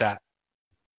rephrase that.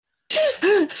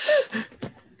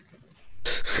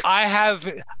 I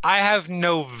have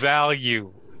no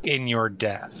value in your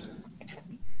death.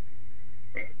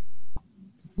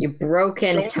 You broke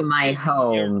into my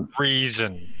home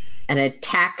Reason. and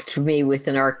attacked me with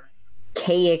an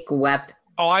archaic weapon.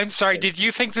 Oh, I'm sorry. Did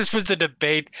you think this was a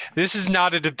debate? This is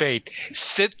not a debate.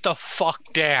 Sit the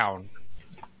fuck down.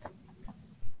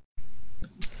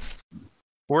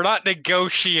 We're not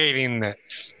negotiating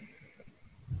this.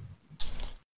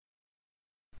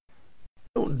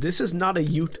 No, this is not a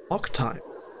you talk time.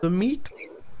 The meat.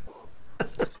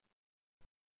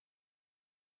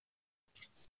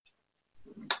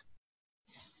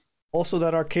 Also,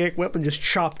 that archaic weapon just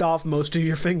chopped off most of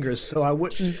your fingers, so I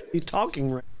wouldn't be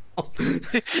talking right now.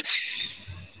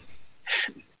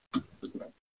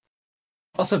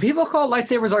 Also, people call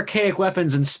lightsabers archaic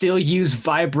weapons and still use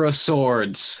vibro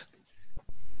swords.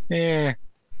 Yeah.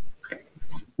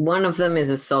 One of them is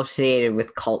associated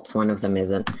with cults, one of them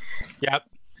isn't. Yep.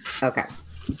 Okay.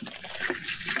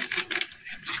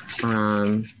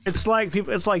 It's like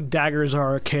daggers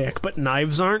are archaic, but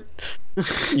knives aren't.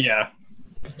 Yeah.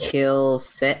 He'll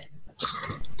sit.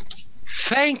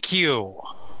 Thank you.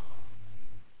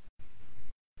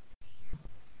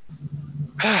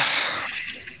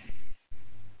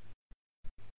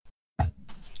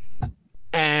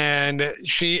 And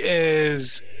she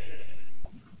is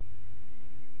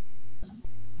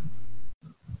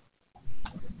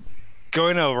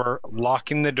going over,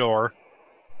 locking the door,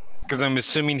 because I'm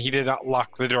assuming he did not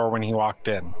lock the door when he walked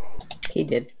in. He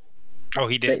did. Oh,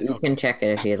 he did? But you can check it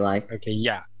if you'd like. Okay,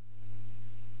 yeah.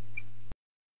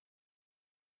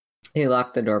 He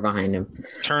locked the door behind him.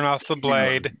 Turn off the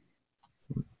blade.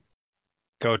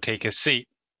 Go take a seat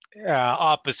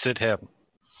opposite him.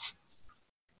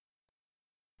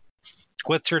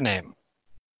 What's your name?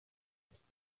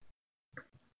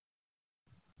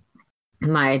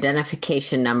 My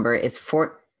identification number is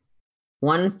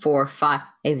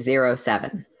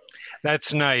 14507.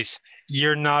 That's nice.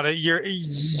 You're not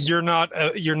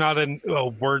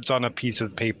words on a piece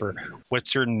of paper.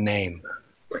 What's your name?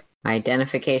 My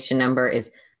identification number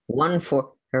is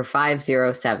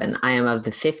 14507. I am of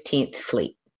the 15th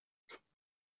Fleet.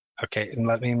 Okay, and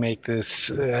let me make this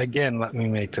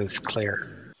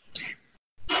clear.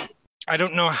 I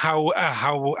don't know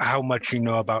how much you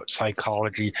know about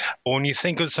psychology, but when you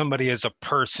think of somebody as a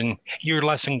person, you're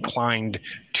less inclined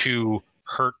to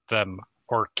hurt them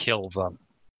or kill them.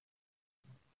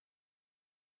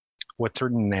 What's her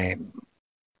name?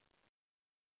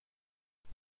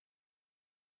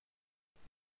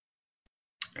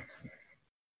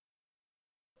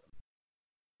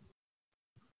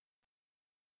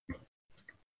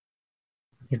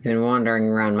 You've been wandering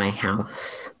around my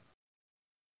house.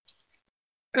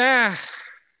 I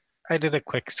did a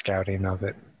quick scouting of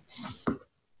it.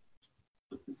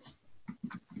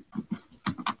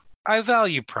 I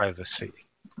value privacy.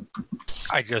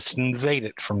 I just invade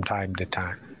it from time to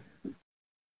time.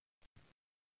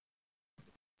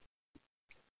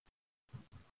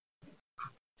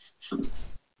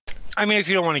 I mean, if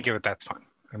you don't want to give it, that's fine.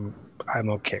 I'm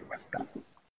okay with that.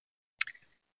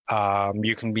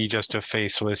 You can be just a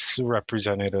faceless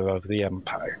representative of the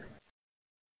Empire.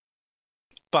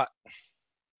 But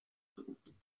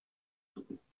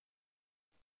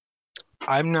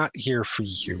I'm not here for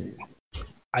you.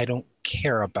 I don't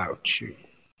care about you.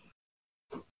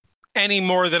 Any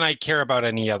more than I care about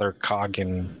any other cog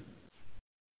in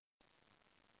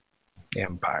the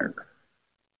Empire.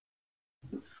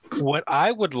 What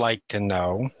I would like to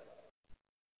know,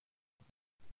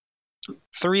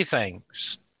 3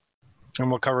 things, and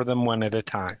we'll cover them one at a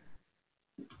time.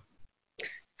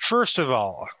 First of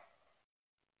all,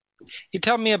 you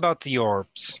tell me about the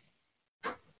orbs.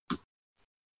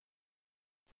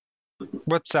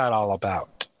 What's that all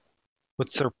about?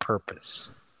 What's their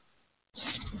purpose?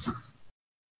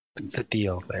 What's the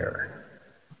deal there?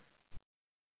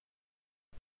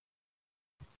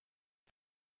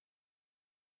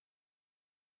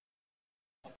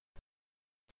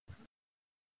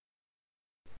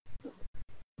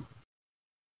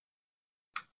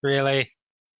 Really?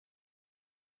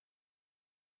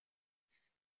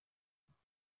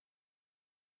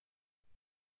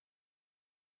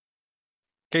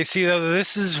 Okay, see, though,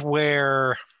 this is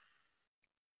where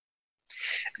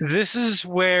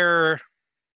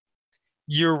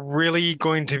you're really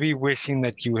going to be wishing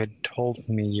that you had told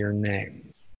me your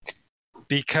name.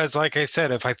 Because, like I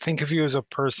said, if I think of you as a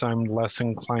person, I'm less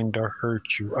inclined to hurt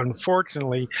you.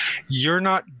 Unfortunately, you're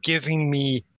not giving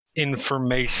me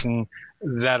information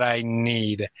that I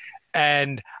need.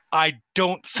 And I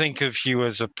don't think of you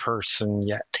as a person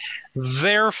yet.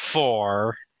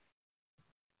 Therefore,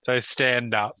 I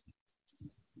stand up.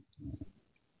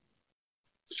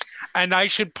 And I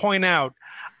should point out,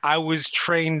 I was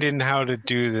trained in how to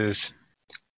do this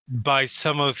by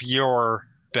some of your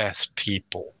best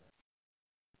people.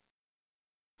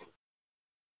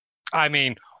 I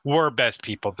mean, we're best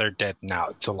people. They're dead now.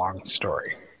 It's a long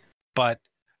story. But,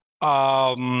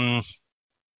 and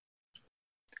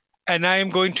I am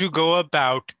going to go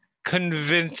about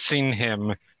convincing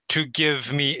him to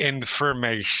give me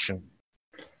information.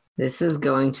 This is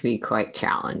going to be quite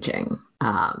challenging.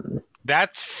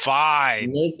 That's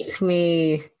fine. Make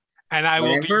me And I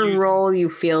will be whatever role you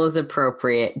feel is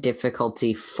appropriate,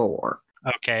 difficulty 4.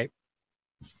 Okay.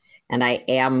 And I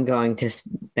am going to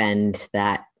spend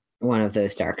that one of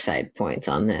those dark side points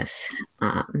on this.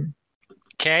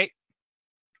 Okay.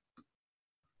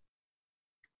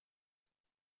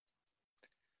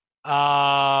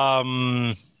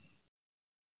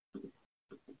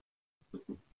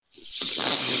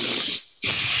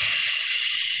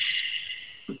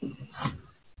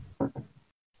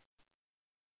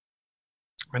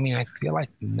 I mean, I feel like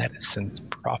medicine's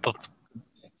probably.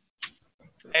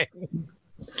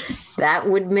 That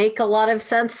would make a lot of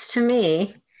sense to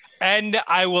me. And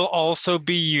I will also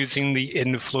be using the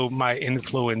my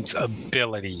influence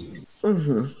ability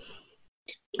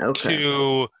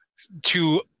Okay.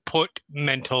 to put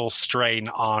mental strain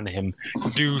on him,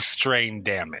 do strain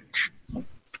damage. All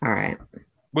right.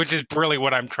 Which is really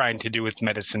what I'm trying to do with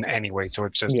medicine anyway, so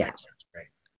it's just extra strain.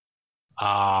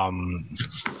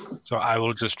 So I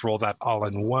will just roll that all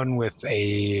in one with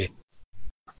a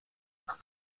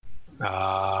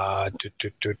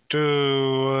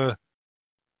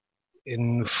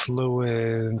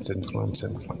influence.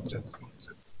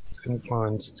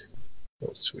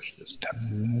 We'll switch this to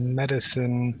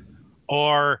medicine,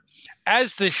 or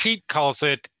as the sheet calls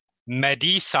it,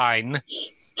 medicine.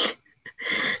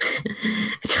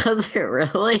 Does it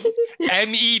really?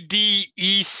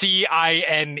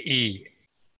 Medecine.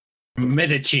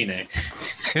 Medicine.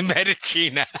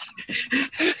 Medicina.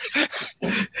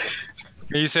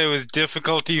 You say it was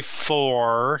difficulty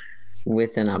 4.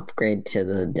 With an upgrade to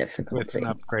the difficulty. With an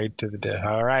upgrade to the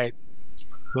all right.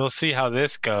 We'll see how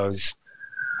this goes.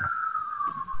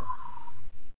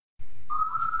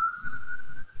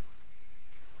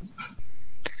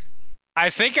 I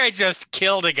think I just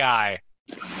killed a guy.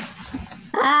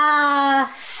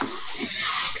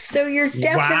 So you're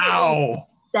definitely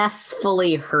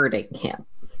successfully hurting him.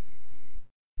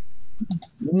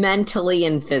 Mentally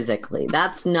and physically.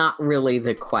 That's not really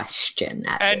the question.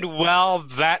 And while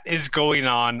that is going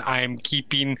on, I am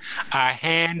keeping a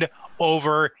hand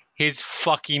over his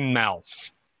fucking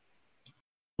mouth.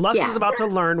 Lux is about to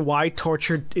learn why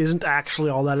torture isn't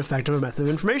actually all that effective a method of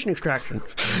information extraction.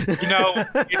 You know,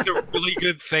 it's a really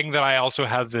good thing that I also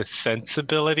have this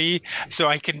sensibility, so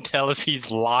I can tell if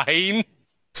he's lying.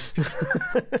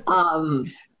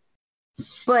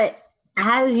 But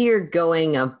as you're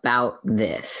going about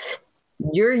this,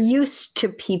 you're used to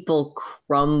people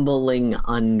crumbling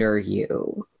under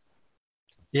you.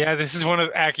 Yeah, this is one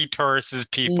of Akitoris's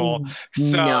people.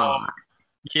 He's So, not.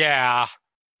 yeah.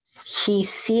 He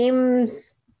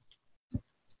seems...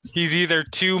 He's either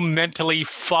too mentally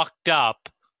fucked up,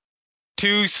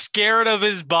 too scared of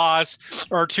his boss,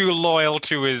 or too loyal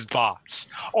to his boss.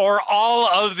 Or all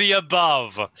of the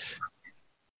above.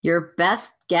 Your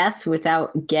best guess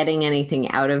without getting anything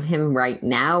out of him right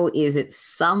now is it's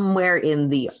somewhere in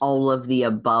the all of the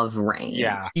above range.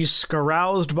 Yeah. He's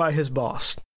caroused by his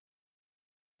boss.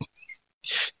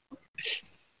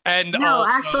 And No,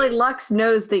 also, actually, Lux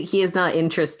knows that he is not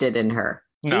interested in her.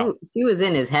 No. She was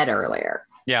in his head earlier.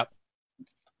 Yep.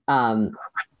 And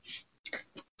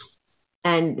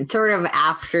sort of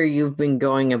after you've been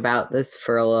going about this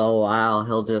for a little while,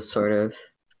 he'll just sort of...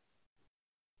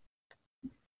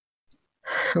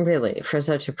 Really, for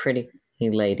such a pretty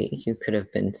lady, you could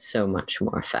have been so much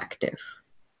more effective.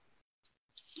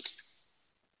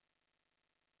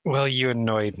 Well, you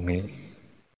annoyed me.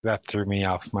 That threw me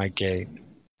off my game.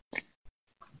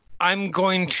 I'm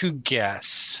going to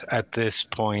guess at this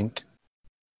point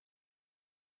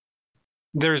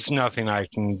there's nothing I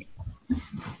can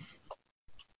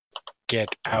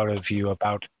get out of you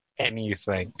about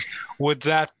anything. Would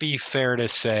that be fair to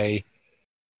say?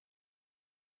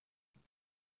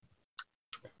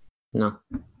 No.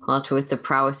 Not with the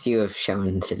prowess you have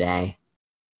shown today.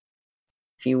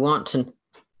 If you want to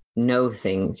know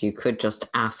things, you could just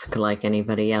ask like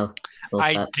anybody else.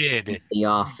 I at did. the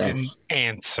office. An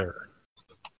answer.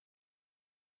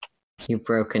 You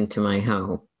broke into my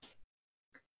home.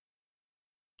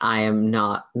 I am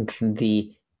not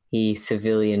the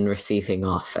civilian receiving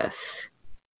office.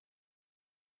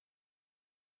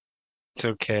 It's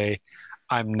okay.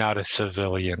 I'm not a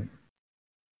civilian.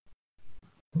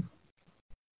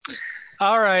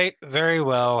 All right. Very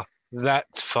well.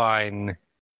 That's fine.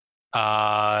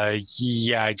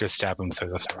 Yeah, I just stabbed him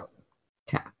through the throat.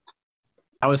 Okay.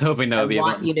 I was hoping that I would be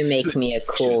want you to make me a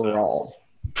cool roll.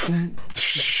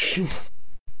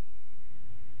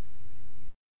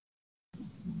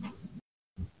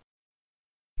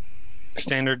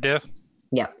 Standard diff?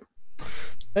 Yep.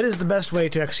 That is the best way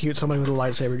to execute somebody with a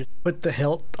lightsaber. Just put the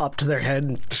hilt up to their head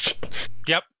and...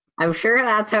 Yep. I'm sure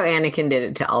that's how Anakin did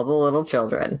it to all the little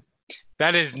children.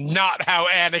 That is not how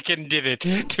Anakin did it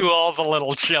to all the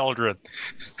little children.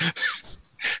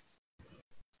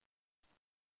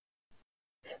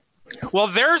 Well,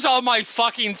 there's all my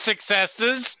fucking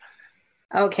successes.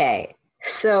 Okay,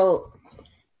 so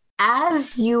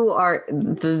as you are,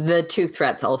 the two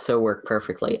threats also work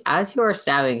perfectly. As you are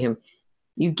stabbing him,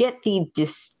 you get the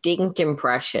distinct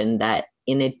impression that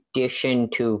in addition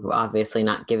to obviously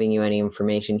not giving you any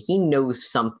information, he knows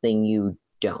something you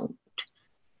don't.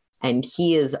 And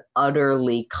he is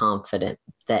utterly confident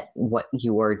that what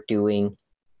you are doing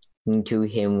to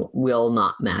him will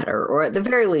not matter, or at the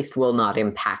very least will not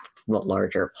impact the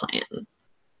larger plan.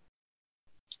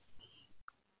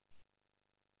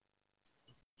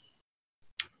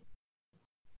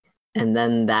 And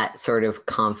then that sort of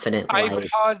confident I light.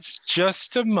 paused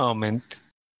just a moment.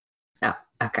 Oh,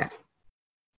 okay.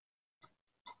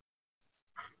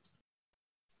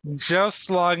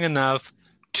 Just long enough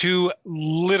to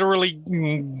literally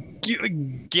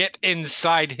get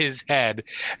inside his head.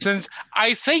 Since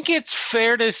I think it's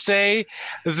fair to say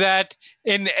that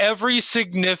in every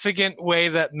significant way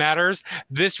that matters,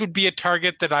 this would be a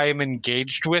target that I am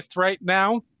engaged with right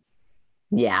now.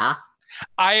 Yeah.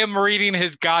 I am reading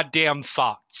his goddamn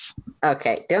thoughts.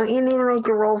 Okay. Don't you need to make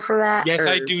a roll for that? Yes, or...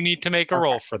 I do need to make a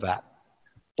roll for that.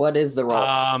 What is the roll?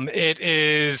 It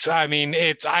is,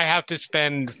 I have to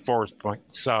spend force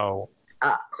points, so.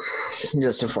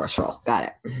 Just a force roll. Got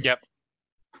it. Yep.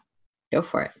 Go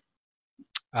for it.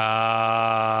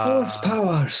 Force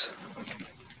powers.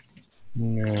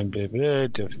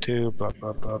 Div 2, blah,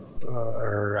 blah, blah,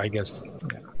 or I guess,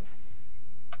 yeah.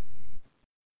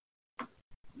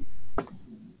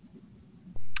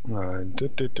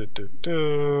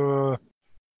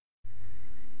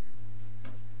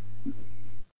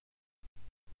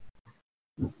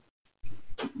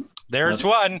 There's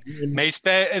one. May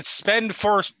spend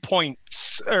force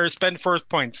points.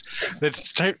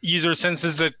 The user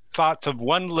senses the thoughts of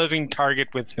one living target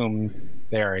with whom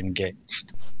they are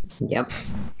engaged. Yep.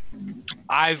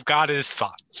 I've got his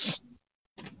thoughts.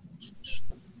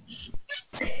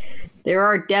 There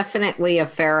are definitely a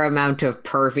fair amount of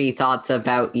pervy thoughts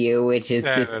about you, which is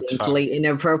distinctly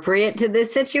inappropriate to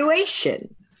this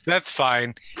situation. That's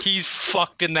fine. He's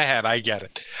fucked in the head. I get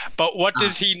it. But what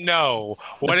does he know?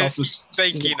 What is he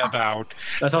thinking about?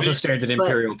 That's also standard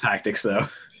Imperial tactics, though.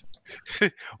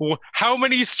 How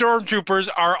many stormtroopers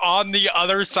are on the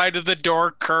other side of the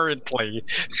door currently?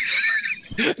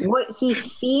 What you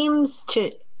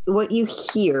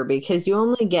hear, because you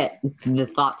only get the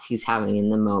thoughts he's having in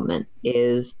the moment,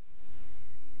 is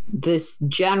this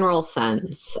general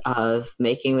sense of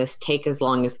making this take as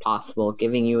long as possible,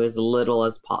 giving you as little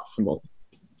as possible,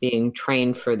 being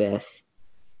trained for this,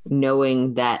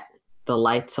 knowing that the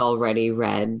light's already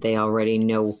red, they already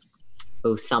know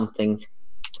something's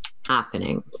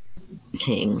happening.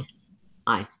 He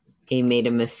made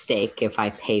a mistake. If I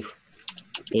pay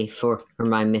for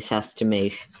my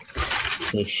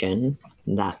misestimation,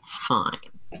 that's fine.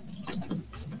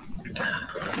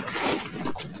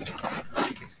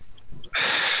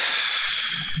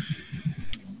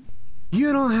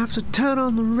 You don't have to turn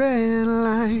on the red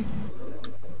light.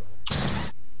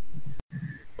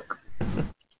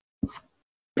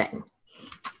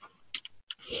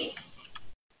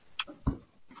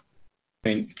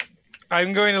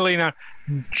 I'm going to lean out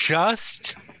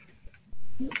just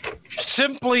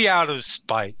simply out of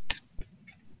spite.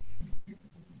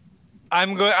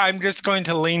 I'm just going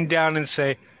to lean down and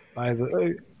say, by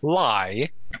the lie,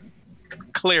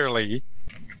 clearly,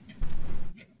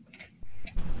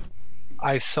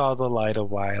 I saw the light a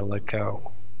while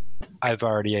ago. I've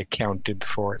already accounted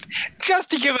for it.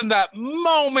 Just to give him that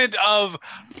moment of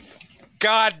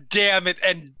God damn it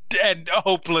and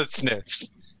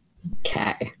hopelessness.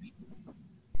 Okay.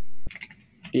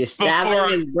 You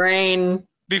stab his brain.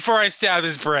 Before I stab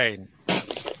his brain.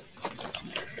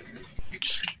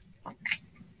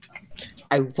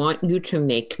 I want you to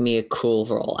make me a cool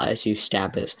roll as you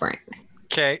stab his brain.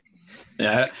 Okay.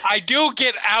 Yeah. I do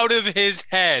get out of his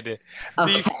head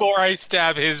before I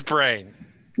stab his brain.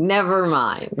 Never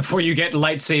mind. Before you get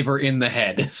lightsaber in the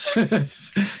head.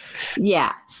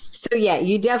 Yeah. So yeah,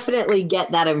 you definitely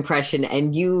get that impression,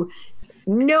 and you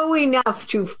know enough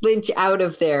to flinch out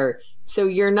of there. So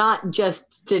you're not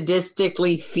just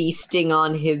statistically feasting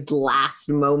on his last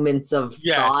moments of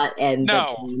thought and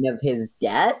the pain of his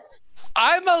death.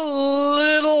 I'm a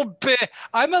little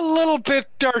bit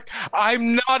dark.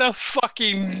 I'm not a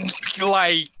fucking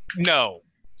no.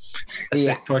 A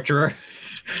sick torturer.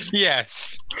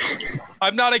 Yes.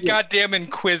 I'm not a goddamn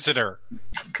inquisitor.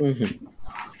 Mm-hmm.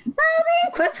 Well, the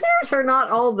inquisitors are not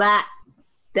all that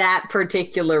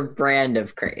particular brand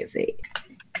of crazy.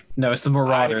 No, it's the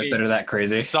marauders that are that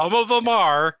crazy. Some of them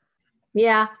are.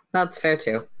 Yeah, that's fair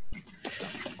too.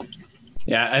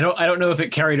 Yeah, I don't know if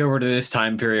it carried over to this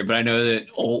time period, but I know that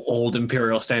old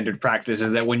Imperial standard practice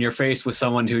is that when you're faced with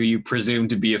someone who you presume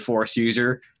to be a Force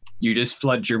user, you just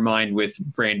flood your mind with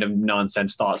random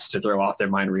nonsense thoughts to throw off their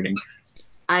mind reading.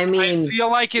 I mean, I feel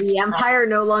like the Empire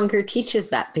no longer teaches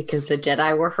that because the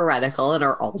Jedi were heretical and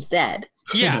are all dead.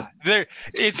 Yeah,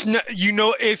 it's not.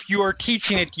 If you are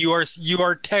teaching it, you are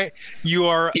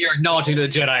You're acknowledging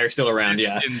that the Jedi are still around.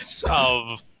 Yeah.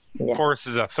 Of Force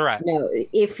is a threat. No,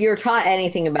 if you're taught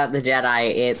anything about the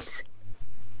Jedi, it's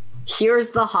here's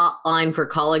the hotline for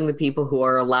calling the people who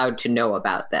are allowed to know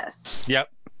about this. Yep.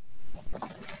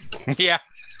 Yeah.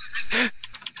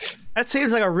 That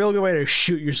seems like a real good way to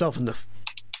shoot yourself in the.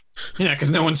 Yeah, because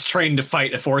no one's trained to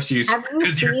fight a Force use. Have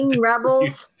you seen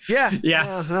Rebels? Yeah.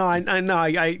 Yeah. No, I know.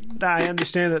 I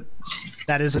understand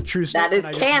that is a true statement.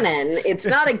 That is canon. It's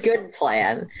not a good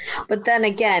plan. But then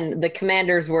again, the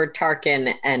commanders were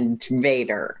Tarkin and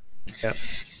Vader. Yep.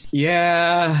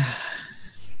 Yeah.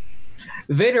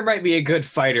 Vader might be a good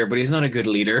fighter, but he's not a good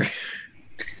leader.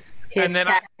 His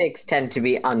tactics tend to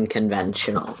be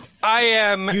unconventional.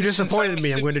 You disappointed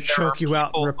me. I'm going to choke you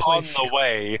out and replace on the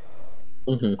way.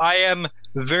 Mm-hmm. I am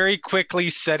very quickly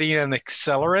setting an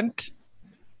accelerant.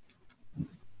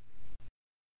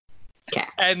 Okay.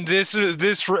 And this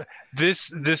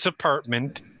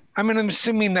apartment. I mean, I'm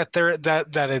assuming that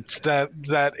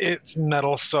it's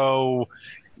metal, so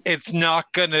it's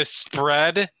not gonna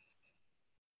spread.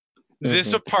 Mm-hmm.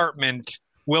 This apartment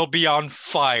will be on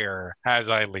fire as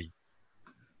I leave.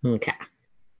 Okay.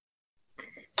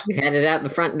 You headed out the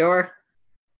front door?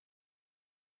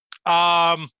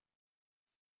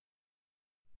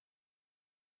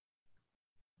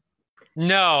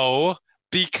 No,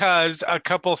 because a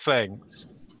couple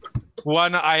things.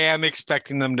 One, I am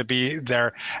expecting them to be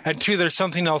there. And two, there's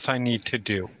something else I need to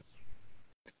do.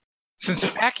 Since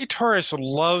Akitoris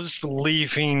loves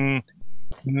leaving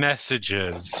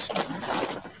messages.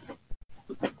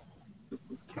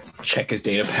 Check his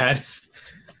data pad.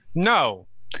 No.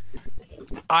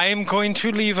 I am going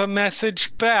to leave a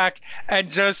message back and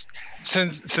just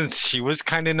since she was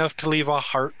kind enough to leave a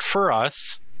heart for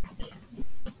us,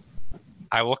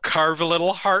 I will carve a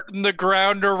little heart in the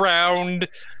ground around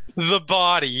the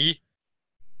body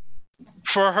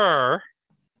for her,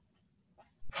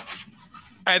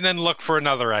 and then look for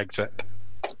another exit.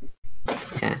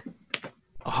 Okay.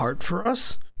 A heart for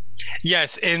us?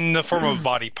 Yes, in the form of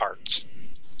body parts.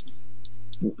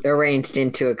 Arranged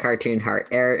into a cartoon heart.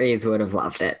 Aries would have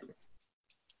loved it.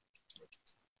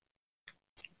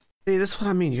 See, this is what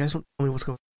I mean. You guys don't tell me what's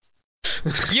going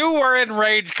on. You were in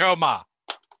rage coma.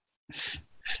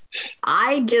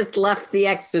 I just left the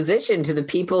exposition to the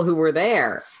people who were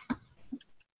there.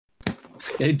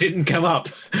 It didn't come up.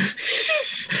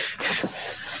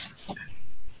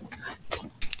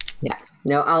 Yeah.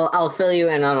 No, I'll fill you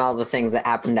in on all the things that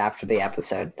happened after the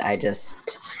episode. I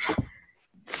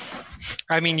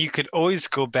mean, you could always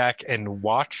go back and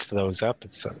watch those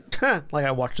episodes. Like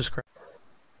I watched this crap.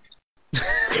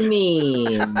 I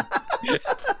mean,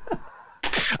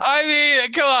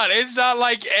 come on. It's not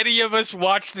like any of us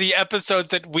watch the episodes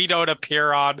that we don't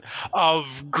appear on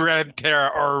of Grand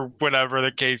Terra or whatever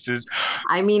the case is.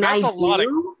 I mean, That's I a lot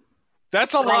do.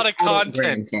 That's a lot of content.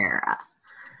 Grand Terra.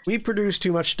 We produce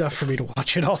too much stuff for me to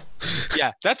watch it all.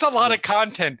 Yeah, that's a lot of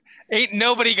content. Ain't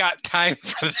nobody got time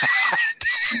for that.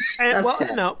 And, That's well,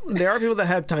 fair. no, there are people that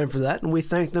have time for that, and we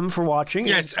thank them for watching.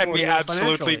 Yes, and we supporting us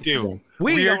absolutely financially. do.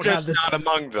 We are don't have just the not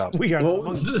among them. We are not Well,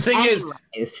 among them. the thing is,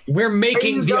 Anyways, we're are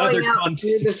making you the other going out content.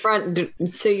 to the front?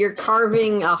 So you're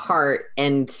carving a heart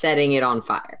and setting it on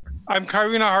fire. I'm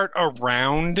carving a heart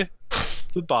around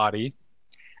the body,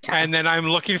 and then I'm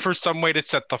looking for some way to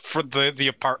set the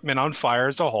apartment on fire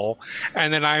as a whole.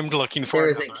 And then I'm looking for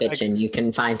There's a another kitchen. You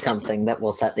can find something that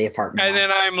will set the apartment. And on.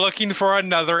 then I'm looking for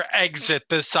another exit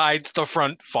besides the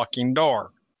front fucking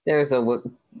door. There's a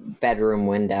bedroom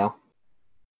window.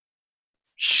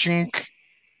 Shink.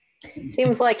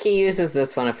 Seems like he uses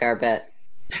this one a fair bit.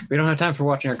 We don't have time for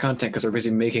watching our content because we're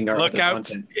busy making our Look other out.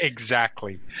 content.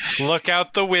 Exactly. Look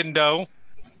out the window.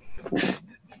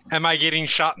 Am I getting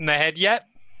shot in the head yet?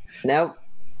 Nope.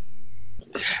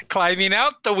 Climbing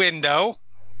out the window.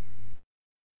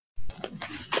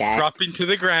 Okay. Dropping to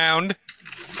the ground.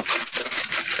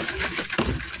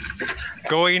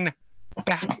 Going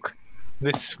back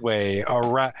this way,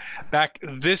 around, back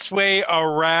this way,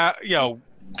 around,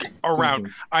 around.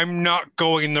 I'm not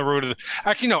going the route of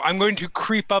actually, no, I'm going to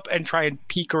creep up and try and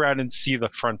peek around and see the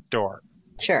front door.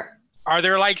 Sure. Are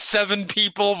there like 7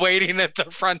 people waiting at the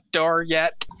front door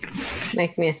yet?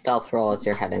 Make me a stealth roll as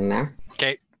you're heading there.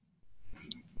 Okay.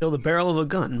 Feel the barrel of a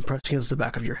gun pressed against the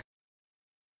back of your head.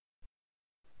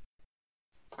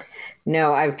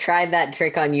 No, I've tried that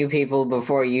trick on you people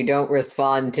before. You don't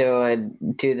respond to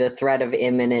the threat of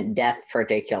imminent death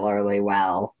particularly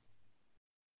well.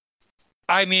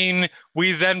 I mean,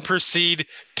 we then proceed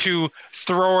to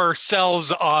throw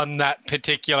ourselves on that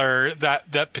particular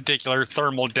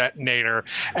thermal detonator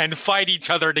and fight each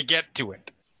other to get to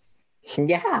it.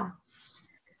 Yeah.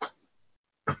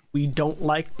 We don't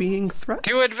like being threatened.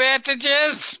 2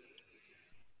 advantages.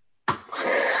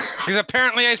 Because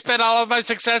apparently I spent all of my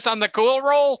success on the cool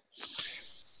roll.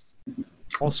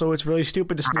 Also, it's really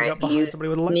stupid to sneak Alright, up behind you somebody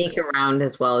with a sneak lightsaber. around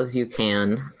as well as you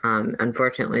can.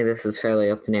 Unfortunately, this is fairly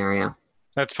open area.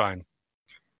 That's fine.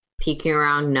 Peeking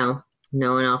around, no.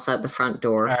 No one else at the front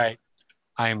door. All right.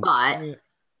 But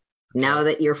now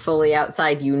that you're fully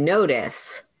outside, you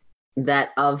notice that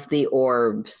of the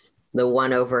orbs, the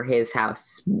one over his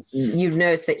house, you've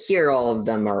noticed that here all of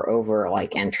them are over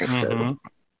like entrances. Mhm.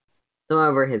 The one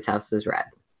over his house is red.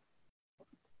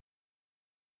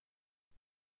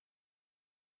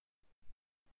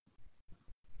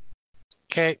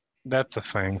 Okay, that's a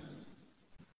thing.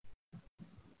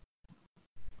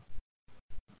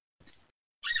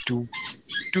 Do,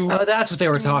 do, Oh, that's what they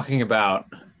were talking about.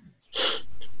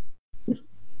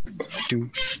 do,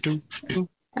 do, do,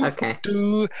 Okay.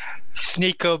 do.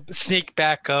 Sneak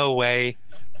back away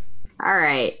All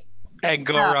right. and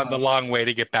go So- around the long way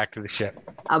to get back to the ship.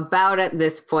 About at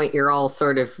this point, you're all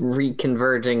sort of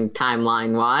reconverging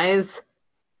timeline wise.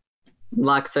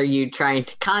 Lux, are you trying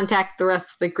to contact the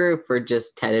rest of the group or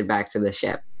just headed back to the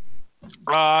ship?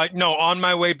 No, on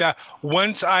my way back.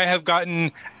 Once I have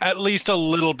gotten at least a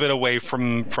little bit away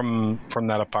from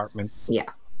that apartment, Yeah.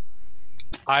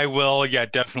 I will. Yeah,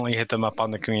 definitely hit them up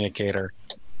on the communicator.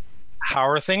 How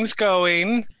are things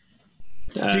going?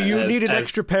 Do you need an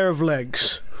extra pair of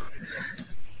legs?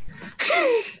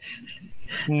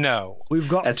 No. We've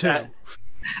got As, 2.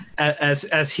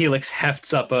 as Helix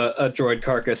hefts up a droid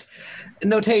carcass.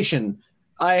 Notation: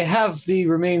 I have the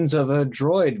remains of a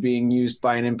droid being used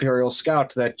by an Imperial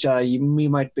scout that we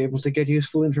might be able to get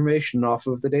useful information off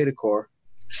of the data core.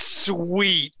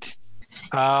 Sweet.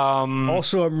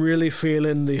 Also, I'm really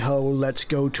feeling the whole let's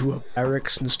go to a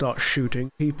barracks and start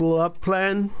shooting people up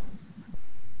plan.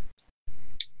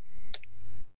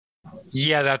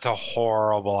 Yeah, that's a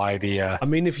horrible idea. I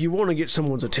mean, if you want to get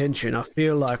someone's attention, I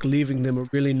feel like leaving them a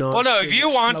really nice... Well, no, if you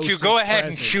want to, go ahead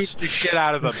and present. shoot the shit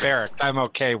out of the barracks. I'm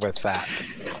okay with that.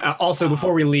 Also,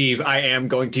 before we leave, I am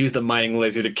going to use the mining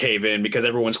laser to cave in because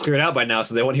everyone's cleared out by now,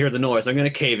 so they won't hear the noise. I'm going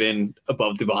to cave in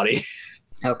above the body.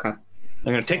 Okay. I'm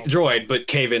going to take the droid, but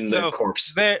cave in the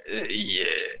corpse. Yeah.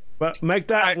 But make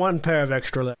that one pair of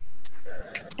extra legs.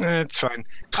 That's fine.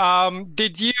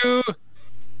 Did you...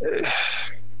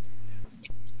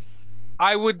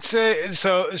 I would say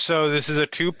so. This is a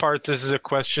two-part. This is a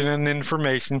question and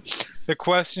information. The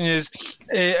question is,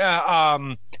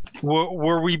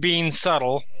 were we being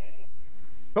subtle?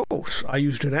 Of course, I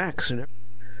used an axe in it.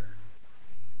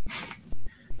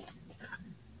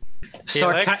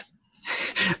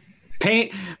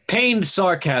 Pained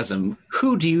sarcasm.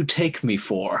 Who do you take me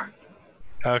for?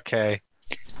 Okay.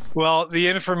 Well, the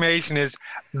information is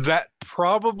that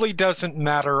probably doesn't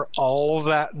matter all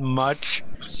that much.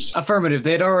 Affirmative.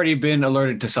 They had already been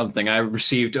alerted to something. I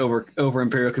received over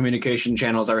Imperial communication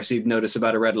channels. I received notice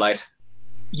about a red light.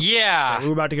 Yeah.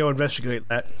 We're about to go investigate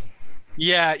that.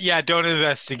 Yeah. Don't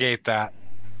investigate that.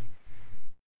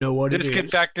 Know what Just it get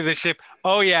is. back to the ship.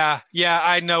 Oh yeah.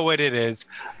 I know what it is.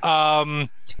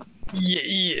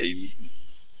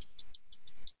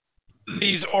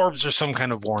 These orbs are some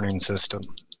kind of warning system.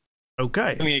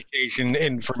 Okay. Communication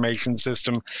information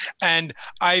system, and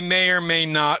I may or may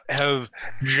not have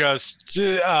just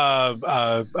murdered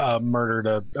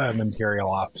an Imperial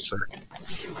officer.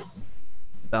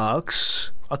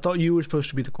 Lux, I thought you were supposed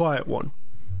to be the quiet one.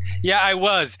 Yeah, I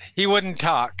was. He wouldn't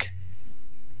talk.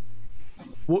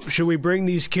 Should we bring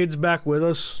these kids back with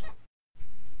us?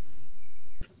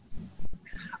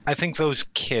 I think those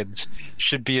kids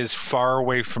should be as far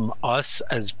away from us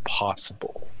as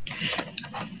possible.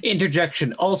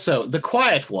 Interjection. Also, the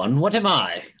quiet one. What am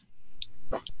I?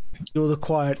 You're the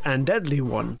quiet and deadly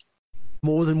one.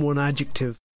 More than one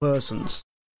adjective persons.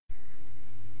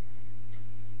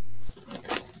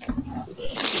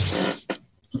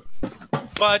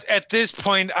 But at this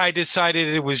point, I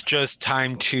decided it was just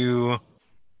time to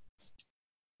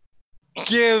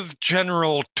give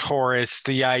General Taurus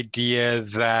the idea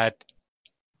that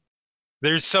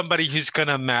there's somebody who's going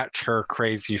to match her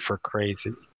crazy for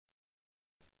crazy.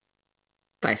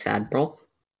 Vice Admiral.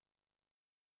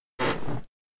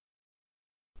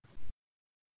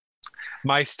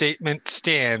 My statement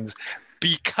stands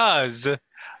because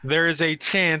there is a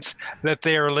chance that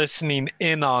they are listening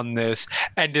in on this,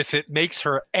 and if it makes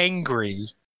her angry,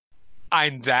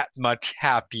 I'm that much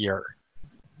happier.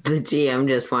 The GM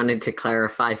just wanted to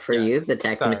clarify for you the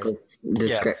technical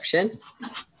description.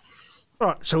 All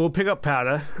right, so we'll pick up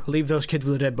powder, leave those kids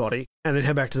with a dead body, and then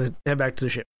head back to the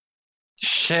ship.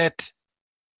 Shit.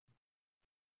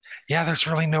 Yeah, there's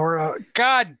really nowhere.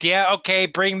 God damn. Okay,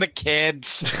 bring the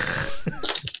kids.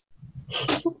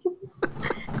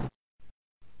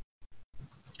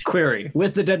 Query.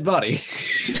 With the dead body.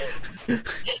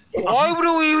 Why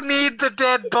do we need the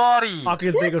dead body? I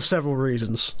can think of several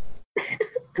reasons.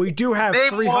 We do have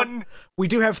Name 300. one. We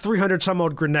do have 300 some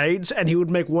odd grenades, and he would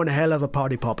make one hell of a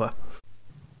party popper.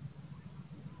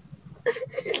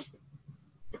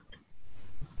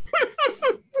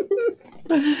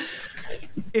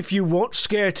 If you want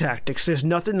scare tactics, there's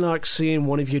nothing like seeing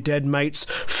one of your dead mates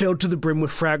filled to the brim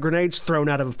with frag grenades thrown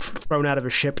out of a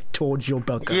ship towards your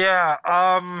bunker. Yeah.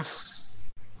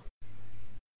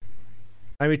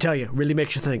 Let me tell you, really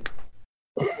makes you think.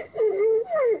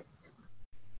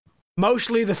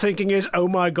 Mostly the thinking is, oh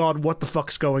my god, what the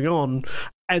fuck's going on?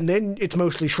 And then it's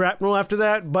mostly shrapnel after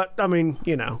that, but, I mean,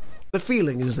 you know, the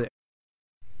feeling is there.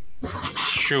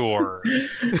 Sure.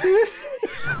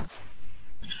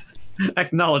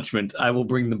 Acknowledgement. I will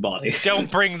bring the body. Don't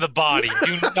bring the body.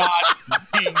 Do not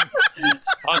bring the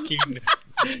fucking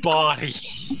body.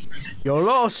 You're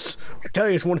lost. I tell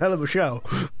you, it's one hell of a show.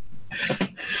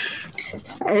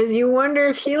 As you wonder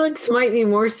if Helix might be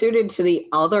more suited to the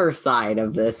other side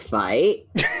of this fight.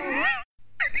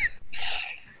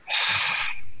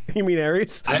 You mean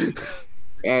Ares?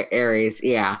 Ares,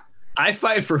 yeah. I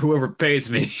fight for whoever pays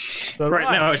me. So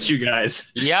Right now, it's you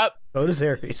guys. Yep. So does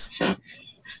Ares.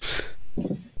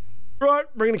 Right,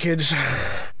 bring the kids.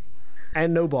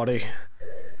 And no body.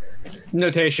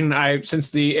 Notation,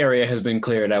 since the area has been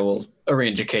cleared, I will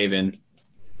arrange a cave-in.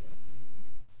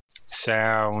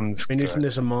 Sounds Been using good.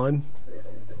 this in mine.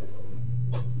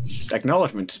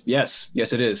 Acknowledgement. Yes,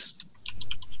 it is.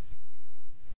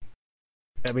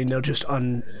 I mean, they'll just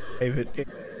unsave it,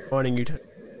 wanting you to.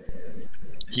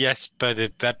 Yes, but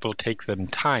that will take them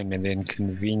time and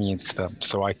inconvenience them,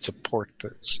 so I support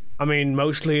this. I mean,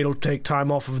 mostly it'll take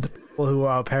time off of the people who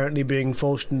are apparently being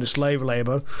forced into slave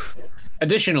labor.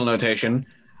 Additional notation.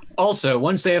 Also,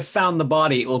 once they have found the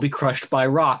body, it will be crushed by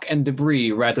rock and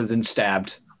debris rather than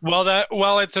stabbed.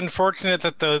 Well, it's unfortunate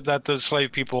that those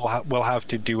slave people will have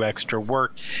to do extra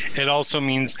work. It also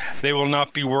means they will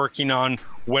not be working on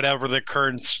whatever the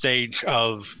current stage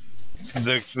of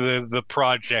the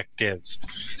project is.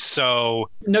 So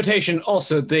notation.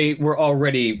 Also, they were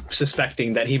already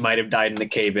suspecting that he might have died in the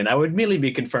cave-in. I would merely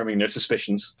be confirming their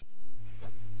suspicions.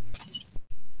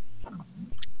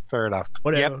 Fair enough.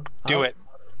 Whatever. Yep, do it.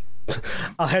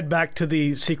 I'll head back to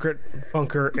the secret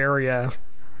bunker area.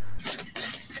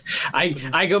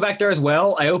 I go back there as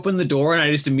well. I open the door and I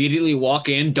just immediately walk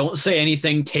in. Don't say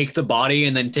anything. Take the body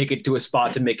and then take it to a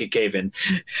spot to make a cave in.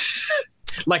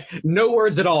 Like no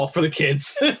words at all for the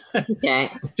kids. Okay.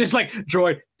 Just like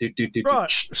droid. Right.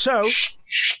 So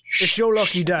it's your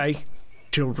lucky day,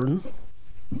 children.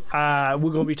 We're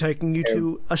going to be taking you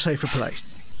to a safer place.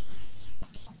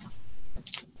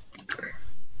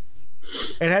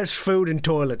 It has food and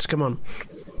toilets. Come on.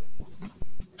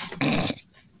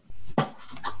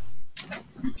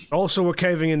 Also, we're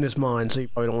caving in this mine, so you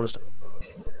probably don't want to stay.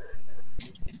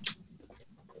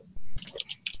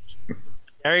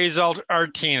 Aries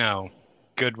Artino,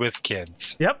 good with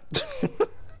kids. Yep.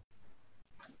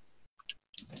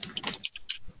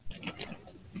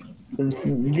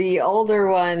 The older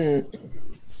one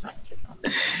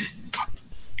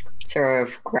sort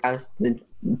of grabs the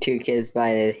two kids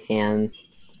by the hands.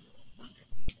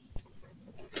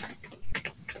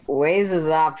 Weighs his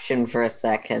option for a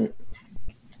second.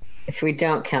 If we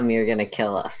don't come, you're gonna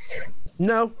kill us.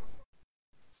 No.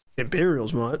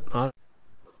 Imperials might.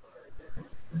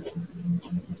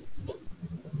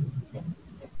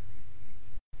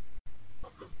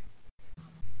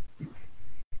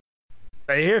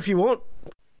 Stay here if you want.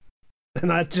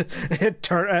 And I just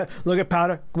turn, look at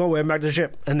Powder. Come on, we're back to the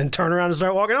ship, and then turn around and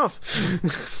start walking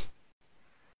off.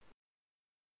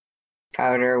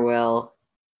 Powder will.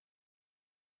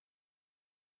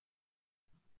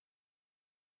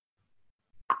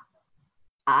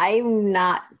 I'm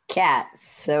not Cat,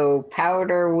 so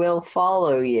Powder will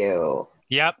follow you.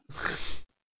 Yep.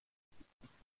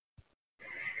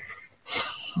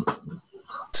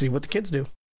 See what the kids do.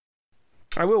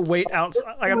 I will wait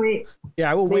outside. I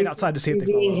will wait outside to see if they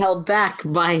being follow. held back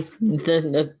by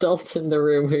the adult in the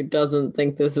room who doesn't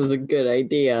think this is a good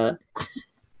idea.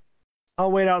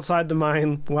 I'll wait outside the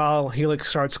mine while Helix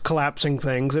starts collapsing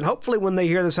things, and hopefully when they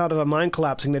hear the sound of a mine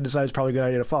collapsing, they decide it's probably a good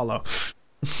idea to follow.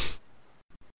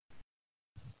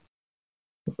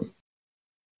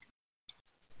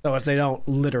 So if they don't,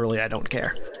 literally, I don't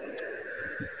care.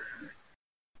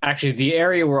 Actually, the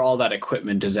area where all that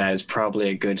equipment is at is probably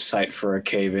a good site for a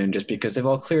cave-in, just because they've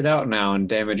all cleared out now, and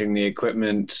damaging the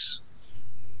equipment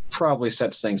probably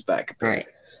sets things back a bit. All right.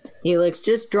 Helix,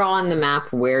 just draw on the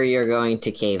map where you're going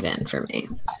to cave in for me.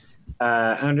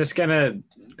 I'm just gonna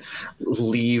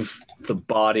leave the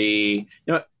body.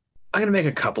 You know what? I'm gonna make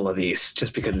a couple of these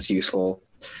just because it's useful.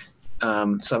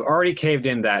 So I've already caved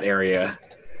in that area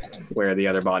where the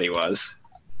other body was.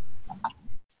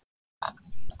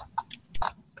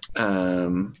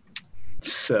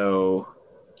 So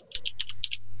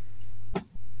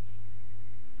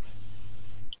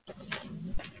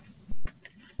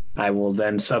I will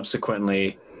then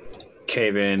subsequently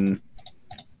cave in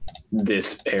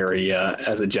this area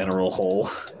as a general whole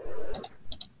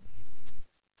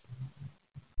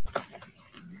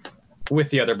with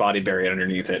the other body buried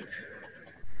underneath it.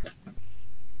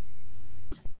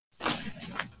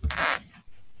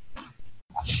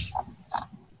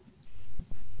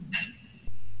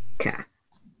 Okay.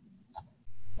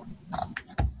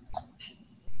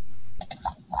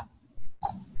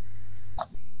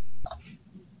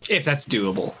 If that's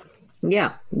doable.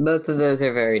 Yeah, both of those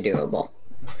are very doable.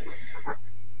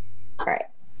 All right.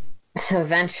 So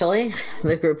eventually,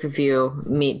 the group of you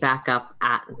meet back up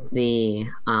at the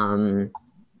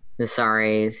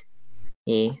Nasares.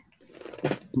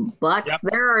 Blux, Yep.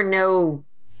 there are no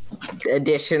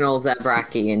additional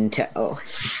Zebraki in tow.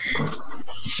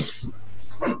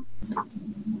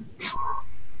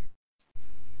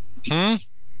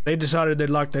 They decided they'd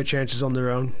like their chances on their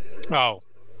own. Oh.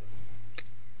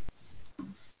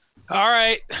 All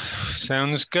right.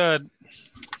 Sounds good.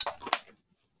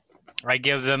 I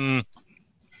give them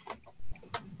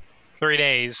 3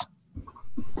 days.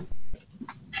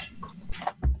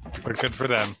 But good for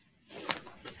them.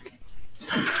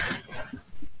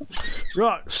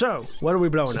 Right, so, what are we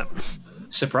blowing up?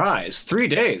 Surprise. 3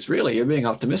 days. Really? You're being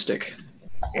optimistic.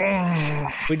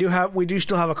 We do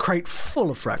still have a crate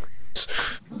full of fragments.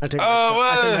 I take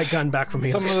my gun back from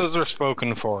here. Some of those are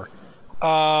spoken for.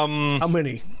 How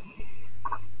many?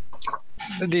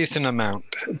 A decent amount.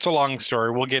 It's a long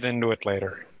story. We'll get into it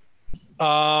later.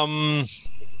 They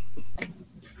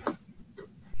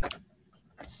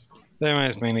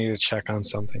may need to check on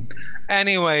something.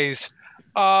 Anyways,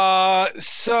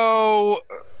 so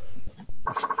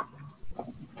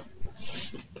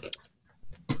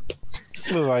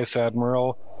the Vice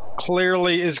Admiral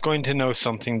clearly is going to know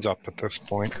something's up at this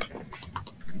point.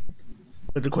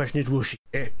 But the question is, will she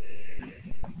care?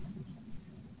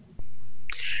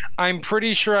 I'm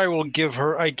pretty sure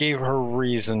I gave her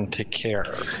reason to care.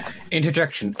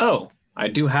 Interjection. Oh, I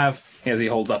do have, as he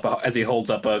holds up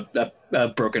a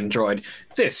broken droid.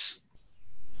 This.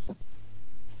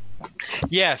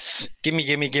 Yes. Gimme.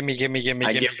 I give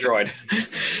droid.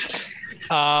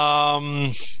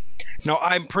 No,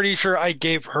 I'm pretty sure I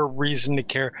gave her reason to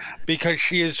care because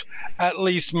she is at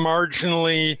least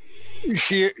marginally.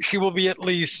 She will be at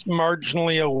least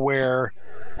marginally aware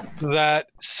that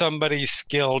somebody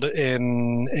skilled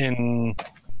in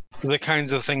the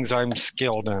kinds of things I'm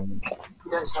skilled in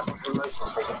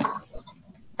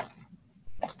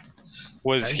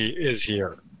is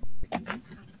here.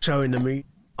 So in the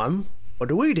meantime, what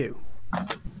do we do?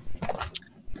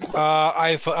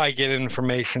 I get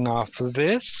information off of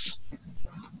this.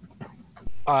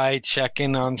 I check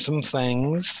in on some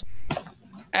things.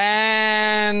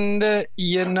 And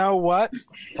you know what?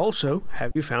 Also,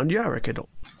 have you found Yarick at all?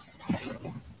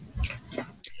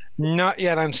 Not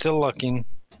yet. I'm still looking.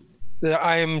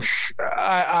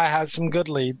 I had some good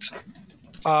leads.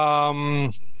 I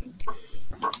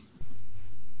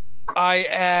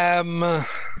am.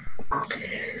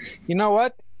 You know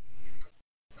what?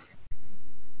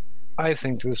 I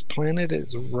think this planet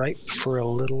is ripe for a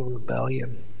little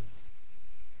rebellion.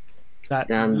 That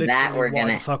we're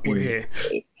gonna. The fuck we're here?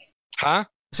 Huh?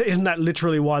 So isn't that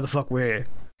literally why the fuck we're here?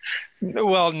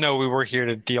 Well, no, we were here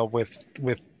to deal with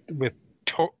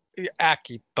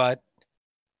Aki, but.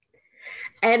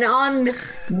 And on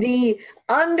the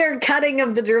undercutting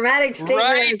of the dramatic statement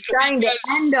Right, I'm trying to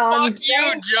end on. Fuck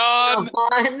you, John.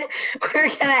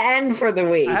 We're gonna end for the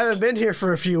week. I haven't been here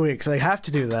for a few weeks. I have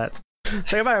to do that.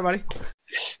 Say goodbye, everybody.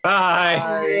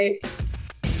 Bye. Bye.